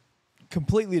those are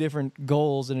completely different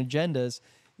goals and agendas.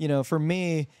 You know, for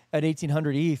me at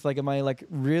 1,800 ETH, like, am I like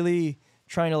really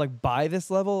trying to like buy this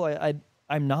level?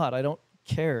 I'm not. I don't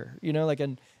care. You know, like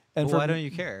and Well, why don't you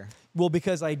care? Well,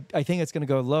 because I think it's going to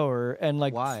go lower, and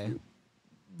like Why?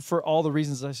 For all the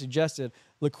reasons I suggested,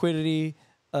 liquidity.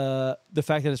 The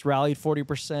fact that it's rallied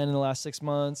 40% in the last 6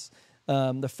 months,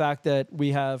 the fact that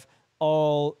we have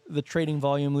all the trading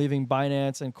volume leaving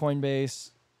Binance and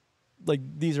Coinbase, like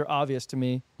these are obvious to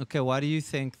me. Okay, why do you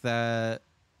think that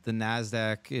the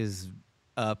NASDAQ is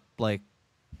up like,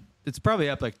 it's probably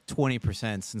up like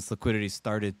 20% since liquidity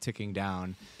started ticking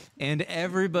down, and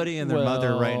everybody and their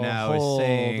mother right now is hold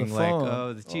saying the like, phone.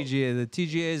 oh, the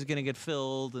TGA is going to get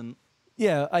filled, and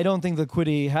Yeah, I don't think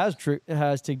liquidity has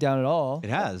ticked down at all.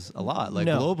 it has a lot. Like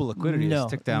No. global liquidity No,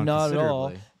 has ticked down not at considerably.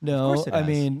 all. No, Of course it I has.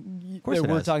 mean, Of course it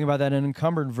we're has. talking about that in an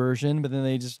encumbered version, but then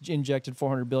they just injected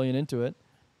 400 billion into it.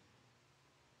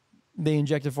 They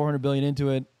injected 400 billion into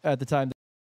it at the time.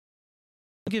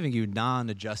 I'm giving you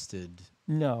non-adjusted.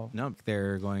 No. No,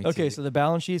 they're going. Okay, to, so the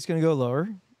balance sheet's going to go lower.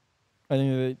 I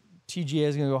think the TGA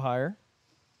is going to go higher.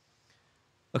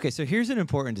 Okay, so here's an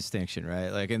important distinction, right?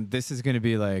 Like, and this is going to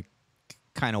be like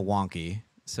kind of wonky.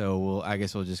 So I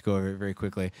guess we'll just go over it very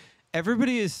quickly.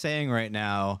 Everybody is saying right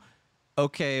now,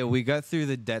 okay, we got through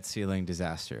the debt ceiling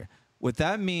disaster. What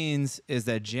that means is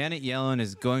that Janet Yellen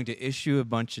is going to issue a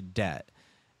bunch of debt.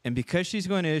 And because she's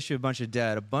going to issue a bunch of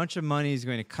debt, a bunch of money is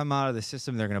going to come out of the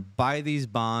system. They're going to buy these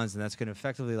bonds, and that's going to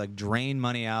effectively like drain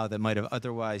money out that might have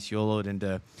otherwise YOLO'd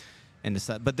into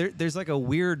stuff. But there's like a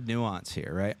weird nuance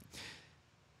here, right?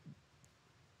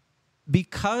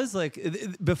 Because like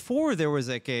before there was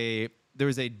a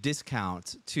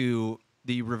discount to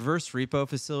the reverse repo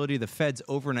facility, the Fed's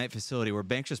overnight facility, where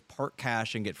banks just park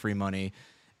cash and get free money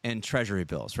and treasury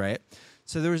bills, right?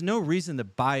 So there was no reason to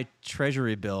buy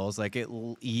treasury bills. Like it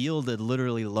yielded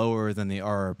literally lower than the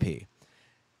RRP.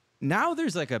 Now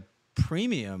there's like a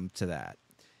premium to that.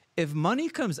 If money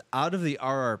comes out of the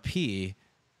RRP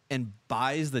and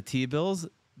buys the T-bills,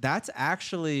 that's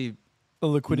actually A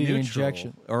liquidity neutral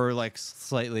injection. or like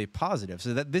slightly positive.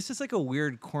 So that this is like a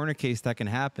weird corner case that can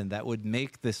happen that would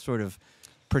make this sort of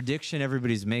prediction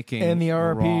everybody's making. And the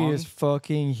RRP wrong. is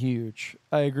fucking huge.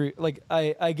 I agree. Like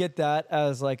I get that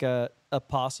as like a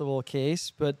possible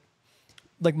case, but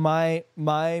like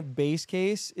my base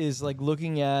case is like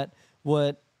looking at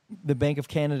what the Bank of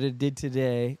Canada did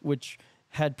today, which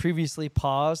had previously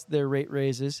paused their rate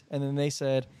raises, and then they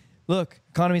said, look,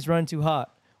 economy's running too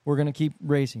hot. We're going to keep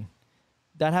raising.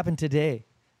 That happened today.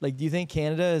 Like, do you think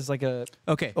Canada is like a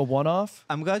one-off?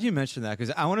 I'm glad you mentioned that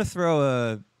because I want to throw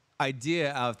a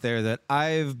idea out there that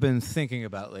I've been thinking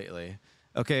about lately.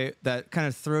 Okay, that kind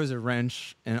of throws a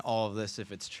wrench in all of this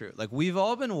if it's true. Like, we've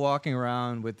all been walking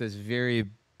around with this very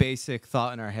basic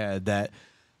thought in our head that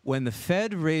when the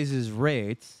Fed raises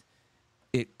rates,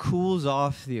 it cools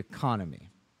off the economy.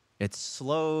 It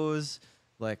slows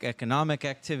like economic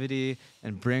activity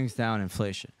and brings down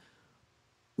inflation.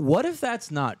 What if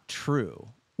that's not true?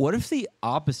 What if the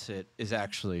opposite is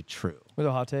actually true? With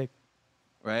a hot take.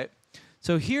 Right?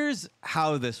 So here's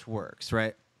how this works,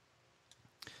 right?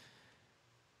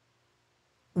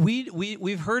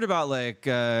 We've heard about like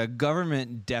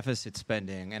government deficit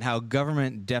spending and how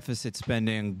government deficit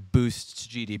spending boosts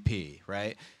GDP,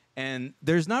 right? And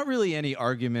there's not really any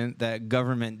argument that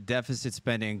government deficit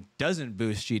spending doesn't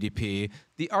boost GDP.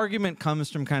 The argument comes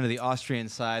from kind of the Austrian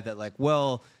side that like,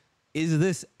 well, is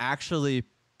this actually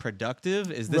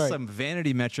productive? Is this Right. some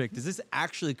vanity metric? Does this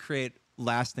actually create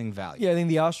lasting value? Yeah, I think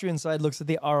the Austrian side looks at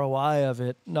the ROI of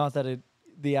it, not that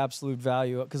the absolute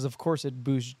value, because of course it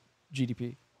boosts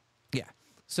GDP. Yeah.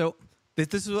 So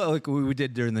this is what like we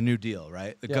did during the New Deal,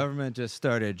 right? The Yeah. government just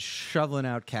started shoveling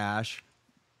out cash,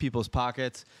 people's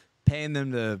pockets, paying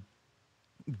them to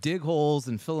dig holes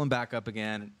and fill them back up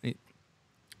again.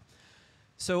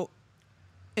 So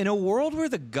in a world where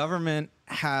the government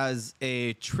has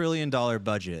a $1 trillion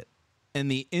budget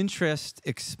and the interest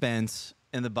expense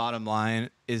in the bottom line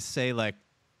is, say, like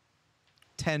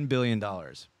 $10 billion.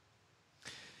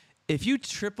 If you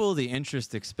triple the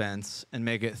interest expense and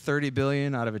make it 30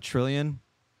 billion out of $1 trillion,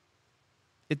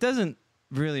 it doesn't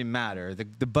really matter.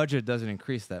 The budget doesn't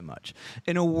increase that much.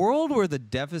 In a world where the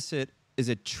deficit is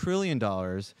 $1 trillion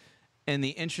and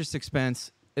the interest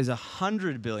expense is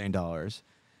 $100 billion,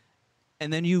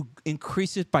 and then you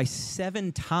increase it by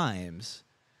 7 times,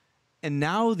 and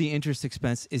now the interest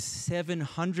expense is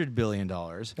 $700 billion.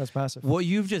 That's massive. What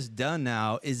you've just done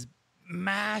now is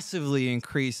massively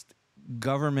increased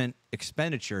government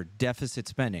expenditure, deficit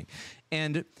spending.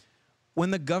 And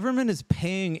when the government is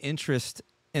paying interest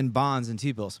in bonds and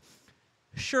T-bills,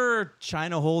 sure,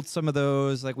 China holds some of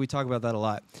those. Like, we talk about that a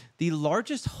lot. The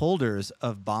largest holders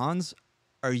of bonds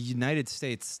are United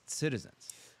States citizens.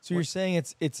 So you're saying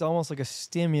it's almost like a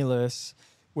stimulus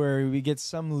where we get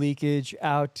some leakage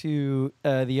out to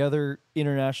the other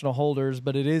international holders,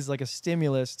 but it is like a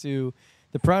stimulus to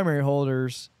the primary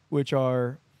holders, which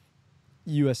are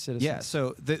U.S. citizens. Yeah,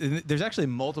 so there's actually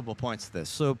multiple points to this.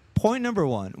 So point number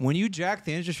one, when you jack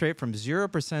the interest rate from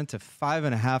 0% to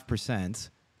 5.5%,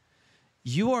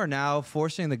 you are now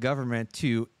forcing the government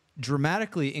to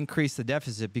dramatically increase the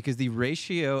deficit because the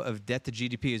ratio of debt to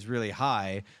GDP is really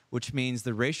high, which means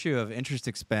the ratio of interest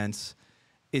expense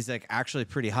is like actually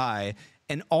pretty high.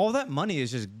 And all that money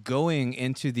is just going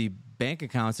into the bank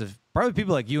accounts of probably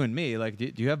people like you and me. Like,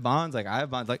 do you have bonds? Like, I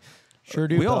have bonds. Like, Sure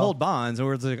do. we all pal. hold bonds, and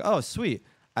we're like, oh, sweet.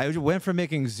 I went from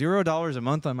making $0 a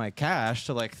month on my cash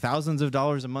to like thousands of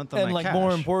dollars a month on And my like cash.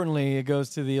 more importantly, it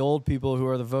goes to the old people who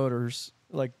are the voters.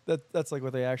 Like that's like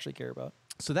what they actually care about.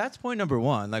 So that's point number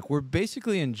one. Like, we're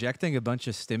basically injecting a bunch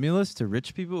of stimulus to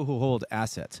rich people who hold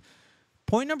assets.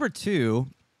 Point number two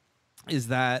is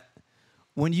that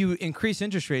when you increase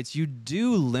interest rates, you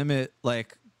do limit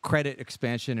like credit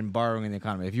expansion and borrowing in the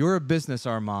economy. If you're a business,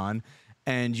 Armand,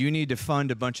 and you need to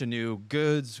fund a bunch of new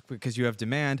goods because you have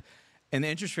demand, and the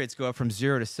interest rates go up from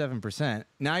 0 to 7%,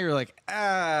 now you're like,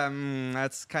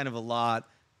 that's kind of a lot.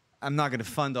 I'm not going to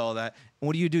fund all that. And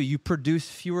what do? You produce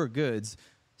fewer goods,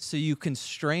 so you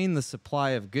constrain the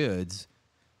supply of goods,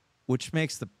 which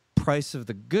makes the price of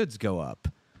the goods go up.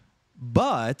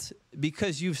 But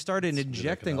because you've started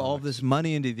injecting all of this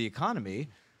money into the economy,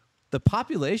 the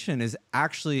population is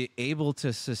actually able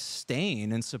to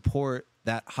sustain and support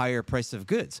that higher price of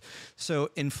goods. So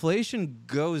inflation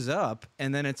goes up,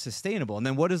 and then it's sustainable. And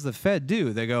then what does the Fed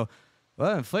do? They go,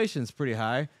 well, inflation's pretty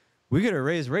high. We got to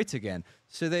raise rates again.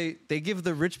 So they give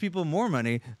the rich people more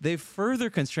money. They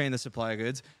further constrain the supply of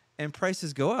goods, and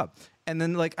prices go up. And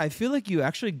then, like, I feel like you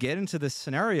actually get into this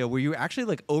scenario where you actually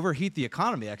like overheat the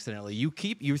economy accidentally. You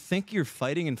think you're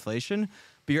fighting inflation,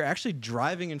 but you're actually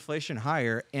driving inflation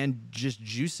higher and just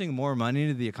juicing more money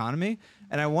into the economy.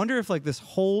 And I wonder if like this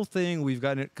whole thing, we've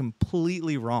gotten it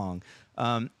completely wrong.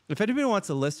 If anybody wants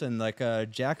to listen, like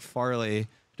Jack Farley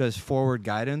does Forward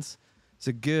Guidance. It's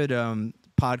a good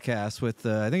podcast with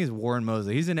I think it's Warren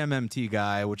Mosley. He's an MMT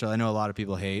guy, which I know a lot of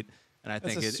people hate, and I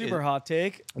That's think a it super hot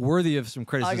take. worthy of some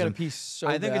criticism. I got a piece so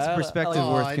I think it's bad. a perspective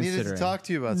I worth I needed considering. to talk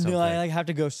to you about something. No, I have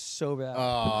to go so bad.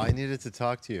 Oh, I needed to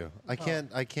talk to you. I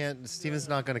can't. Steven's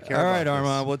not going to care. All about right, this.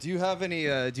 Armand. Well, do you have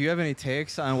any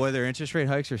takes on whether interest rate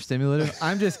hikes are stimulative?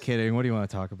 I'm just kidding. What do you want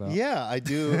to talk about? Yeah, I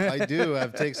do. I do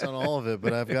have takes on all of it,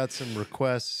 but I've got some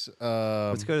requests.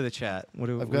 Let's go to the chat.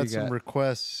 I've got some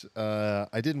requests.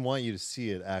 I didn't want you to see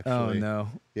it, actually. Oh no.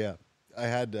 Yeah, I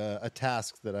had a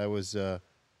task that I was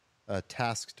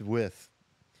tasked with.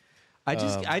 I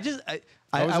was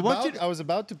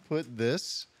about to put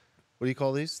this. What do you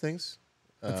call these things?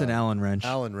 It's an Allen wrench.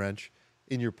 Allen wrench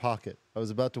in your pocket. I was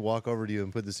about to walk over to you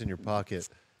and put this in your pocket,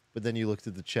 but then you looked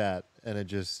at the chat and it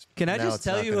just. Can I now just it's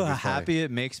tell not you gonna how be funny. happy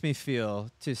it makes me feel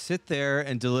to sit there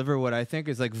and deliver what I think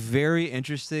is like very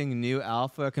interesting new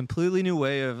alpha, a completely new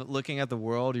way of looking at the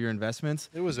world, your investments.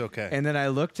 It was okay. And then I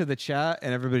look to the chat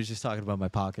and everybody's just talking about my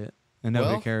pocket and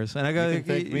nobody Well, cares. And I go, you can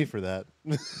thank me for that.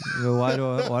 Well, why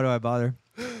do I bother?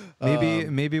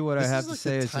 Maybe what I This have is like to say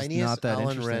the is just tiniest not that Allen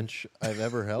interesting. wrench I've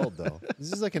ever held, though.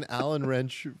 This is like an Allen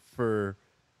wrench for.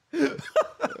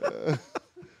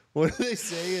 What do they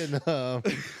say in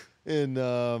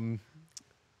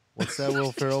what's that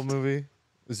Will Ferrell movie?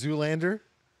 Zoolander.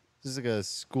 This is like a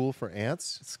school for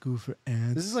ants. School for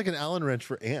ants. This is like an Allen wrench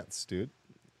for ants, dude.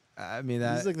 I mean This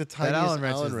that is like the that tiniest Allen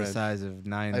wrench Allen is the wrench size of I've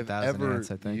 9,000 ever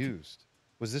ants. I think. used.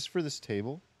 Was this for this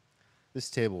table? This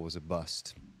table was a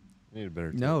bust. I need a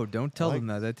better table. No, don't tell I them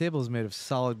that. That table is made of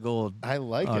solid gold. I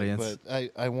like audience. it,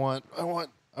 but I want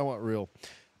real.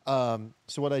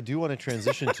 So what I do want to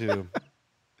transition to,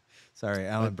 Sorry,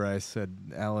 Alan Bryce said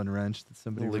Allen wrench. Did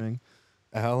somebody Lick- ring?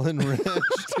 Allen wrench.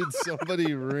 Did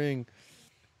somebody ring?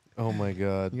 Oh my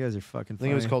god! You guys are fucking I funny.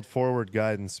 think it was called Forward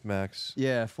Guidance, Max.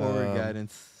 Yeah, forward Um,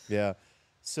 guidance. Yeah.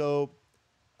 So,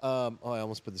 I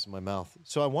almost put this in my mouth.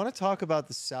 So I want to talk about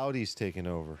the Saudis taking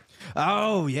over,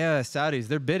 Oh yeah, Saudis.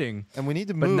 They're bidding. and we need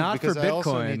to But move not because for I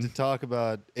also need Bitcoin. to talk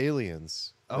about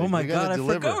aliens. Oh Like, my we gotta god, I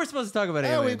deliver. forgot we're supposed to talk about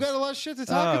Yeah, aliens. we've got a lot of shit to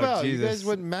talk Oh, about. You Jesus. guys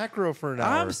went macro for an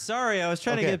hour. I'm sorry. I was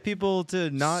trying to Okay. get people to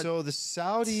not So the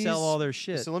Saudis sell all their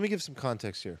shit. So let me give some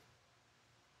context here.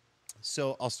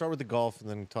 So I'll start with the golf and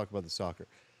then talk about the soccer.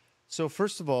 So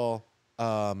first of all,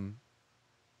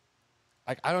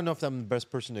 I don't know if I'm the best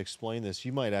person to explain this.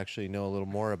 You might actually know a little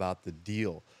more about the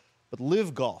deal. But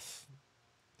Live Golf.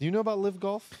 Do you know about Live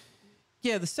Golf?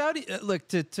 Yeah, the Saudi look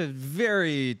to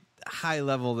very high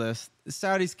level this. The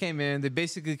Saudis came in, they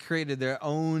basically created their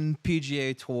own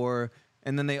PGA tour,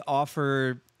 and then they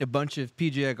offer a bunch of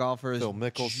PGA golfers Phil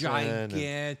Mickelson and-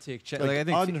 gigantic check. Like, I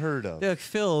think unheard of. they're like,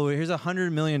 Phil, here's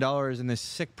 $100 million in this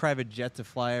sick private jet to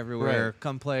fly everywhere. Right.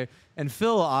 Come play. And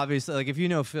Phil, obviously, like if you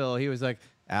know Phil, he was like,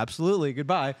 absolutely,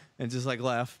 goodbye, and just like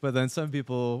left. But then some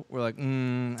people were like, I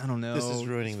don't know. This is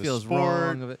ruining the feels sport.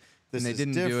 wrong. This and they is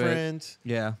didn't do it. different.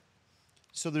 Yeah.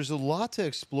 So there's a lot to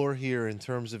explore here in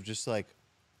terms of just like,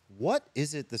 what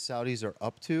is it the Saudis are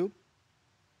up to?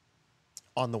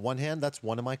 On the one hand, that's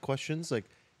one of my questions. Like,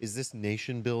 is this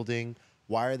nation building?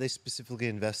 Why are they specifically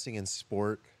investing in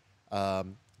sport?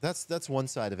 That's one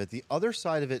side of it. The other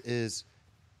side of it is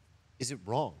it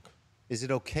wrong? Is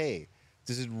it okay?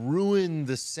 Does it ruin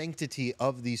the sanctity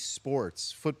of these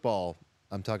sports? Football,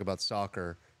 I'm talking about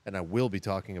soccer, and I will be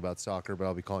talking about soccer, but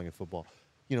I'll be calling it football.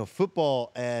 You know,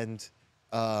 football and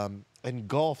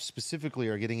golf specifically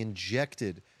are getting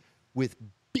injected with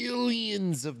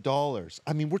billions of dollars.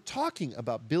 I mean, we're talking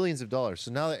about billions of dollars.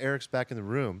 So now that Eric's back in the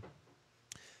room,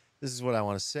 this is what I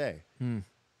want to say.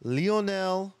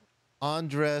 Lionel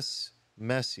Andres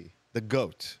Messi, the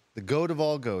goat of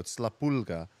all goats, La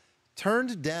Pulga,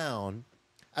 turned down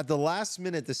at the last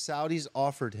minute. The Saudis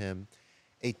offered him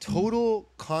a total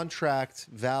contract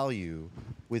value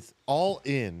with all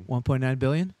in 1.9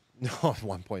 billion? no,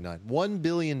 1.9. $1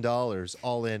 billion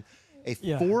all in.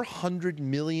 Yeah. $400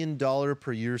 million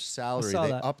per year salary. saw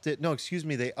They that. upped it. No, excuse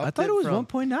me. They upped I thought it was from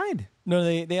 1.9. No,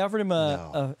 they offered him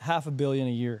No. a $500 million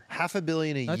a year. $500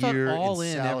 million a I thought year all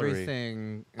in salary.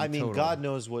 everything. I mean, total. God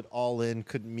knows what all in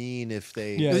could mean if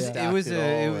they Yeah, It was, yeah. it was stacked a all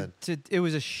it in. was, it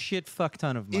was a shit fuck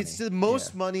ton of money. It's the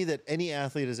most money that any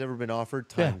athlete has ever been offered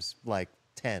times like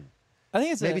 10. I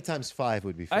think it's Maybe times 5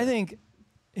 would be fair. I think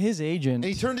his agent. And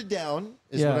he turned it down,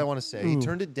 is Yeah. what I want to say. He Ooh.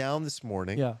 turned it down this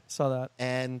morning. Yeah, saw that.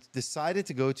 And decided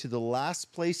to go to the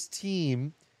last place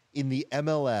team in the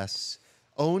MLS,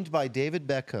 owned by David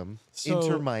Beckham, So,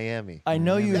 Inter Miami. I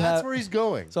know you That's have. where he's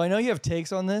going. So I know you have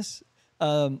takes on this.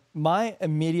 My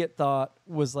immediate thought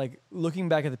was like looking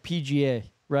back at the PGA,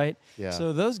 right? Yeah.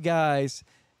 So those guys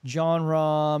John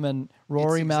Rahm and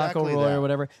Rory exactly McIlroy that. or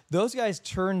whatever. Those guys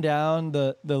turned down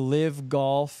the Live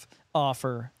Golf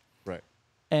offer, Right.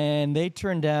 and they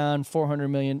turned down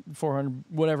 400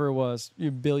 whatever it was,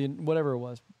 billion whatever it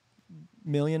was,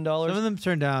 $1 million. Some of them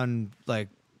turned down like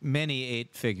many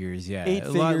 8 figures. Yeah, Eight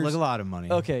a lot, figures. like a lot of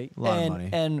money. Okay, a lot and, of money.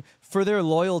 and for their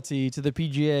loyalty to the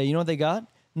PGA, you know what they got?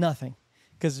 Nothing.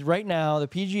 Because right now the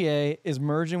PGA is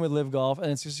merging with Live Golf,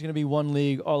 and it's just going to be one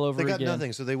league all over They got again.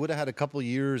 nothing, so they would have had a couple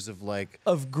years of like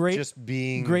Of great, just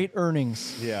being great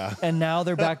earnings. Yeah. And now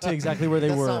they're back to exactly where they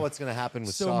That's were. not what's going to happen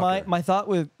with so soccer. my thought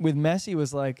with Messi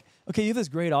was like, okay, you have this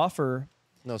great offer.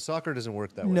 No, soccer doesn't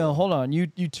work that way. No, hold on. You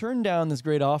turn down this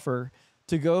great offer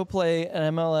to go play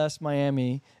an MLS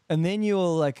Miami, and then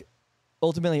you'll like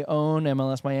ultimately own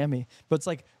MLS Miami. But it's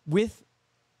like with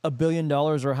 $1 billion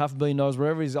or $500 million,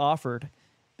 whatever he's offered,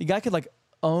 the guy could like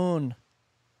own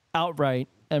outright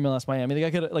MLS Miami. The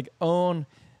guy could like own.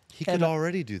 He could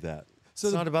already do that. So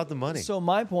it's the- not about the money. So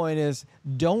my point is,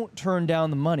 don't turn down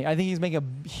the money. I think he's making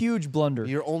a huge blunder.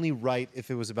 You're only right if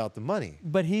it was about the money.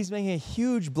 But he's making a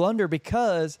huge blunder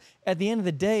because at the end of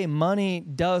the day, money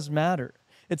does matter.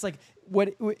 It's like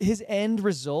what his end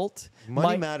result.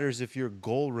 Money matters if your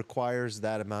goal requires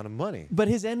that amount of money. But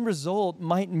his end result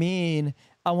might mean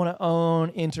I want to own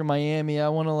Inter Miami. I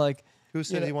want to like. Who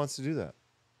said you know, he wants to do that?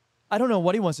 I don't know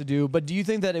what he wants to do, but do you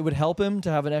think that it would help him to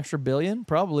have an extra billion?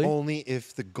 Probably. Only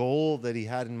if the goal that he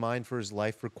had in mind for his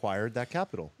life required that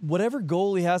capital. Whatever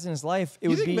goal he has in his life, it You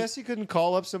would think be. Messi couldn't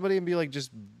call up somebody and be like,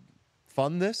 just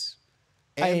fund this?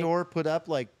 And or put up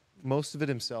like most of it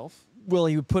himself? Well,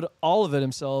 he would put all of it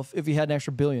himself if he had an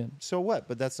extra billion. So what?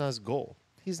 But that's not his goal.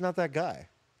 He's not that guy.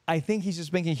 I think he's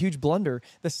just making a huge blunder,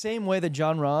 the same way that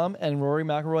John Rahm and Rory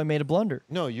McIlroy made a blunder.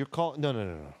 No, you're calling.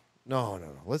 No.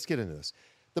 Let's get into this.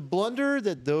 The blunder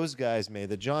that those guys made,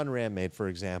 that John Ram made, for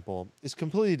example, is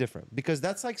completely different because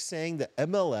that's like saying that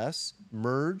MLS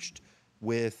merged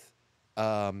with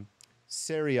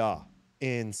Serie A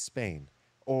in Spain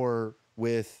or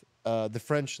with the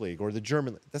French league or the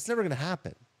German league. That's never going to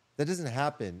happen. That doesn't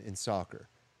happen in soccer.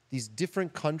 These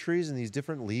different countries and these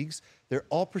different leagues, they're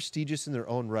all prestigious in their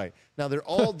own right. Now, they're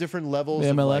all different levels. The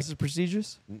of MLS like, is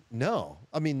prestigious? no,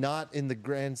 I mean, not in the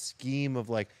grand scheme of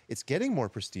like, it's getting more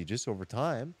prestigious over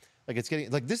time. Like it's getting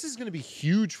like this is going to be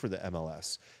huge for the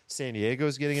MLS. San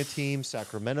Diego's getting a team,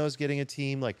 Sacramento's getting a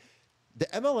team. Like the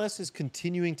MLS is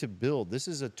continuing to build. This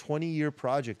is a 20-year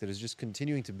project that is just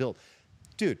continuing to build.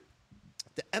 Dude,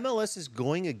 the MLS is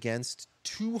going against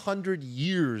 200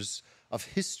 years of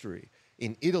history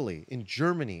in Italy, in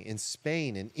Germany, in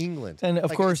Spain, in England. And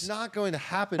of Like, course- it's not going to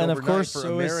happen and of overnight course, for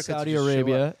so is America Saudi to just show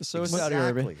Arabia. up. So is Saudi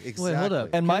Arabia. Exactly. Wait, hold up.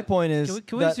 And my point is,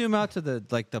 Can we that- zoom out to the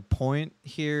the point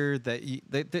here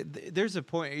that there's a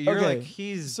point you're Okay, like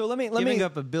he's so let me- giving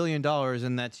up $1 billion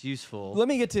and that's useful. let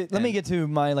me get to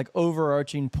my like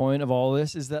overarching point of all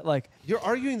this is that like You're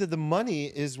arguing that the money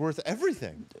is worth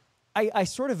everything. I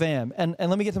sort of am, and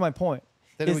let me get to my point.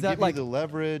 That it is would that give like you the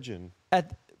leverage and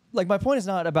my point is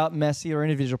not about Messi or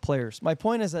individual players. My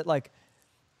point is that like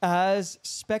as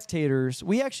spectators,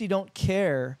 we actually don't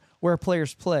care where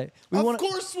players play. We of wanna,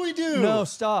 course we do. No,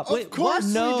 stop. Of Wait, course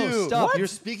no, we do. stop. You're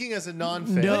speaking as a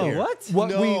non-fan. No. here. What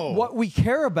No. we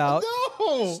care about.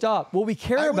 No. Stop. What we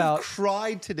care I would about. have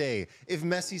cried today if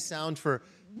Messi signed for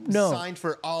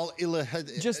Al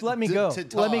Ittihad. Just let me go.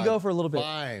 Let me go for a little bit.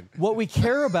 Fine. What we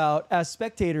care about as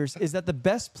spectators is that the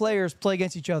best players play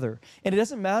against each other. And it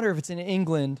doesn't matter if it's in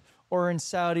England or in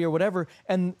Saudi or whatever.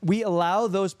 And we allow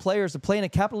those players to play in a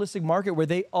capitalistic market where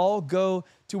they all go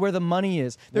to where the money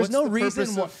is. There's What's no the reason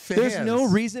purpose why, of there's no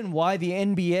fans? reason why the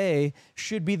NBA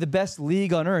should be the best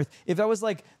league on earth. If that was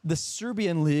like the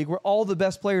Serbian league where all the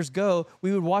best players go,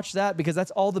 we would watch that because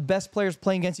that's all the best players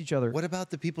playing against each other. What about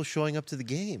the people showing up to the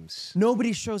games?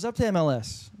 Nobody shows up to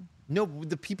MLS. No,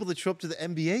 the people that show up to the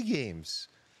NBA games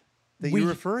that We- you're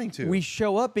referring to. We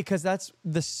show up because that's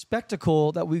the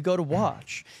spectacle that we go to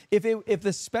watch. If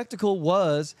the spectacle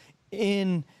was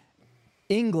in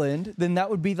England, then that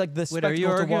would be like the Wait, spectacle are you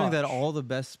to arguing watch. that all the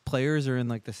best players are in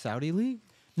like the Saudi league?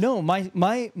 No, my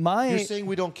You're saying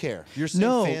we don't care. You're saying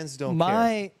No, fans don't my-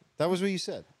 care. That was what you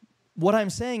said. what I'm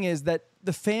saying is that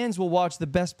the fans will watch the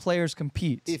best players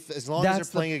compete. As long as That's they're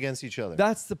the- playing against each other.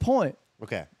 That's the point.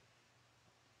 Okay.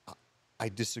 I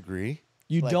disagree.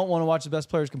 You Like- don't want to watch the best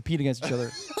players compete against each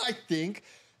other. I think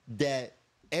that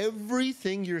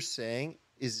everything you're saying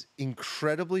is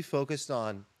incredibly focused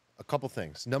on a couple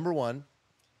things. Number one,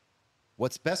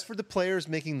 what's best for the players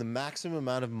making the maximum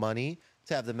amount of money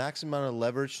to have the maximum amount of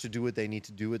leverage to do what they need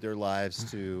to do with their lives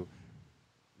to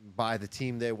buy the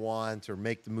team they want or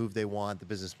make the move they want, the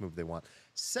business move they want.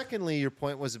 Secondly, your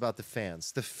point was about the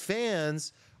fans. The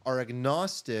fans are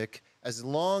agnostic as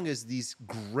long as these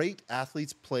great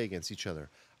athletes play against each other.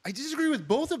 I disagree with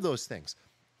both of those things.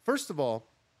 First of all,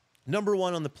 number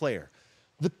one on the player.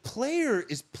 The player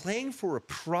is playing for a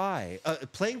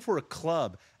playing for a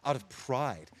club out of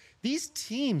pride. These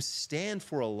teams stand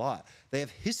for a lot. They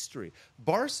have history.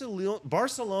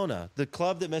 Barcelona, the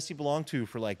club that Messi belonged to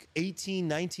for like 18,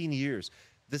 19 years,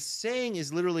 the saying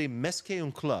is literally "Més que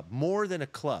un club," more than a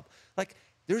club. Like,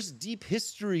 there's deep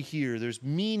history here. There's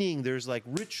meaning. There's like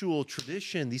ritual,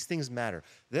 tradition. These things matter.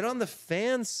 Then on the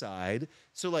fan side,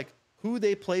 so like who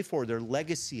they play for, their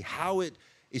legacy, how it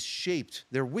is shaped,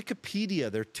 their Wikipedia,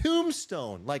 their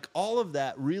tombstone, like all of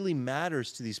that really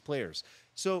matters to these players.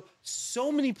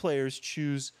 So many players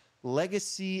choose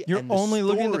legacy. You're and the only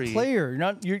looking at the story. player. You're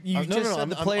not. You No, just said I'm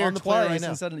the player on the player twice right now.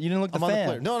 instead. You didn't look at I'm the on fan.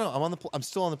 the player. No, I'm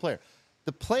still on the player.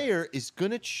 The player is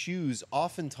going to choose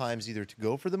oftentimes either to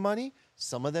go for the money.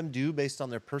 Some of them do based on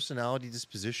their personality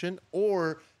disposition,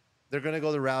 or they're going to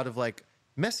go the route of like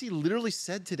Messi literally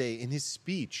said today in his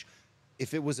speech,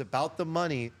 if it was about the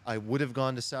money, I would have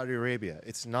gone to Saudi Arabia.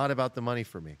 It's not about the money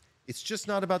for me. It's just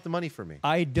not about the money for me.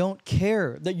 I don't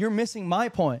care. That you're missing my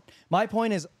point. My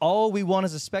point is all we want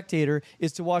as a spectator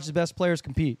is to watch the best players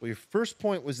compete. Well, your first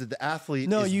point was that the athlete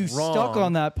No, is you wrong. stuck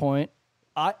on that point.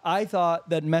 I thought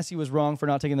that Messi was wrong for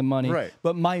not taking the money. Right.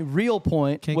 But my real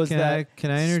point was can that I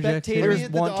interject here? spectators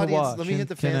want to watch. Let me hit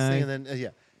the Can fans I- thing, and then yeah,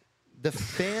 the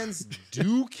fans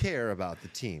do care about the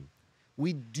team.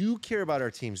 We do care about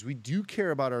our teams. We do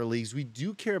care about our leagues. We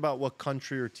do care about what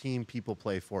country or team people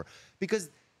play for. Because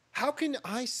how can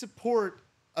I support?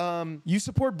 You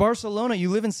support Barcelona. You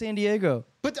live in San Diego.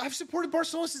 But I've supported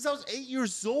Barcelona since I was 8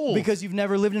 years old. Because you've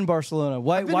never lived in Barcelona.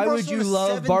 Why I've been to why would you Barcelona love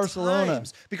 7 Barcelona?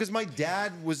 times because my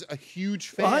dad was a huge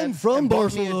fan. I'm from and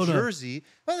bought me Barcelona. a jersey.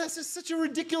 Well, that's just such a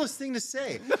ridiculous thing to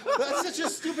say. That's such a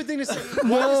stupid thing to say. Why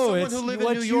No, does someone it's who live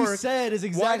what in New you York said is why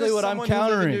exactly does what I'm someone who live in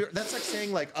New countering. York- That's like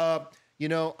saying like, you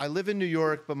know, I live in New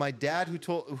York, but my dad,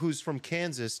 who's from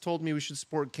Kansas, told me we should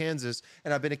support Kansas,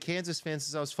 and I've been a Kansas fan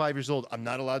since I was 5 years old. I'm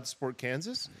not allowed to support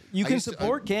Kansas. You I can used to-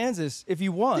 support Kansas if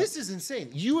you want. This is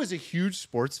insane. You, as a huge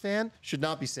sports fan, should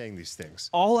not be saying these things.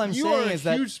 All I'm you saying are a is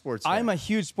that huge sports fan. I'm a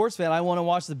huge sports fan. I want to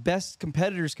watch the best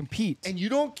competitors compete. And you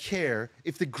don't care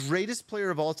if the greatest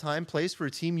player of all time plays for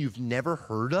a team you've never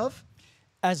heard of?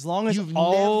 As long as You've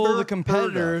all never the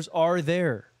competitors are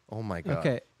there. Oh my God.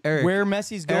 Okay, Eric. Where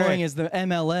Messi's going Eric. is the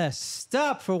MLS.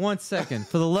 Stop for 1 second,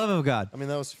 for the love of God. I mean,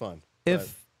 that was fun.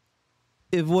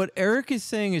 If what Eric is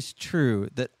saying is true,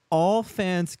 that all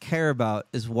fans care about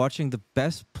is watching the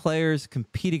best players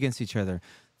compete against each other,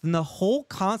 then the whole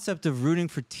concept of rooting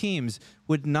for teams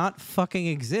would not fucking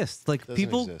exist. Like, Doesn't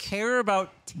people exist. care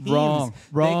about teams. Wrong.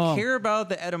 They care about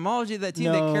the etymology of that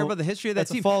team. They No, care about the history of that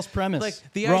that's a team. false premise. Like,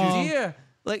 the Wrong. idea...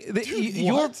 Like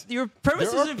what? your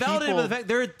premise There are isn't validated by the people- fact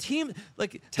they're a team.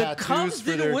 Like, the Tattoos Cubs for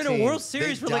didn't their win a teams. World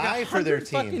Series They for like die for their 100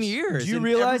 fucking teams. years. Do you and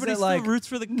realize everybody that, like, still roots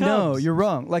for the Cubs? No, you're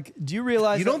wrong. Like, do you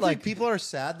realize You that, don't like, think people are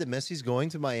sad that Messi's going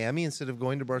to Miami instead of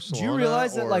going to Barcelona? do you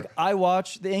realize that, or- like, I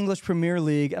watch the English Premier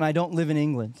League and I don't live in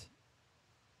England?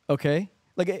 Okay?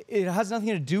 Like, it has nothing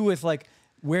to do with, like,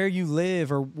 where you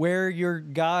live or where your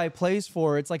guy plays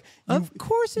for. It's like, Of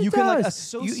course it you does. can, like,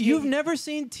 associate. You've never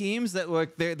seen teams that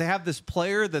like they have this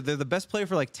player that they're the best player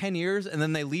for like 10 years, and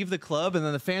then they leave the club, and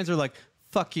then the fans are like,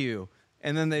 "Fuck you,"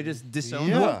 and then they just disown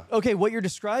Yeah. them. Okay, what you're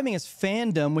describing is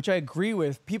fandom, which I agree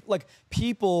with.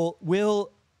 People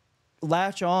will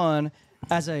latch on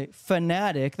as a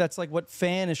fanatic. That's like what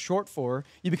fan is short for.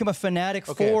 You become a fanatic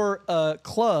Okay. for a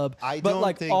club. I but don't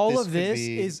like think all this of could this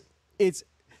be- it's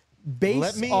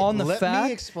based on the let me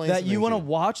fact explain that something you want to to you.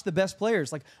 watch the best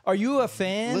players. Like, are you a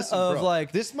fan Listen, of bro,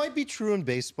 like? this might be true in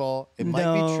baseball. It might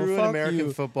No, be true in fuck American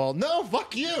you. football. No,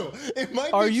 fuck you. It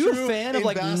might Are be you a true fan of in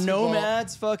like basketball.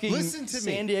 Nomads fucking Listen to me.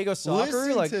 San Diego soccer?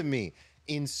 Listen Like, to me.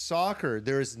 In soccer,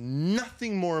 there is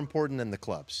nothing more important than the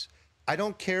clubs. I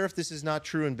don't care if this is not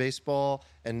true in baseball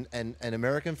and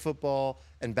American football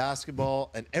and basketball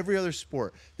and every other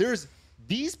sport.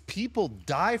 These people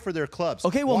die for their clubs.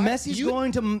 okay, well, Why- Messi's you-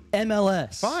 going to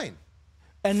MLS. Fine.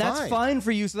 And that's Fine. fine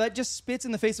for you. So that just spits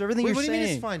in the face of everything Wait, you're what do you saying.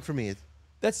 mean it's fine for me?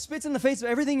 That spits in the face of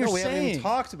everything you're No, we haven't saying. even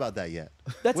talked about that yet.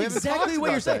 That's We haven't exactly talked what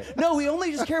you're about saying. that. No, we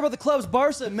only just care about the clubs,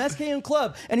 Barca, Mescayan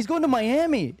Club, and he's going to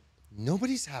Miami.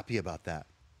 Nobody's happy about that.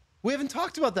 We haven't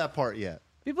talked about that part yet.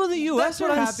 People in the U.S. That's what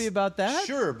are I'm happy about that.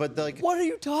 Sure, but like, What are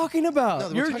you talking about? no,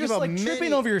 we're You're talking just about like tripping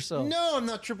many- over yourself. No, I'm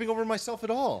not tripping over myself at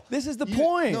all. This is the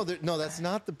point. No, that's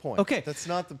not the point. Okay. that's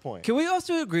not the point. Can we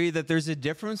also agree that there's a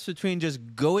difference between just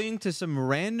going to some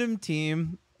random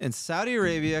team in Saudi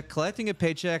Arabia, collecting a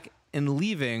paycheck, and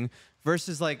leaving,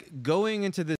 versus like going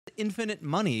into this infinite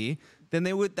money then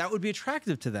that would be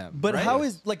attractive to them. But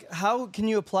right? how can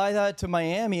you apply that to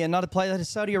Miami and not apply that to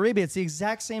Saudi Arabia? It's the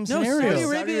exact same scenario. Saudi Saudi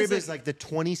Arabia Arabia is is like the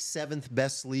 27th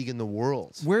best league in the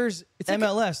world. Where's like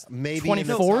MLS? maybe in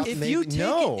the 24th? top- if maybe- you take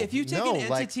no, if you take no, an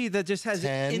like entity that just has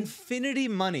 10. infinity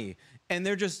money and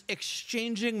they're just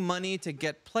exchanging money to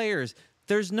get players,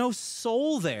 there's no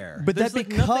soul there. But There's that like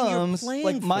nothing you're becomes playing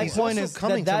like my He's point also is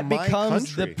coming that to my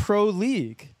becomes the country. pro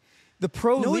league. The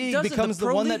pro No, it league doesn't. becomes the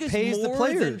Pro one League that is pays the more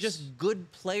players. than just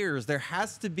good players. There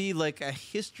has to be like a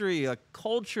history, a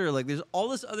culture. Like there's all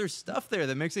this other stuff there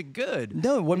that makes it good.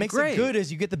 No, what and makes great. it good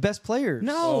is you get the best players.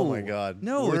 No. Oh my God!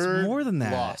 No, We're it's more than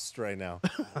that. Lost right now.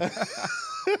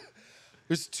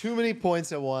 There's too many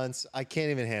points at once. I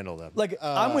can't even handle them. Like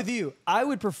I'm with you. I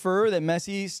would prefer that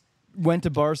Messi went to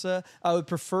Barca. I would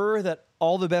prefer that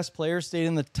all the best players stayed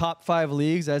in the top 5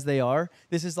 leagues as they are.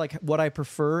 This is like what I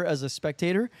prefer as a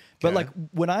spectator. But Okay. like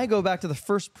when I go back to the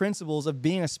first principles of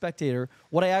being a spectator,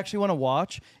 what I actually want to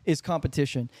watch is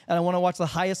competition, and I want to watch the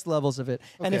highest levels of it.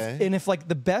 And Okay. if like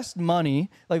the best money,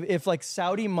 like if like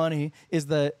Saudi money is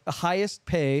the highest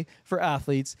pay for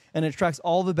athletes and it attracts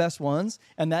all the best ones,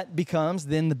 and that becomes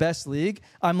then the best league,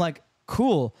 I'm like,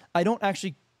 cool. I don't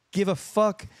actually give a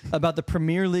fuck about the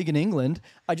Premier League in England.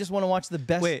 I just want to watch the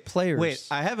best players. Wait,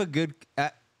 I have a good.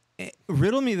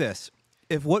 Riddle me this: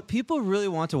 if what people really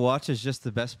want to watch is just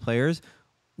the best players,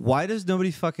 why does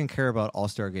nobody fucking care about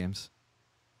All-Star games?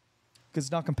 Because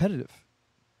it's not competitive.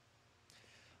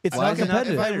 It's Why not is it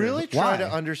competitive. If I really try Why?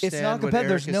 to understand, It's not what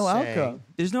competitive. Eric There's no is saying, outcome.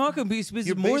 There's no outcome because it's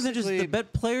You're more than just the basically-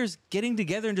 best players getting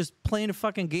together and just playing a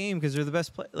fucking game because they're the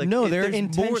best players. Like, No, it- they're there's more-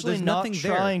 intentionally there's not nothing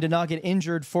there. trying to not get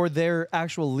injured for their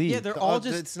actual league. Yeah, they're Oh, all it's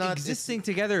just not- existing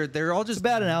together. They're all just a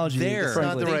bad analogy, there. It's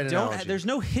not the They right don't- analogy. There's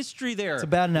no history there. It's a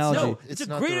bad analogy. No, It's it's a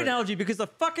not great the right- analogy because the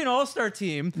fucking All-Star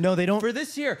team. No, they don't- For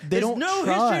this year, they there's don't no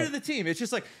try. history to the team. It's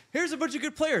just like here's a bunch of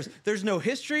good players. There's no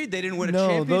history. They didn't win a No,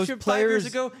 those championship 5 years players-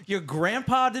 ago. Your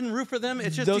grandpa didn't root for them.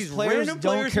 It's just Those these players random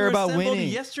don't players care who about assembled winning.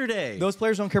 yesterday. Those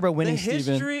players don't care about winning, the Steven.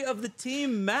 history of the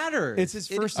team matters. It's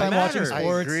his It first time watching matters. I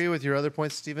sports. agree with your other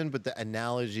points, Stephen, but the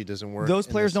analogy doesn't work. Those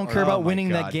in players this don't care argument. about my winning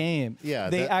that God. game. Yeah,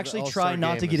 they that- the actually All-Star try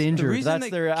not to game get is- injured. reason That's they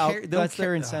their care- don't that's their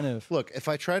care- incentive. Look, if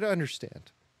I try to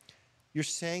understand, you're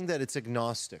saying that it's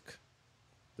agnostic.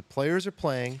 The players are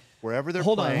playing wherever they're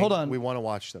Hold on, playing. hold on. We want to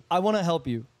watch them. I want to help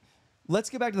you. Let's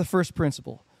get back to the first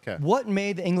principle. 'Kay. What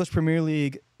made the English Premier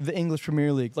League the English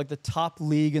Premier League, like the top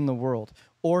league in the world,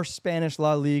 or Spanish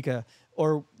La Liga,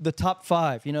 or the top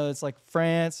 5? You know, it's like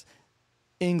France,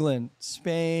 England,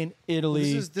 Spain,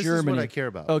 Italy, This is Germany. what I care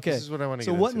about. Okay. This is what I want to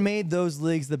So get what into. made those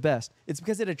leagues the best? It's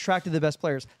because it attracted the best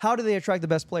players. How do they attract the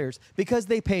best players? Because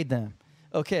they paid them.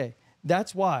 Okay.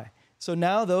 That's why. So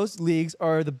now those leagues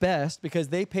are the best because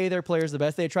they pay their players the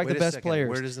best. They attract Wait the a best second. players.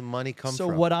 Where does the money come So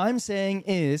from? what I'm saying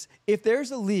is, if there's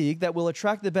a league that will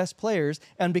attract the best players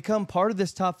and become part of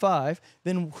this top 5,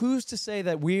 then who's to say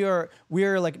that we are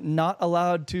like not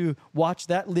allowed to watch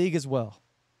that league as well?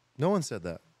 No one said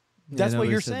that. That's what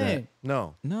nobody you're said that. saying.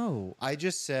 No. No. I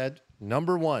just said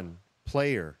number 1,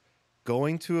 player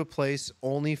going to a place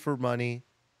only for money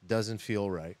doesn't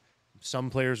feel right. Some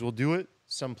players will do it,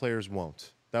 some players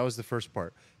won't. That was the first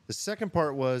part. The second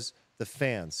part was the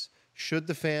fans. Should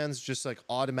the fans just like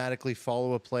automatically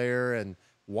follow a player and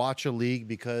watch a league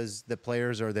because the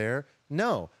players are there?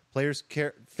 No.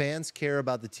 Fans care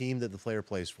about the team that the player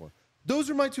plays for. Those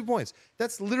are my 2 points.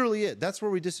 That's literally it. That's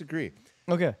where we disagree.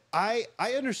 Okay. I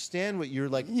understand what you're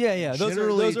like. Yeah. Those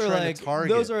generally are trying like to target.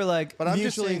 those are like But I'm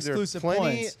just mutually saying there are exclusive plenty-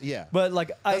 points. yeah. But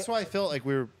like That's why I felt like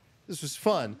this was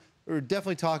fun. We were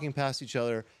definitely talking past each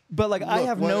other. But like I Look,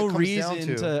 have what no it comes down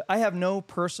reason to I have no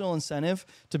personal incentive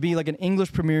to be like an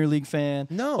English Premier League fan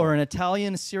No. or an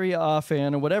Italian Serie A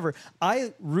fan or whatever.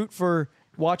 I root for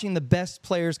watching the best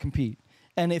players compete.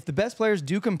 And if the best players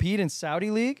do compete in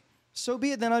Saudi League, so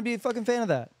be it. Then I'd be a fucking fan of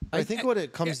that. I think what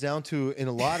it comes down to in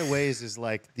a lot of ways is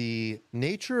like the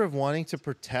nature of wanting to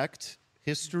protect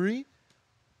history,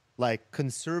 like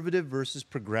conservative versus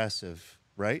progressive,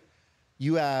 right?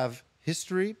 You have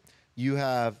history, you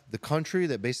have the country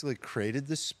that basically created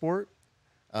this sport.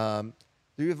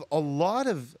 You have a lot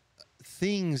of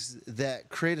things that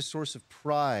create a source of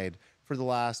pride for the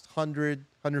last 100,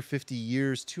 150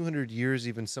 years, 200 years,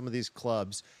 even some of these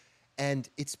clubs. And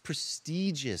it's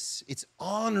prestigious. It's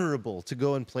honorable to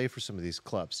go and play for some of these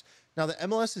clubs. Now, the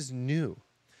MLS is new,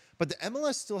 but the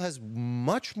MLS still has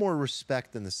much more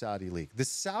respect than the Saudi League. The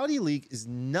Saudi League is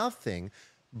nothing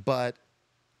but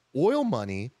oil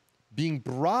money being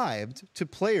bribed to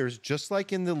players, just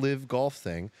like in the Live Golf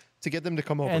thing, to get them to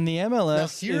come over. And the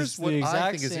MLS Now, here's is what the I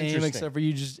exact think is same, interesting. except for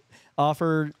you just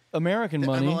offer American The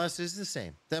money. MLS is the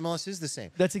same. The MLS is the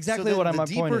same. That's exactly so what then my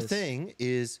the point deeper is. thing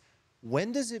is,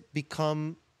 when does it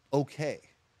become okay?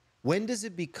 When does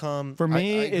it become? For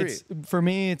me, I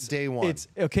agree. it's Day one. It's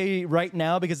okay right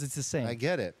now because it's the same. I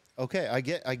get it. Okay, I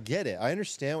get it. I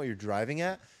understand what you're driving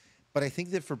at, but I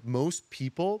think that for most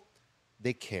people,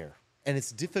 they care, and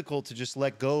it's difficult to just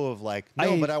let go of like,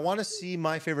 no, but I want to see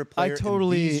my favorite player in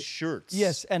these shirts.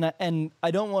 Yes, and I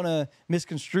don't want to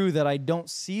misconstrue that I don't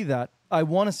see that. I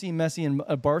want to see Messi in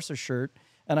a Barca shirt,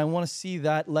 and I want to see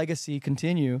that legacy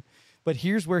continue. But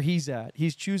here's where he's at.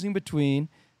 He's choosing between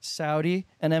Saudi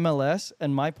and MLS,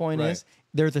 and my point is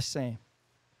they're the same.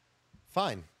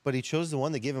 Fine, but he chose the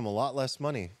one that gave him a lot less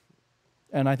money.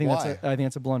 And I think Why?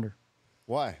 that's a blunder.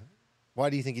 Why? Why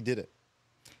do you think he did it?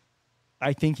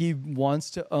 I think he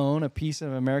wants to own a piece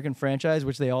of an American franchise,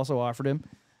 which they also offered him.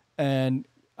 And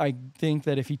I think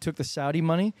that if he took the Saudi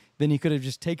money, then he could have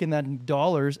just taken that in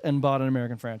dollars and bought an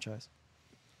American franchise.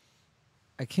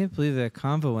 I can't believe that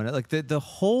convo went. Like the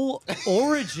whole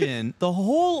origin, the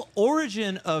whole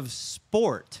origin of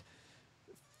sport,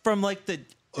 from like the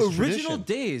original tradition.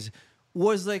 days,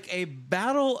 was like a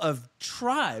battle of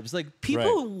tribes. Like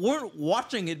people weren't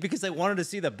watching it because they wanted to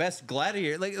see the best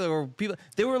gladiator. Like or people,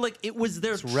 they were like it was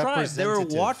their tribe. They were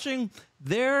representative. watching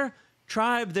their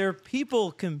tribe, their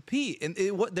people compete, and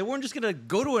they weren't just gonna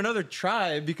go to another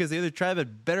tribe because the other tribe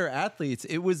had better athletes.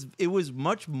 It was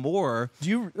much more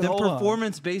than hold on.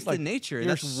 performance based Like, in nature. you're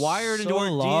That's wired so into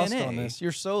our lost DNA. on this.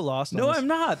 You're so lost on No, this. I'm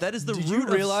not. That is the Did root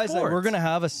you realize of that sports. we're going to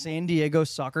have a San Diego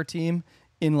soccer team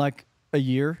in like a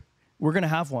year? We're going to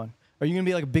have one. Are you going to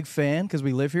be like a big fan because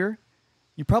we live here?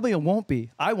 You probably won't be.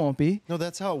 I won't be. No,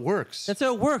 that's how it works. That's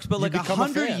how it works. But like become a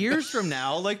 100 fan. years from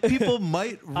now, like people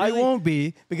might really. I won't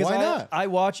be because Why not? I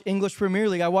watch English Premier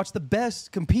League. I watch the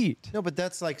best compete. No, but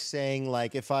that's like saying,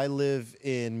 like, if I live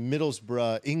in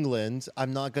Middlesbrough, England,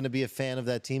 I'm not going to be a fan of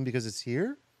that team because it's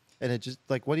here. And it just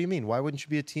like, what do you mean? Why wouldn't you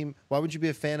be a team? Why wouldn't you be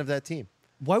a fan of that team?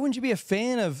 Why wouldn't you be a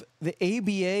fan of the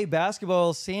ABA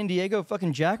basketball San Diego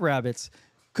fucking Jackrabbits?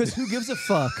 Because who gives a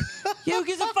fuck? Yeah, who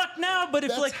gives a fuck now? But if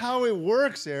That's like how it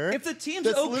works, Eric. if the team's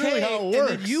That's literally okay how it and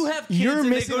works. then you have kids You're and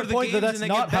missing they go the to point the that games that's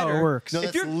and they not get how it better. works. No, If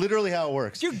that's you're literally how it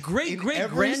works. your great In great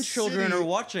every grandchildren city- are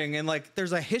watching and like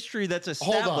there's a history that's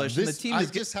Hold on. established and the This, team I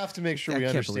is just have to make sure I we can't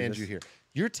understand believe you this. here.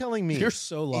 You're telling me You're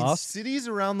so lost. in cities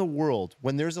around the world,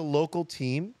 when there's a local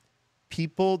team,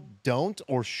 people don't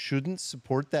or shouldn't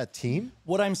support that team?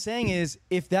 What I'm saying is,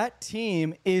 if that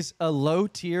team is a low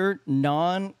tier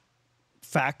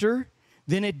non-factor,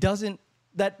 then it doesn't.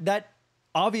 That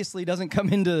obviously doesn't come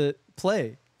into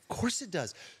play. Of course it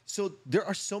does. So there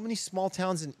are so many small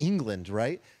towns in England,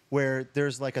 right, where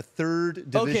there's like a third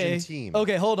division team.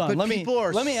 Okay, hold on. But let people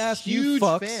are me ask you, huge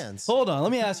fucks. fans. Hold on.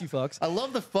 Let me ask you, fucks. I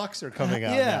love the fucks are coming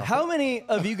out. Yeah. now. How many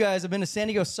of you guys have been to San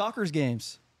Diego Soccer's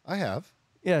games? I have.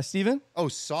 Yeah, Steven? Oh,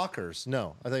 Soccer's.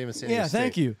 No, I thought you meant San Diego Yeah,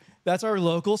 thank State. you. That's our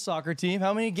local soccer team.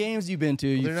 How many games you been to,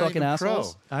 you they're not fucking even pro.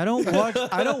 assholes? I don't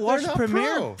watch not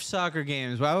premier pro. soccer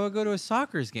games. Why would I go to a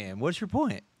soccer's game? What's your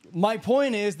point? My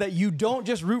point is that you don't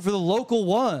just root for the local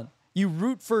one. You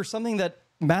root for something that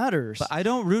matters. But I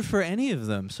don't root for any of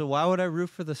them. So why would I root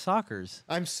for the soccers?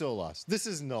 I'm so lost. This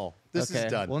is null. This Okay.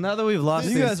 is done. Well, now that we've lost,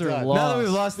 This you is guys are done. lost. now that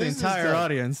we've lost the This is entire done.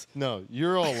 audience. No,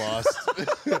 you're all lost.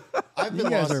 I've been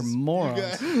You guys lost. are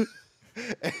morons. You guys-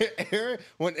 Eric,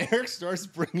 when Eric starts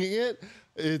bringing it,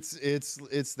 it's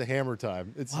the hammer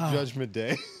time. It's Judgment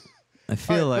Day. I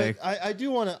feel All right, like but I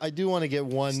do want to get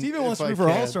one. Steven wants if to I root for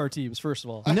can. All-Star teams, first of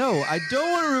all. no, I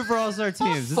don't want to root for all-star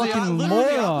teams. This is Fucking literally the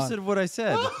moron. opposite of what I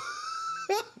said.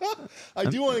 I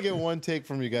do want to get one take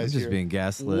from you guys. I'm just here. being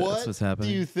gaslit. What That's what's happening.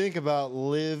 do you think about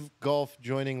Live Golf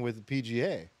joining with the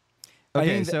PGA? I Okay,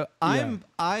 think so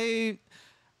that-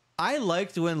 I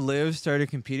liked when Liv started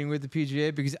competing with the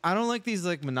PGA because I don't like these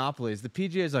like monopolies. The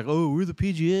PGA is like, oh, we're the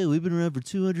PGA. We've been around for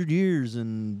 200 years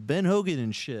and Ben Hogan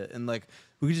and shit. And like,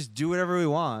 we can just do whatever we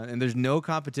want. And there's no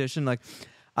competition. Like,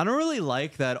 I don't really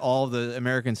like that all the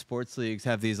American sports leagues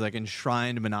have these like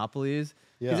enshrined monopolies.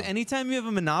 Because Yeah. anytime you have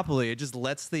a monopoly, it just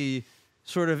lets the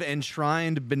sort of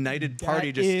enshrined, benighted party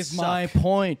That just is suck. my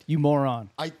point, you moron.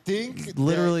 I think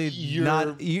Literally that you're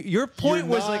not. Your point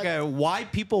you're was like not a why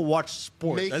people watch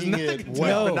sport. That's making nothing it to do with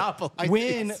well. Monopoly. I-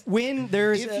 When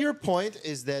there's If your point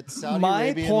is that Saudi my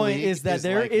Arabian point League is that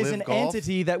there like is Live an Golf,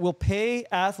 entity that will pay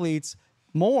athletes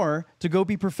more to go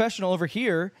be professional over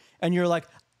here, and you're like,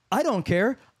 I don't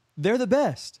care. They're the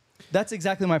best. That's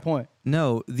exactly my point.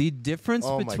 No, the difference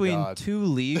Oh my between God. two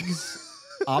leagues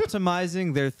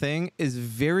optimizing their thing is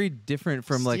very different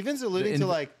from like. Steven's alluding to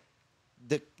like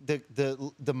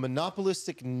the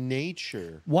monopolistic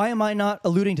nature. Why am I not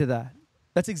alluding to that?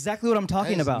 That's exactly what I'm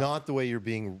talking That is about. not the way you're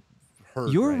being heard.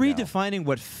 You're right now. redefining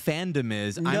what fandom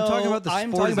is. I'm No, talking about the sport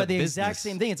I'm talking as a about the exact business,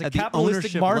 same thing. It's a at the capitalistic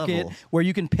ownership market level. where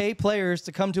you can pay players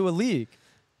to come to a league.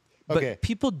 But Okay.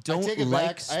 people I don't take it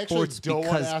like back. I actually sports don't want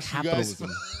to because ask you guys. capitalism.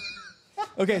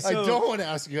 Okay, I so don't want to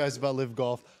ask you guys about Live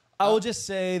Golf. I will just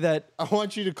say that I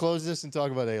want you to close this and talk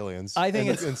about aliens. I think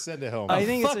and, it's- and send it home. I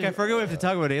think Fuck, it's a- I forgot we have to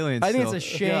talk about aliens. I think still. it's a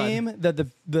shame that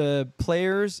the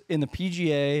players in the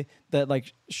PGA that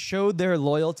like showed their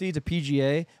loyalty to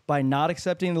PGA by not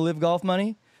accepting the Live Golf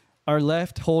money are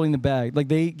left holding the bag. Like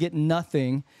they get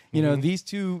nothing. You know, these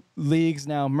two leagues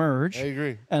now merge. I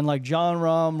agree. And like John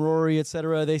Rahm, Rory,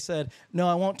 etc., they said, "No,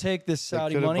 I won't take this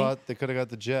Saudi money." They could have got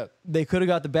the jet. They could have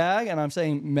got the bag, and I'm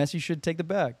saying Messi should take the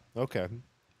bag. Okay.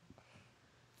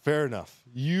 Fair enough.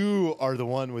 You are the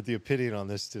one with the opinion on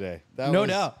this today. That No was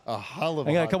doubt. a hell of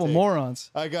a I got a hot couple take. morons.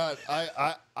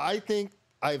 I think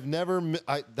I've never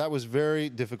that was very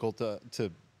difficult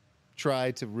to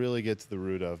try to really get to the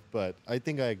root of, but I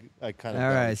think I kind of All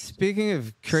got right. it. Speaking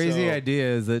of crazy So-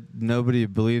 ideas that nobody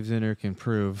believes in or can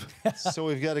prove, So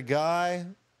we've got a guy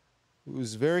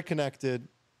who's very connected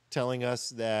telling us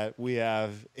that we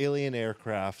have alien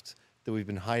aircraft that we've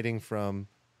been hiding from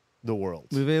the world.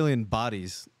 we have alien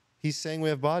bodies. He's saying we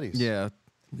have bodies. Yeah,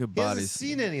 good He hasn't bodies.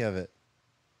 seen any of it.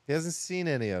 He hasn't seen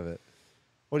any of it.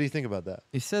 What do you think about that?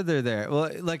 He said they're there.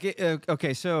 Well, like,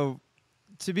 okay, so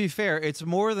to be fair, it's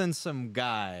more than some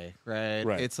guy, right?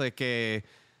 Right. It's like a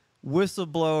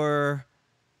whistleblower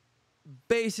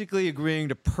basically agreeing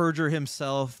to perjure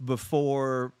himself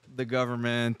before the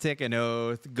government, take an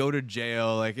oath, go to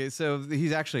jail. So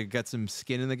he's actually got some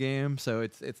skin in the game. So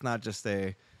it's not just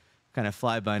a kind of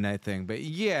fly-by-night thing. But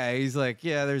yeah, he's like,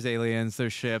 yeah, there's aliens,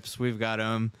 there's ships, we've got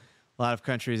them. A lot of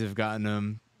countries have gotten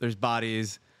them. There's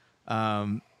bodies.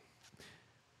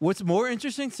 What's more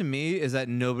interesting to me is that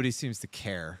nobody seems to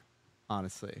care,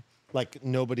 honestly. Like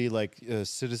nobody, like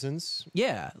citizens,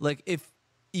 Yeah, like if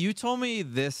you told me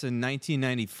this in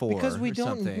 1994, Because we or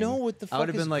don't something, know what the I would fuck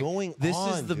have been is like, going "This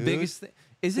on, is the dude." biggest thing."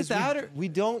 Is it that? Or, we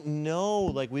don't know,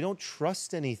 like we don't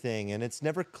trust anything, and it's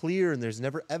never clear, and there's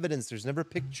never evidence, there's never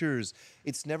pictures,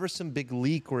 it's never some big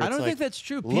leak where I it's don't like, think that's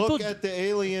true. Look People- at the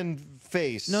alien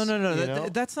face. no, you know?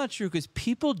 that's not true because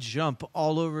people jump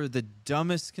all over the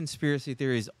dumbest conspiracy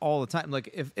theories all the time. Like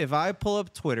if I pull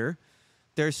up Twitter,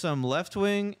 there's some left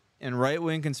wing and right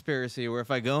wing conspiracy where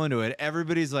if I go into it,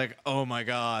 everybody's like, "Oh my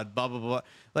god," blah blah blah.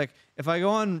 Like if I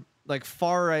go on like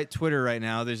far right Twitter right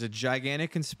now, there's a gigantic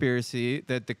conspiracy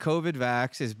that the COVID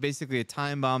vax is basically a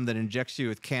time bomb that injects you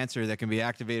with cancer that can be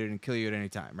activated and kill you at any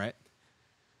time, right?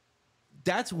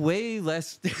 That's way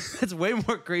less. That's way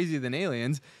more crazy than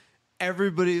aliens.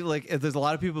 Everybody, like, if there's a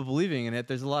lot of people believing in it,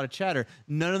 there's a lot of chatter.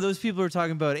 None of those people are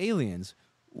talking about aliens.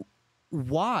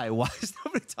 Why? Why is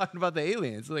nobody talking about the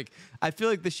aliens? Like, I feel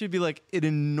like this should be like an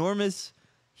enormous,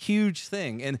 huge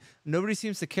thing, and nobody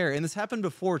seems to care. And this happened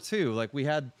before too. Like we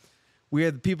had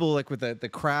people like with the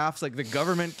crafts. Like the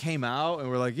government came out and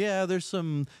were like, yeah, there's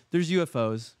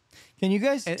UFOs. Can you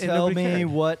guys And tell nobody me cared.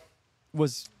 what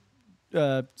was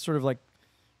sort of like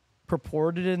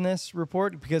purported in this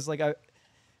report? Because like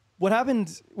what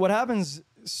happens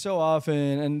so often,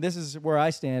 and this is where I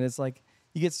stand. It's like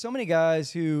you get so many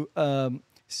guys who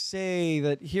say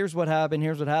that here's what happened.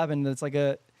 It's like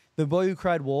the boy who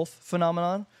cried wolf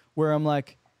phenomenon, where I'm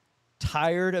like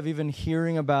tired of even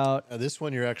hearing about. This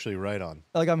one you're actually right on.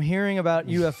 Like I'm hearing about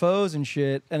UFOs and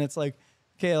shit, and it's like,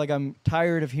 okay, like I'm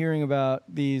tired of hearing about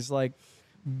these like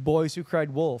boys who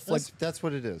cried wolf. Like That's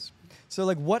what it is. so,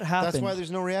 like what happened? That's why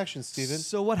there's no reaction, Steven.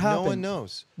 So what happened? No one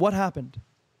knows. What happened?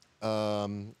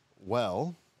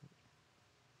 Well,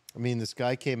 I mean, this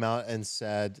guy came out and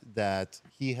said that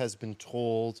he has been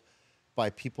told by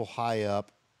people high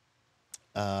up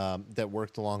that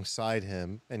worked alongside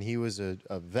him, and he was a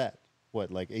vet,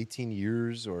 what, like 18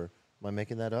 years, or am I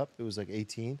making that up? It was like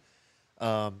 18,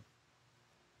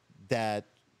 that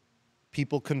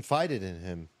people confided in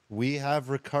him. We have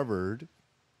recovered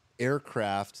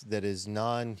aircraft that is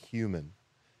non-human.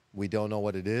 We don't know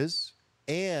what it is.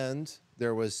 And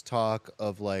there was talk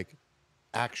of like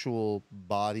actual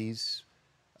bodies,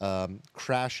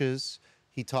 crashes.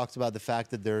 He talked about the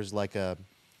fact that there's like a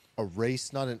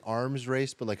race, not an arms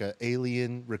race, but like an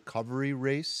alien recovery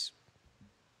race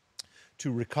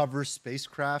to recover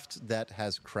spacecraft that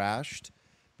has crashed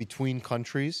between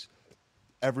countries.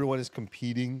 Everyone is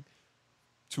competing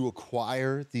to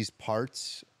acquire these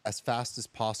parts as fast as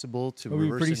possible to That would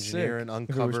be reverse pretty engineer sick and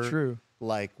if it was uncover true.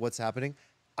 like what's happening.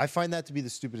 I find that to be the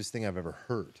stupidest thing I've ever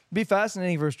heard. It'd be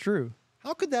fascinating if it was true.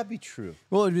 How could that be true?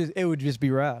 Well, it would just be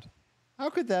rad. How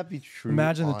could that be true?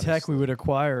 Imagine the tech we honestly? would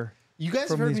acquire. You guys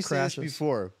from heard these me say crashes. this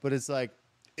before, but it's like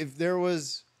if there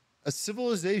was a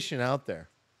civilization out there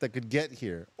that could get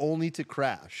here only to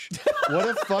crash, what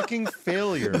a fucking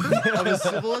failure of a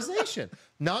civilization.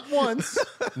 Not once,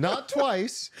 not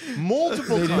twice,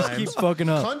 multiple They times. just keep fucking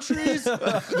up. Countries,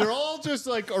 they're all just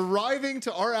like arriving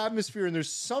to our atmosphere, and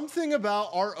there's something about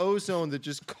our ozone that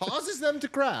just causes them to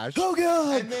crash. Oh,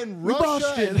 God. And then We Russia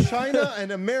botched it. and China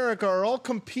and America are all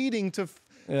competing to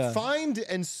Yeah. find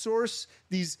and source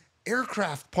these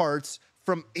aircraft parts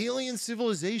from alien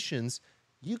civilizations.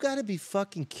 You got to be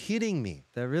fucking kidding me.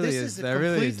 That really This is a that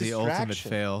really complete is the ultimate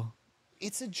distraction. fail.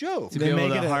 It's a joke. To They be able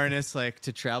make to it a- harness like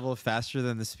to travel faster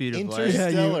than the speed of light. Inter-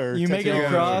 Stellar you make it technology.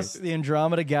 across the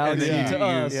Andromeda galaxy then to you-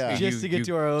 us yeah. just to get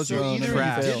to our So ozone. either and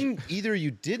crash. we fail. either you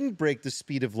didn't break the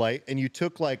speed of light and you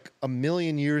took like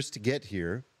 1,000,000 years to get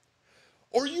here,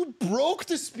 or you broke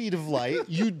the speed of light.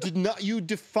 You did not. You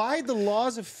defied the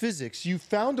laws of physics. You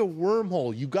found a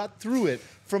wormhole. You got through it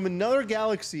from another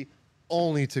galaxy,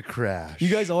 only to crash. You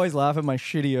guys always laugh at my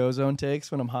shitty ozone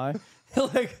takes when I'm high.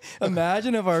 Like,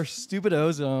 imagine if our stupid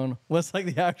ozone was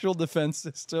like the actual defense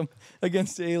system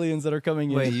against aliens that are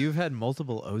coming in. Wait, you've had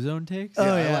multiple ozone takes? Yeah,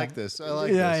 Oh, I yeah. like this. I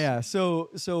like yeah, this. yeah.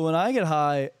 So when I get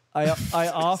high, I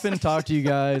often talk to you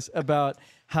guys about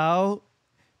how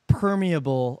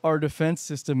permeable our defense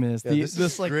system is. Yeah, this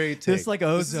is a great this take. like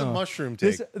This is a ozone mushroom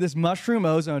take. This mushroom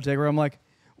ozone take where I'm like,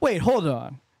 wait, hold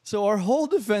on. So our whole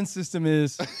defense system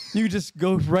is you just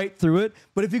go right through it,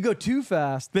 but if you go too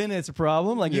fast, then it's a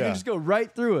problem. Like you Yeah. can just go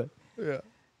right through it. Yeah.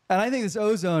 And I think this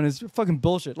ozone is fucking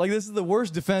bullshit. Like this is the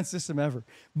worst defense system ever.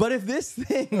 But if this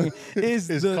thing is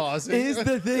causing-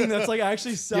 the thing that's like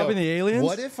actually stopping Yo, the aliens,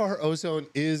 What if our ozone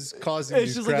is causing it's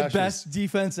these just crashes? like the best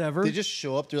defense ever. They just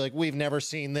show up. They're like, we've never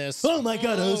seen this. Oh my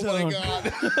God, Oh ozone. my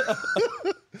God.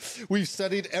 We've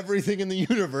studied everything in the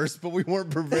universe, but we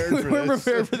weren't prepared we for weren't this.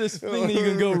 prepared for this thing that you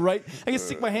can go right. I can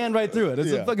stick my hand right through it. It's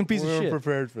Yeah, a fucking piece we of weren't shit.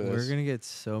 prepared for this. We're gonna get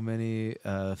so many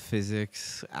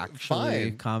physics actually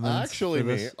Fine. comments. Actually, for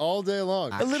me this. all day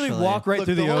long. I literally Actually- walk right Look,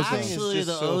 through the the whole ozone. thing is Actually, just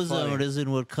the so ozone funny.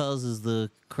 isn't what causes the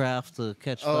craft to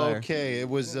catch fire. Okay, it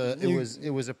was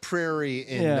a prairie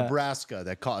in Yeah. Nebraska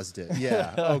that caused it.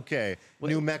 Yeah. Okay.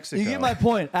 New Mexico. You get my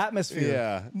point. Atmosphere.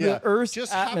 Yeah. The yeah. Earth's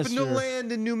just atmosphere. happened to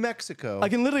land in New Mexico. I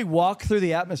can literally walk through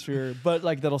the atmosphere, but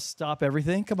like that'll stop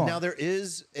everything. Come on. Now there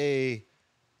is a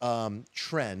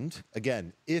trend,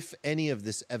 again, if any of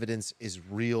this evidence is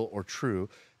real or true,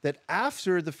 that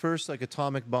after the first like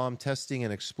atomic bomb testing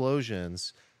and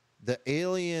explosions, the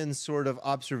alien sort of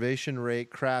observation rate,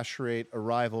 crash rate,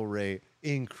 arrival rate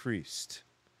increased.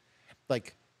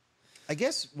 Like, I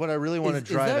guess what I really want to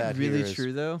drive is that at really here is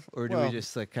true though, or do well- we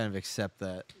just like kind of accept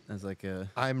that as like a?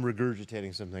 I'm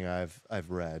regurgitating something I've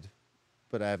read,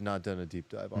 but I have not done a deep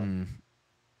dive on.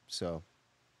 So,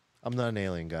 I'm not an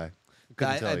alien guy.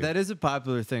 Couldn't tell you. That is a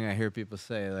popular thing I hear people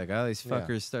say. Like, oh, these Yeah.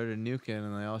 fuckers started nuking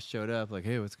and they all showed up. Like,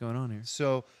 hey, what's going on here?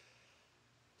 So,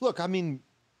 look, I mean,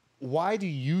 why do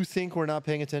you think we're not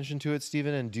paying attention to it,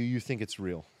 Stephen? And do you think it's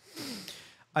real?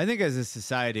 I think as a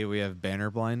society we have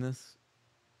banner blindness.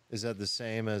 Is that the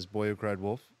same as Boy Who Cried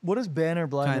Wolf? what does banner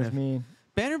blindness Kind of. mean?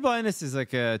 Banner blindness is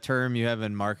like a term you have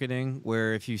in marketing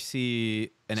where if you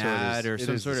see an So it ad is- or it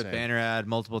some is the sort of same. banner ad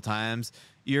multiple times,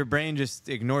 your brain just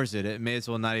ignores it. It may as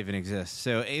well not even exist.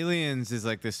 So aliens is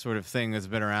like this sort of thing that's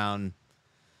been around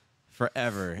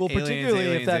forever. Well, Aliens, particularly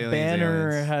aliens, if that aliens, banner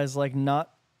aliens. has like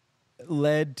not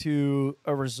led to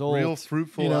a result, Real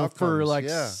fruitful for outcomes, like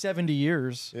yeah. 70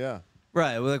 years. Yeah.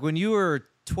 Right. Well, like when you were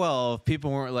 12,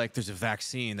 people weren't like, there's a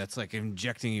vaccine that's like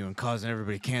injecting you and causing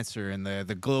everybody cancer, and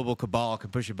the global cabal can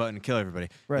push a button and kill everybody.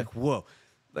 Right. Like, whoa.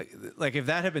 Like if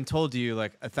that had been told to you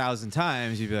like 1,000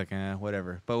 times, you'd be like,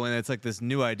 whatever. But when it's like this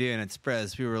new idea and it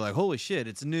spreads, people are like, holy shit,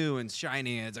 it's new and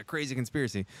shiny and it's a crazy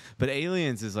conspiracy. But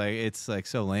aliens is like, it's like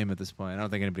so lame at this point. I don't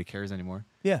think anybody cares anymore.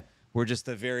 Yeah. We're just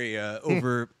a very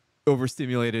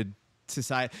overstimulated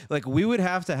society. Like we would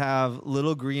have to have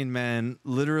little green men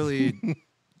literally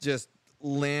just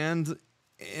land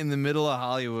in the middle of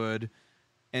Hollywood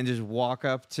and just walk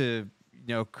up to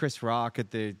Chris Rock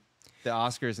at the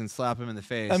Oscars and slap him in the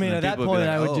face. I mean, and at then that people would be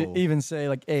point, like, I would even say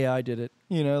like AI did it.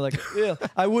 Like yeah,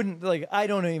 I wouldn't like. I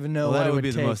don't even know well, what that it would would be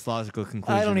take. the most logical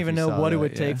conclusion. I don't if even you know saw what it that,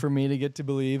 would yeah. take for me to get to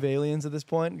believe aliens at this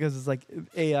point because it's like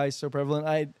AI is so prevalent.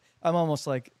 I'm almost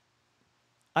like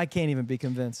I can't even be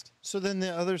convinced. So then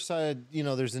the other side,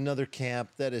 there's another camp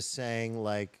that is saying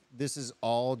like this is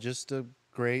all just a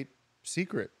great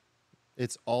secret.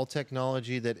 It's all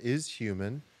technology that is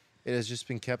human. It has just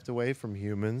been kept away from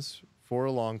humans for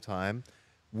a long time.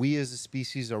 We as a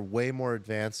species are way more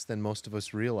advanced than most of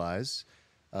us realize.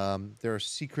 There are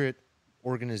secret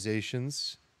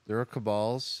organizations, there are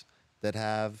cabals that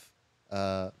have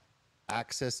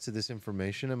access to this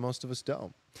information and most of us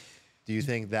don't. Do you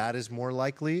think that is more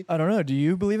likely? I don't know. Do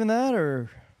you believe in that or?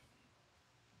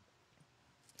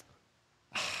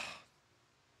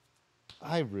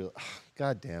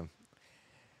 God damn.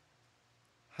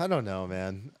 I don't know,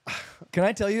 man. Can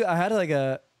I tell you? I had like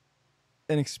an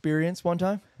experience one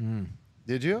time.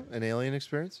 Did you? An alien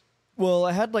experience? Well,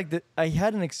 I had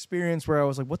an experience where I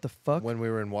was like, "What the fuck?" When we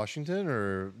were in Washington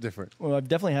or different? Well, I've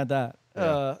definitely had that.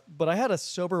 Yeah. But I had a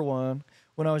sober one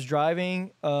when I was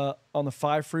driving on the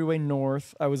 5 freeway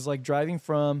north. I was like driving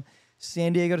from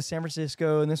San Diego to San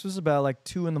Francisco, and this was about like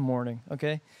 2 a.m.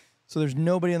 Okay, so there's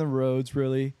nobody on the roads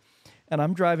really, and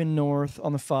I'm driving north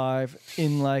on the 5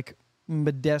 in like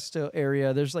Modesto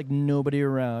area. There's like nobody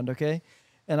around. Okay,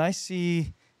 and I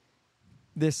see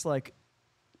this like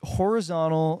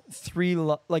horizontal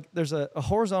there's a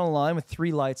horizontal line with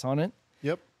 3 lights on it.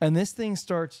 Yep. And this thing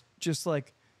starts just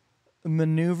like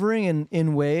maneuvering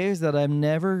in ways that I've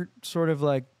never sort of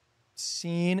like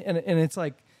seen. And it's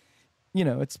like,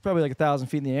 it's probably like 1,000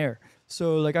 feet in the air.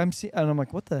 So like and I'm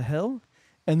like, what the hell?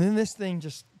 And then this thing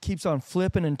just keeps on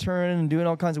flipping and turning and doing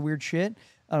all kinds of weird shit.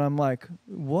 And I'm like,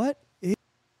 what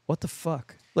the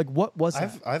fuck? Like, what was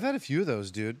that? I've had a few of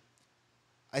those, dude.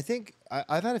 I think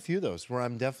I've had a few of those where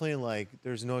I'm definitely like,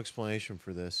 there's no explanation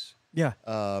for this. Yeah.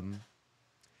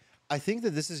 I think that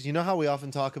this is, how we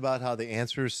often talk about how the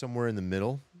answer is somewhere in the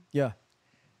middle? Yeah.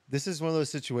 This is one of those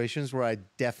situations where I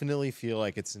definitely feel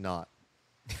like it's not.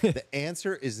 The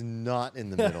answer is not in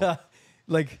the middle.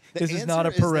 Like, The this is not a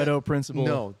answer is Pareto that- principle.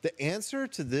 No, the answer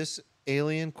to this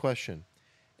alien question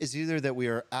is either that we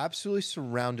are absolutely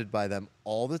surrounded by them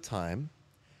all the time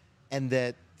and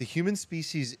that the human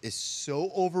species is so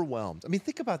overwhelmed. I mean,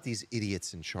 think about these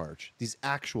idiots in charge, these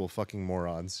actual fucking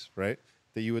morons, right?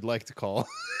 That you would like to call.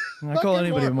 I call fucking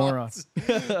anybody a moron.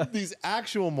 These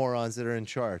actual morons that are in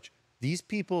charge. These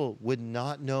people would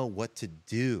not know what to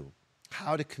do,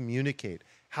 how to communicate,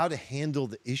 how to handle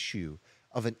the issue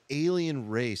of an alien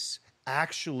race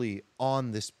actually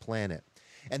on this planet.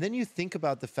 And then you think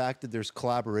about the fact that there's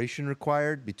collaboration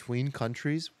required between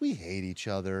countries. We hate each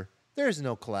other. There's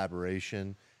no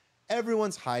collaboration.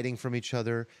 Everyone's hiding from each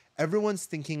other. Everyone's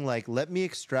thinking like, let me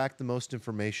extract the most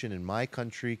information in my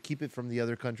country, keep it from the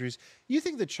other countries. You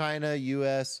think that China,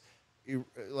 US,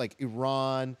 like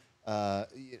Iran,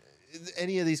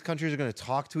 any of these countries are going to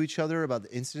talk to each other about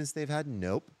the incidents they've had?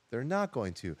 Nope, they're not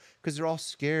going to, because they're all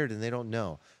scared and they don't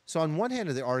know. So on one hand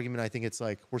of the argument, I think it's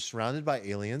like we're surrounded by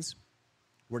aliens,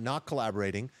 we're not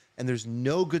collaborating, and there's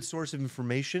no good source of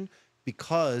information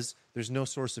because there's no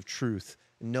source of truth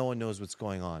and no one knows what's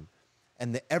going on.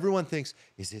 And everyone thinks,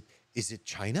 is it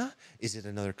China? Is it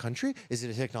another country? Is it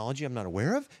a technology I'm not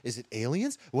aware of? Is it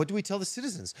aliens? What do we tell the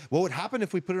citizens? What would happen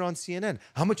if we put it on CNN?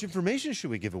 How much information should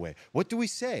we give away? What do we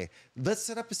say? Let's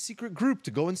set up a secret group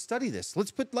to go and study this. Let's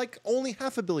put like only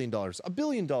 $500 million, $1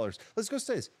 billion. Let's go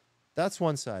study this. That's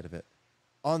one side of it.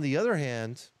 On the other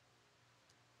hand,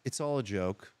 it's all a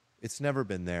joke. It's never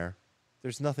been there.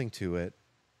 There's nothing to it.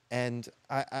 And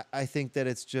I think that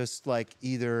it's just like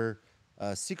either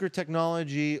secret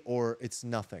technology or it's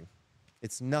nothing.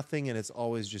 It's nothing, and it's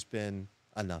always just been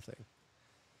a nothing.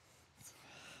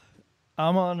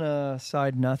 I'm on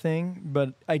side nothing,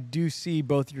 but I do see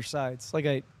both your sides. Like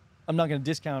I'm not going to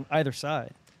discount either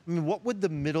side. I mean, what would the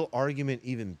middle argument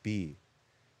even be?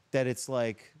 That it's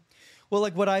like, Well,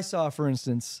 like what I saw, for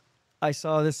instance, I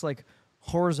saw this like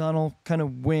horizontal kind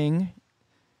of wing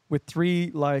with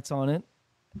 3 lights on it.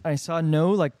 I saw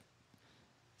no like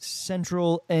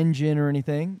central engine or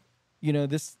anything.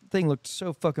 This thing looked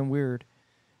so fucking weird.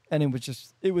 And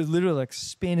it was literally like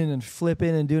spinning and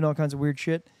flipping and doing all kinds of weird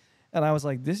shit. And I was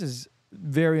like, this is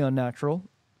very unnatural,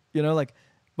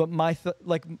 but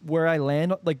where I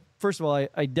land, like, first of all,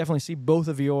 I definitely see both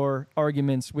of your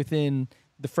arguments within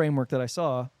the framework that I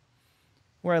saw.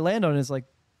 Where I land on is like,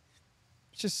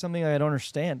 it's just something I don't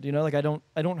understand, like I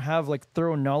don't have like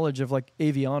thorough knowledge of like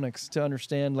avionics to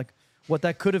understand like what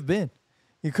that could have been.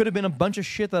 It could have been a bunch of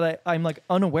shit that I'm like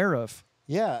unaware of.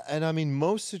 yeah. And I mean,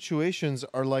 most situations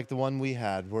are like the one we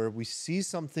had where we see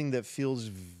something that feels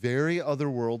very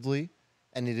otherworldly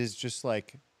and it is just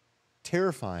like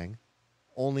terrifying,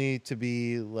 only to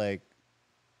be like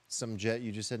some jet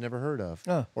you just had never heard of.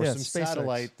 Or some SpaceX.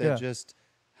 satellite that just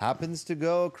happens to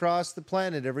go across the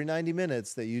planet every 90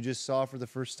 minutes that you just saw for the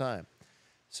first time.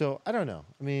 So I don't know.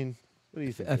 I mean, what do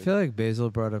you think? I dude? feel like Basil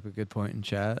brought up a good point in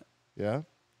chat. Yeah.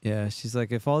 Yeah, she's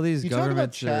like, if all these You talk about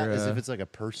governments chat are, as if it's like a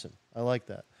person. I like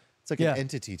that. It's It's like Yeah. an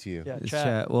entity to you. Yeah, It's chat.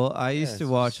 chat. Well, I used to it's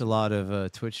watch just- a lot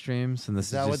of Twitch streams, and this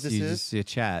Is that is what just, this you is? just see a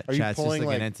chat. Are you Chat's just pulling, like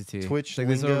like, an entity. Twitch It's like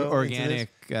this lingo into this?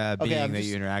 organic being I'm that just-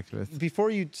 you interact with. Before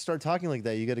you start talking like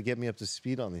that, you got to get me up to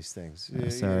speed on these things.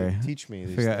 Sorry. Teach me. I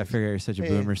These figure, I things. figure you're such a Hey.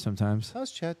 boomer sometimes.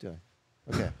 How's chat doing?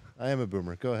 Okay, I am a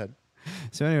boomer. Go ahead.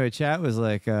 So anyway, chat was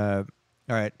like, all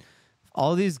right,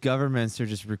 all these governments are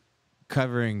just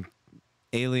recovering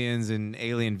aliens and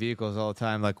alien vehicles all the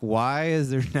time. Like, why has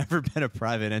there never been a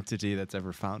private entity that's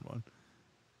ever found one?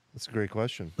 That's a great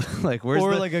question. Like, where's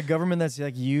Or the, like a government that's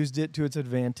like used it to its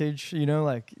advantage. You know,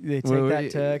 like they take Wait, that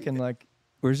wait, tech and like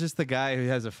where's just the guy who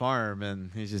has a farm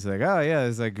and he's just like, oh yeah,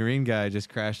 this like green guy just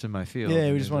crashed in my field. yeah, And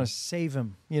we he's just want like- to save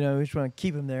him. You know, we just want to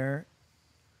keep him there,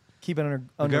 keep it under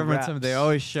The under government, wraps. they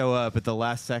always show up at the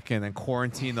last second and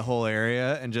quarantine the whole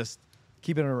area and just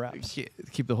keep it under wraps.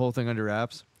 keep the whole thing under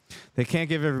wraps. They can't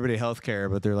give everybody health care,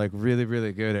 but they're like really,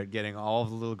 really good at getting all of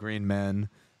the little green men,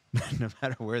 no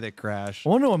matter where they crash, I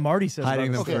wonder what Marty says.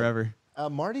 hiding them about this. Okay. forever.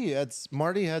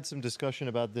 Marty had some discussion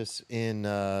about this in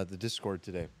the Discord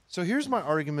today. So here's my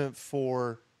argument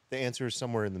for the answer is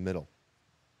somewhere in the middle.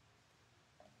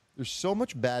 There's so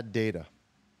much bad data,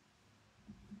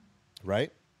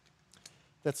 right?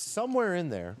 That somewhere in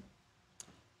there,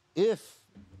 if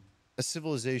a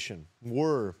civilization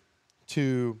were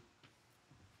to,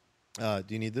 do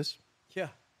you need this? Yeah.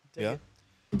 Take Yeah.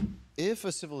 it. If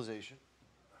a civilization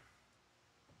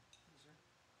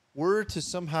were to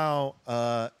somehow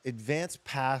advance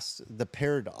past the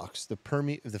paradox, the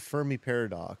Fermi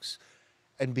paradox,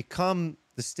 and become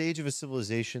the stage of a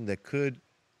civilization that could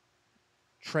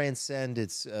transcend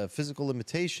its physical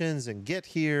limitations and get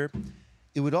here,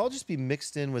 it would all just be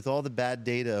mixed in with all the bad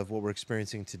data of what we're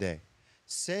experiencing today.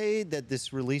 Say that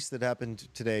this release that happened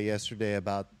yesterday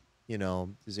about,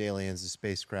 these aliens, the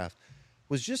spacecraft,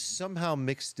 was just somehow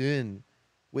mixed in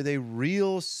with a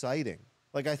real sighting.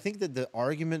 Like, I think that the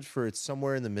argument for it's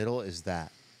somewhere in the middle is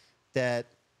that the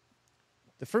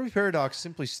Fermi paradox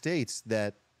simply states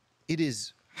that it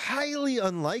is highly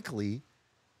unlikely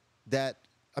that,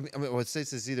 what it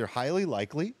states is either highly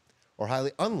likely or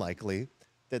highly unlikely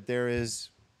that there is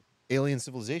alien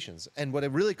civilizations. And what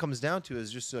it really comes down to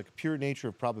is just like a pure nature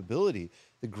of probability,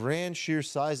 the grand sheer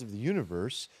size of the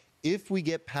universe. If we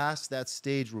get past that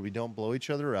stage where we don't blow each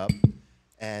other up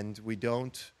and we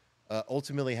don't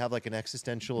ultimately have like an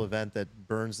existential event that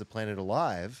burns the planet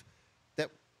alive,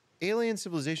 that alien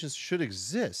civilizations should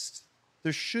exist.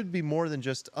 There should be more than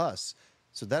just us.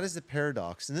 So that is the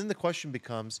paradox. And then the question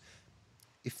becomes,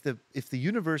 if the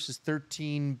universe is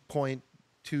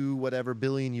 13.2 whatever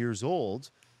billion years old,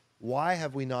 why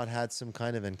have we not had some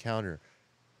kind of encounter?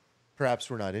 Perhaps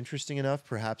we're not interesting enough.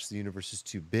 Perhaps the universe is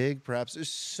too big. Perhaps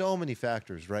there's so many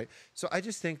factors, right? So I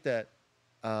just think that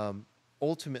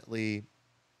ultimately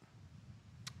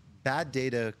bad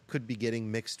data could be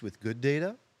getting mixed with good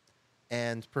data.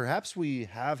 And perhaps we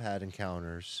have had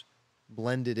encounters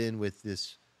blended in with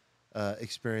this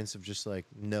experience of just like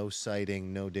no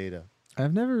sighting, no data.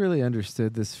 I've never really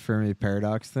understood this Fermi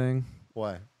paradox thing.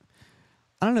 Why?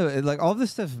 I don't know. Like all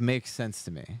this stuff makes sense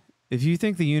to me. If you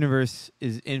think the universe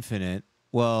is infinite,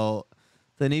 well,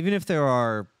 then even if there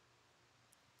are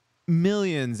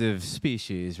millions of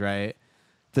species, right,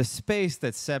 the space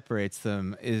that separates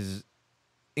them is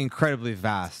incredibly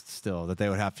vast still that they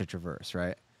would have to traverse,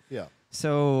 right? Yeah.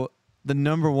 So the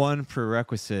number one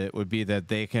prerequisite would be that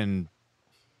they can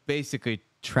basically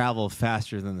travel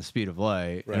faster than the speed of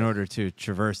light Right. in order to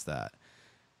traverse that.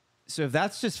 So if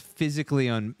that's just physically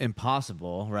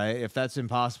impossible, right? If that's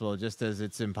impossible, just as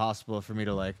it's impossible for me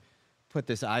to like put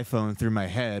this iPhone through my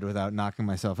head without knocking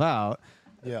myself out,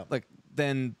 Yeah. like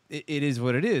then it is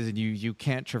what it is, and you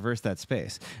can't traverse that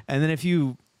space. And then if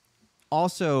you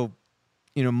also,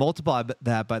 multiply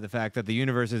that by the fact that the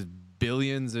universe is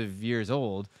billions of years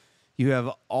old, you have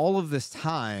all of this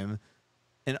time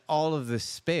and all of this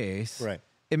space. Right.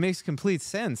 It makes complete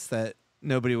sense that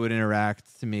nobody would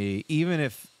interact to me, even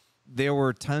if there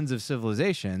were tons of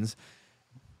civilizations,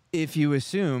 if you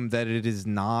assume that it is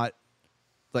not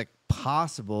like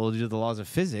possible due to the laws of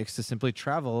physics to simply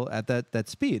travel at that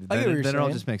speed. I get what Then, you're then it all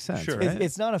saying. just makes sense. Sure. Right?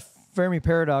 It's not a Fermi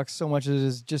paradox so much as it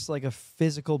is just like a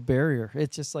physical barrier.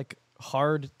 It's just like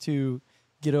hard to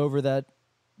get over that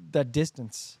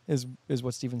distance is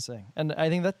what Steven's saying. And I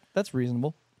think that's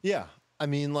reasonable. Yeah. I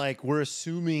mean, like, we're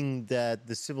assuming that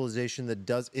the civilization that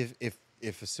does, if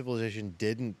a civilization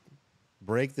didn't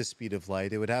break the speed of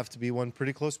light, it would have to be one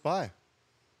pretty close by,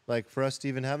 like for us to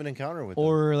even have an encounter with them.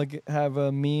 Or like have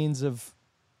a means of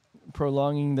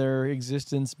prolonging their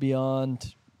existence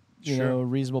beyond, Sure.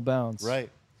 reasonable bounds. Right.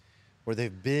 Or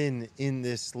they've been in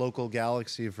this local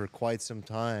galaxy for quite some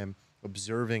time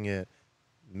observing it,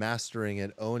 mastering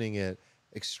it, owning it,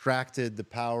 extracted the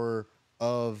power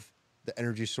of the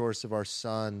energy source of our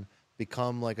sun,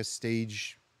 become like a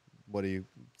stage,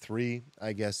 3,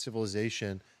 I guess,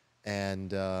 civilization.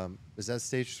 And is that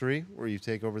stage 3 where you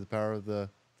take over the power of the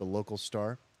local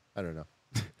star? I don't know.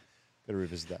 Gotta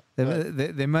revisit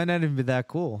that. They might not even be that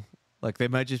cool. Like they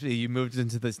might just be, you moved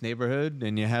into this neighborhood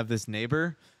and you have this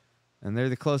neighbor and they're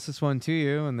the closest one to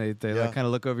you and they like kind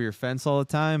of look over your fence all the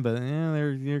time, but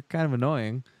you're kind of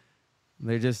annoying.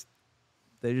 They just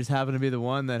happen to be the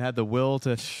one that had the will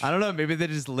to, I don't know, maybe they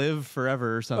just live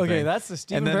forever or something. Okay, that's the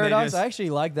Stephen then they paradox. just- I actually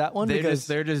like that one because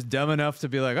they're just dumb enough to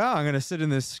be like, oh, I'm going to sit in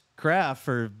this craft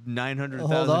for Hold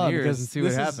 900,000 on, years because and see what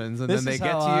this is- happens. And this then they is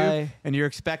get to how you I- and you're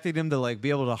expecting them to like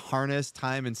be able to harness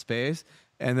time and space.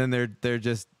 And then they're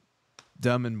just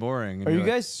dumb and boring. And Are you're you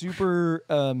like, guys super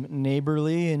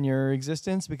neighborly in your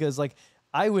existence? Because like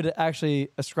I would actually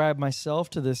ascribe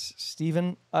myself to this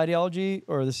Stephen ideology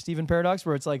or the Stephen paradox,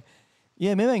 where it's like,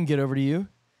 yeah, maybe I can get over to you,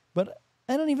 but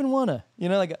I don't even wanna. You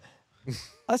know, like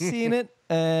I've seen it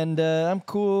and I'm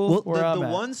cool Well, where I'm the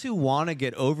at. ones who want to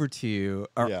get over to you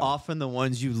are Yeah. often the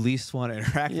ones you least want to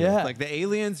interact Yeah. with. Like the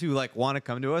aliens who like want to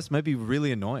come to us might be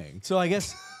really annoying. So I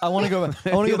guess I want to go.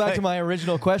 I want to go back to my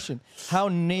original question: how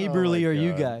neighborly Oh my are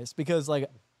you God. guys? Because like,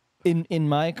 in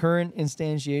my current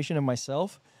instantiation of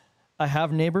myself, I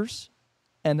have neighbors,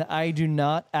 and I do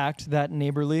not act that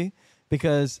neighborly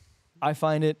because I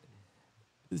find it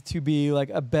to be like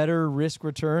a better risk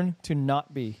return to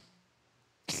not be.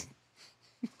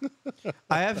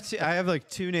 I have like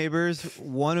two neighbors.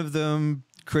 One of them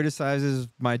criticizes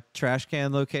my trash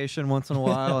can location once in a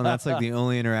while, and that's like the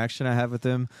only interaction I have with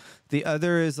him. The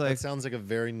other is like That sounds like a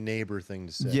very neighbor thing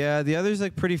to say. yeah, the other's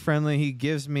like pretty friendly. He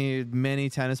gives me many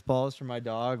tennis balls for my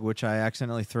dog, which I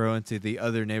accidentally throw into the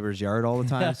other neighbor's yard all the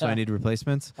time, so I need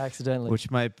replacements. Accidentally. Which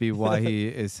might be why he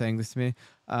is saying this to me.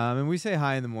 And we say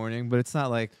hi in the morning, but it's not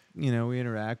like, you know, we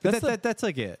interact. But that's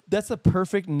like it. That's the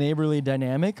perfect neighborly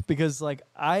dynamic because like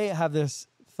I have this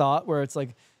thought where it's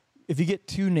like if you get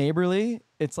too neighborly,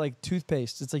 it's like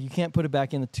toothpaste. It's like you can't put it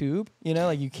back in the tube, you know,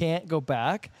 like you can't go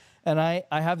back. And I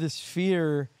have this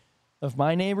fear of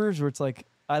my neighbors where it's like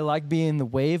I like being the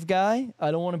wave guy.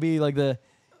 I don't want to be like the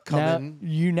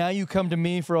now you come to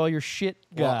me for all your shit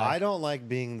guy. Well, I don't like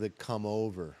being the come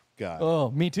over guy. Oh,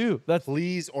 me too. That's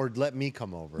Please, or let me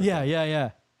come over.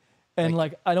 yeah. And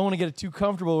like I don't want to get it too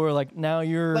comfortable where like now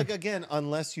you're Like again,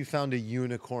 unless you found a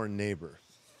unicorn neighbor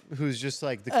who's just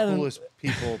like the And- coolest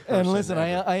people. And listen,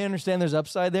 ever. I understand there's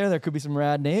upside there. There could be some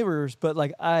rad neighbors, but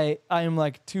like I am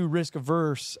like too risk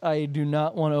averse. I do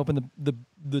not want to open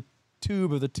the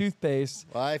tube of the toothpaste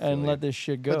Well, I feel and you. let this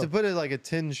shit go. But to put it like a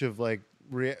tinge of like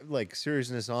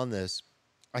seriousness on this,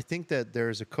 I think that there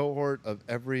is a cohort of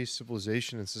every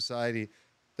civilization and society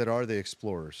that are the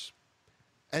explorers,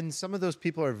 and some of those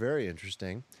people are very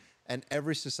interesting, and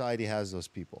every society has those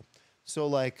people. So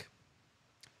like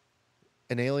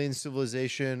an alien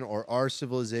civilization or our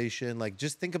civilization, like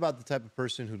just think about the type of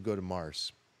person who'd go to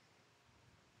Mars.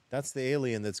 That's the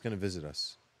alien that's going to visit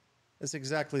us. It's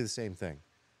exactly the same thing.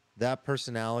 That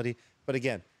personality, but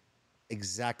again,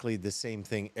 exactly the same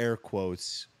thing, air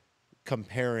quotes,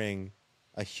 comparing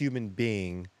a human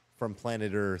being from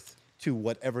planet Earth to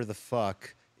whatever the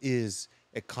fuck is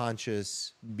a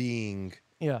conscious being,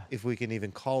 yeah. if we can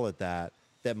even call it that,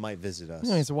 that might visit us.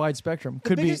 I mean, it's a wide spectrum. The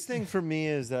Could be biggest thing for me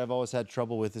is that I've always had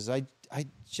trouble with is I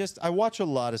watch a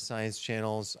lot of science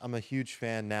channels. I'm a huge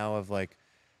fan now of like,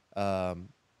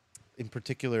 in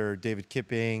particular, David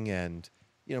Kipping and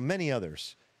many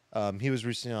others. He was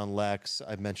recently on Lex.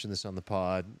 I've mentioned this on the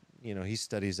pod. He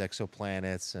studies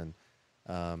exoplanets and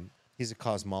he's a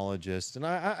cosmologist, and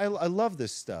I love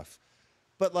this stuff.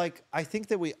 But like, I think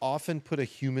that we often put a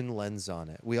human lens on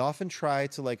it. We often try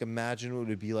to like imagine what it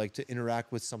would be like to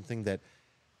interact with something that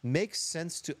makes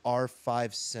sense to our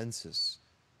five senses.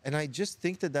 And I just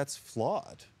think that that's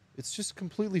flawed. It's just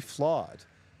completely flawed.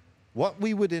 What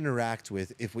we would interact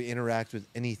with if we interact with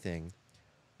anything,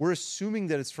 we're assuming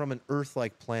that it's from an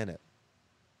Earth-like planet.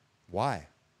 Why?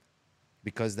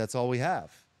 Because that's all we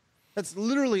have. That's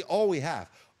literally all we have.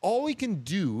 All we can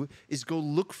do is go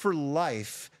look for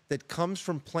life that comes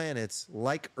from planets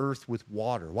like Earth with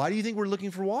water. Why do you think we're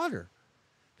looking for water?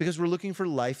 Because we're looking for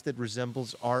life that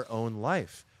resembles our own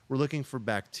life. We're looking for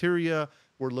bacteria.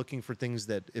 We're looking for things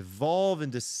that evolve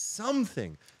into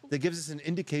something that gives us an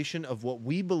indication of what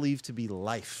we believe to be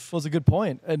life. well, it's a good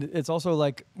point, and it's also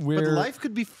like But we're life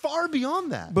could be far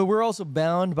beyond that. but we're also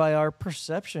bound by our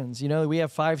perceptions. We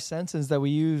have five senses that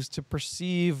we use to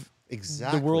perceive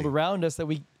Exactly. the world around us.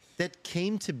 That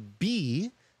came to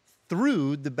be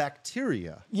through the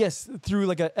bacteria. Yes, through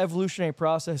like an evolutionary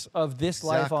process of this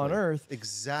life on Exactly. Earth.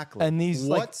 Exactly. And these,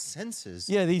 what like- senses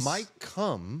these- might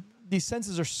come These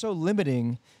senses are so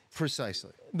limiting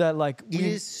precisely. that like It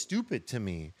is stupid to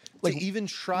me Like, to even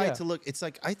try yeah. to look. It's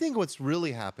like, I think what's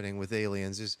really happening with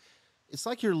aliens is it's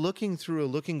like you're looking through a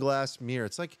looking glass mirror.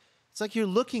 It's like you're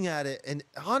looking at it. And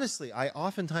honestly, I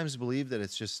oftentimes believe that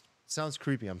it's just, sounds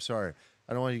creepy. I'm sorry.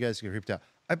 I don't want you guys to get creeped out.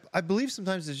 I believe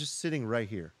sometimes it's just sitting right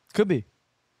here. could be.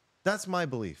 That's my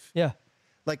belief. Yeah.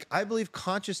 Like, I believe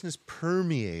consciousness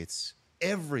permeates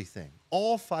everything,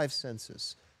 all five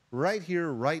senses, right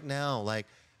here, right now. Like,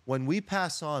 when we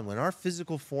pass on, when our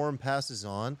physical form passes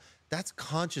on, that's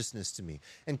consciousness to me.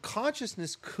 And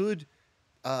consciousness could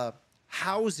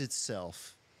house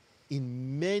itself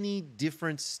in many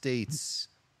different states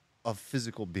of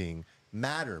physical being.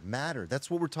 Matter. That's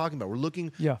what we're talking about. We're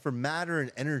looking Yeah. for matter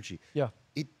and energy. Yeah.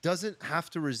 It doesn't have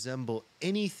to resemble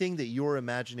anything that your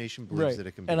imagination believes that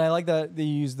it can be. And I like that they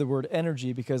use the word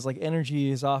energy because like energy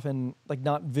is often like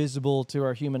not visible to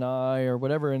our human eye or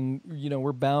whatever, and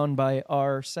we're bound by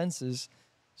our senses.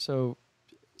 So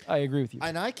I agree with you.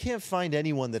 And I can't find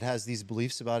anyone that has these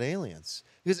beliefs about aliens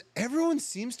because everyone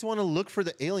seems to want to look for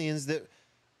the aliens that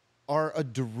are a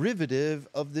derivative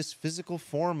of this physical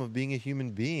form of being a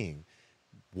human being.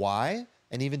 Why?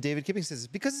 And even David Kipping says,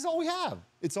 because it's all we have.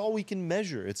 It's all we can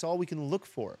measure. It's all we can look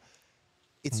for.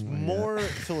 It's more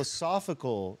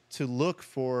philosophical to look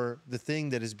for the thing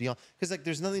that is beyond. Because like,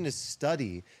 there's nothing to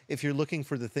study if you're looking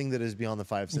for the thing that is beyond the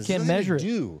five senses. can't There's nothing measure to it.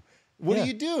 do. What Yeah. do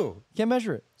you do? Can't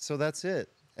measure it. So that's it.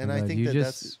 And Oh I my God, think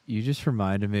that's you just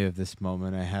reminded me of this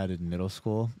moment I had in middle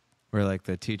school where like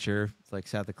the teacher like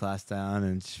sat the class down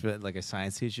and like a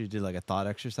science teacher did like a thought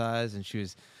exercise and she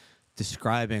was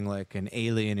describing like an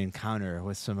alien encounter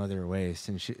with some other race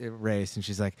and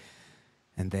she's like,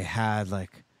 and they had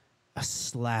like a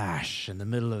slash in the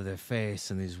middle of their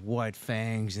face and these white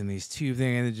fangs and these two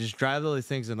things and they just drive all these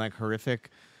things in like horrific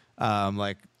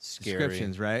like Scary.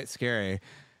 descriptions, right? Scary.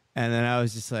 And then I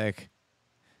was just like,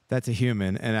 that's a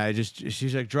human. And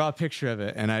she's like, draw a picture of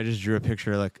it. And I just drew a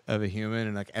picture like of a human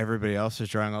and like everybody else was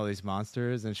drawing all these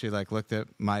monsters. And she like looked at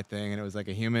my thing and it was like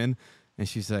a human. And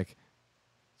she's like,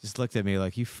 just looked at me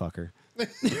like, you fucker.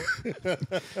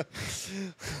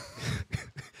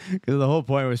 Because the whole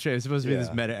point was straight. It was supposed to be this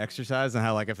Yeah. meta exercise on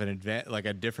how like if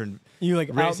a different You like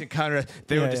race out, encounter,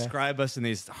 they Yeah, would yeah. describe us in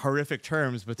these horrific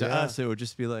terms, but to Yeah. us it would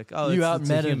just be like, oh, you it's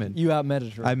out a human. You out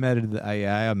meted her. I meted the,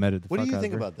 I meted the What fuck do you out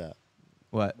think of her. about that?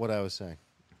 What? What I was saying.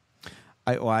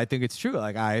 I think it's true.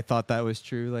 Like I thought that was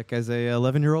true. Like as a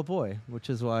 11-year-old boy, which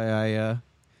is why I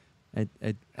Had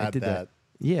did that.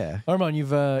 Yeah. Armand,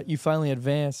 you finally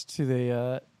advanced to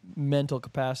the mental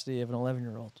capacity of an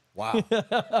 11-year-old. Wow.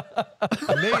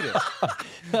 I made it.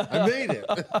 I made it.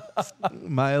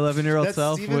 My 11-year-old That's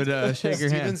self Steven's- would shake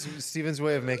your hand. Steven's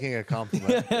way of making a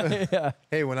compliment. Yeah.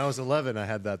 Hey, when I was 11, I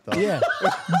had that thought. Yeah.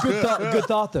 Good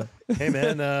thought though. Hey,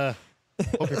 man,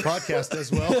 hope your podcast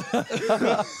does well.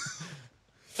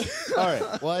 All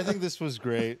right. Well, I think this was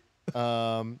great. I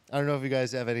don't know if you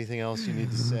guys have anything else you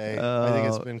need to say. I think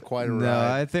it's been quite a ride. No,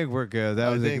 I think we're good. That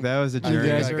I was think- that was a I journey.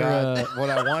 guys think I are, got what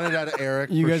I wanted out of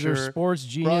Eric. You for guys are sure. sports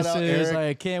Brought out geniuses. Eric.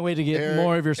 I can't wait to get Eric-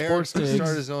 more of your sports Eric takes.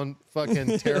 started his own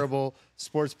fucking terrible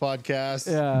sports podcast.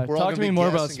 Yeah, We're all talk to gonna me be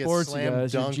more guests about and get sports, you slam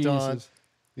guys. You're dunked on. geniuses.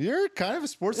 You're kind of a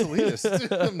sports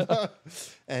elitist,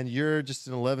 and you're just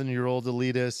an 11-year-old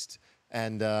elitist.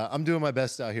 And I'm doing my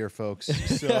best out here, folks.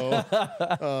 So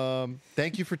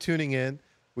thank you for tuning in.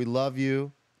 We love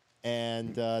you.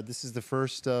 And this is the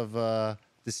first of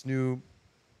this new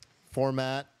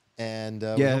format. And we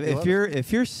Yeah, hope you love it.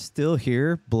 if you're still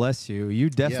here, bless you. You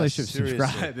definitely Yes, should seriously.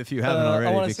 subscribe if you haven't I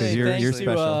already want to because say you're thanks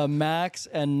special. to Max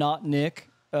and not Nick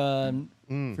for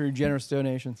your generous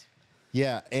donations.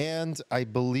 Yeah, and I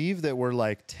believe that we're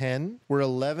like 10. We're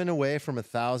 11 away from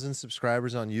 1,000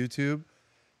 subscribers on YouTube.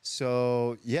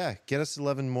 So yeah, get us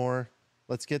 11 more.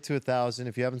 Let's get to 1,000.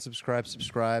 If you haven't subscribed,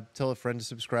 subscribe. Tell a friend to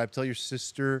subscribe. Tell your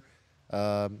sister.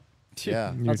 Yeah.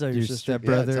 I'll tell your sister.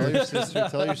 stepbrother. Yeah, tell your sister.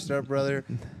 Tell your stepbrother.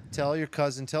 Tell your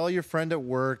cousin. Tell your friend at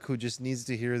work who just needs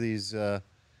to hear these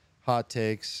hot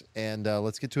takes. And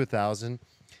let's get to 1,000.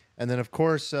 And then, of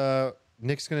course,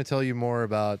 Nick's going to tell you more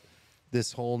about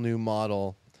this whole new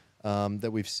model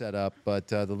that we've set up. But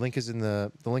the link is in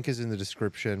the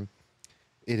description.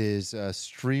 It is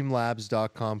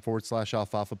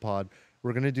streamlabs.com/alfalfapod.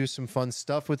 We're going to do some fun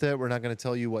stuff with it. We're not going to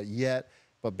tell you what yet,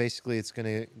 but basically it's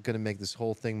going to make this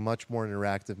whole thing much more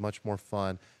interactive, much more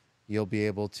fun. You'll be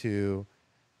able to,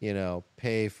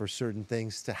 pay for certain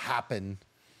things to happen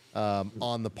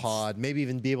on the pod, maybe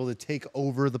even be able to take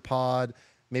over the pod,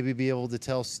 maybe be able to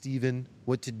tell Steven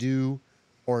what to do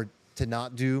or to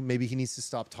not do. Maybe he needs to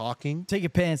stop talking. Take your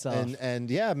pants off. And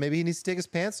yeah, maybe he needs to take his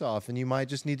pants off, and you might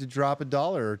just need to drop $1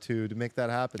 or $2 to make that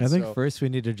happen. I think So, first we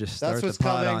need to just that's start the what's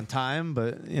pod coming. on time,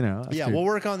 but yeah, after- we'll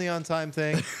work on the on-time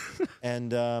thing,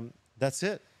 and that's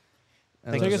it.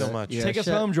 Thank Take you us- so much. yeah. Take us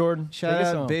shout- home, Jordan. Shout Take us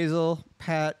out home. Basil,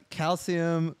 Pat,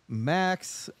 Calcium,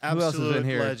 Max. Who else has Absolute been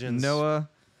here? legends. Noah.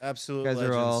 Absolute Guys are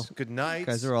legends. all- Good night.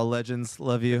 Guys are all legends.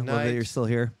 Love you. Good Love that night. you're still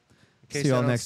here. In case See you I all don't next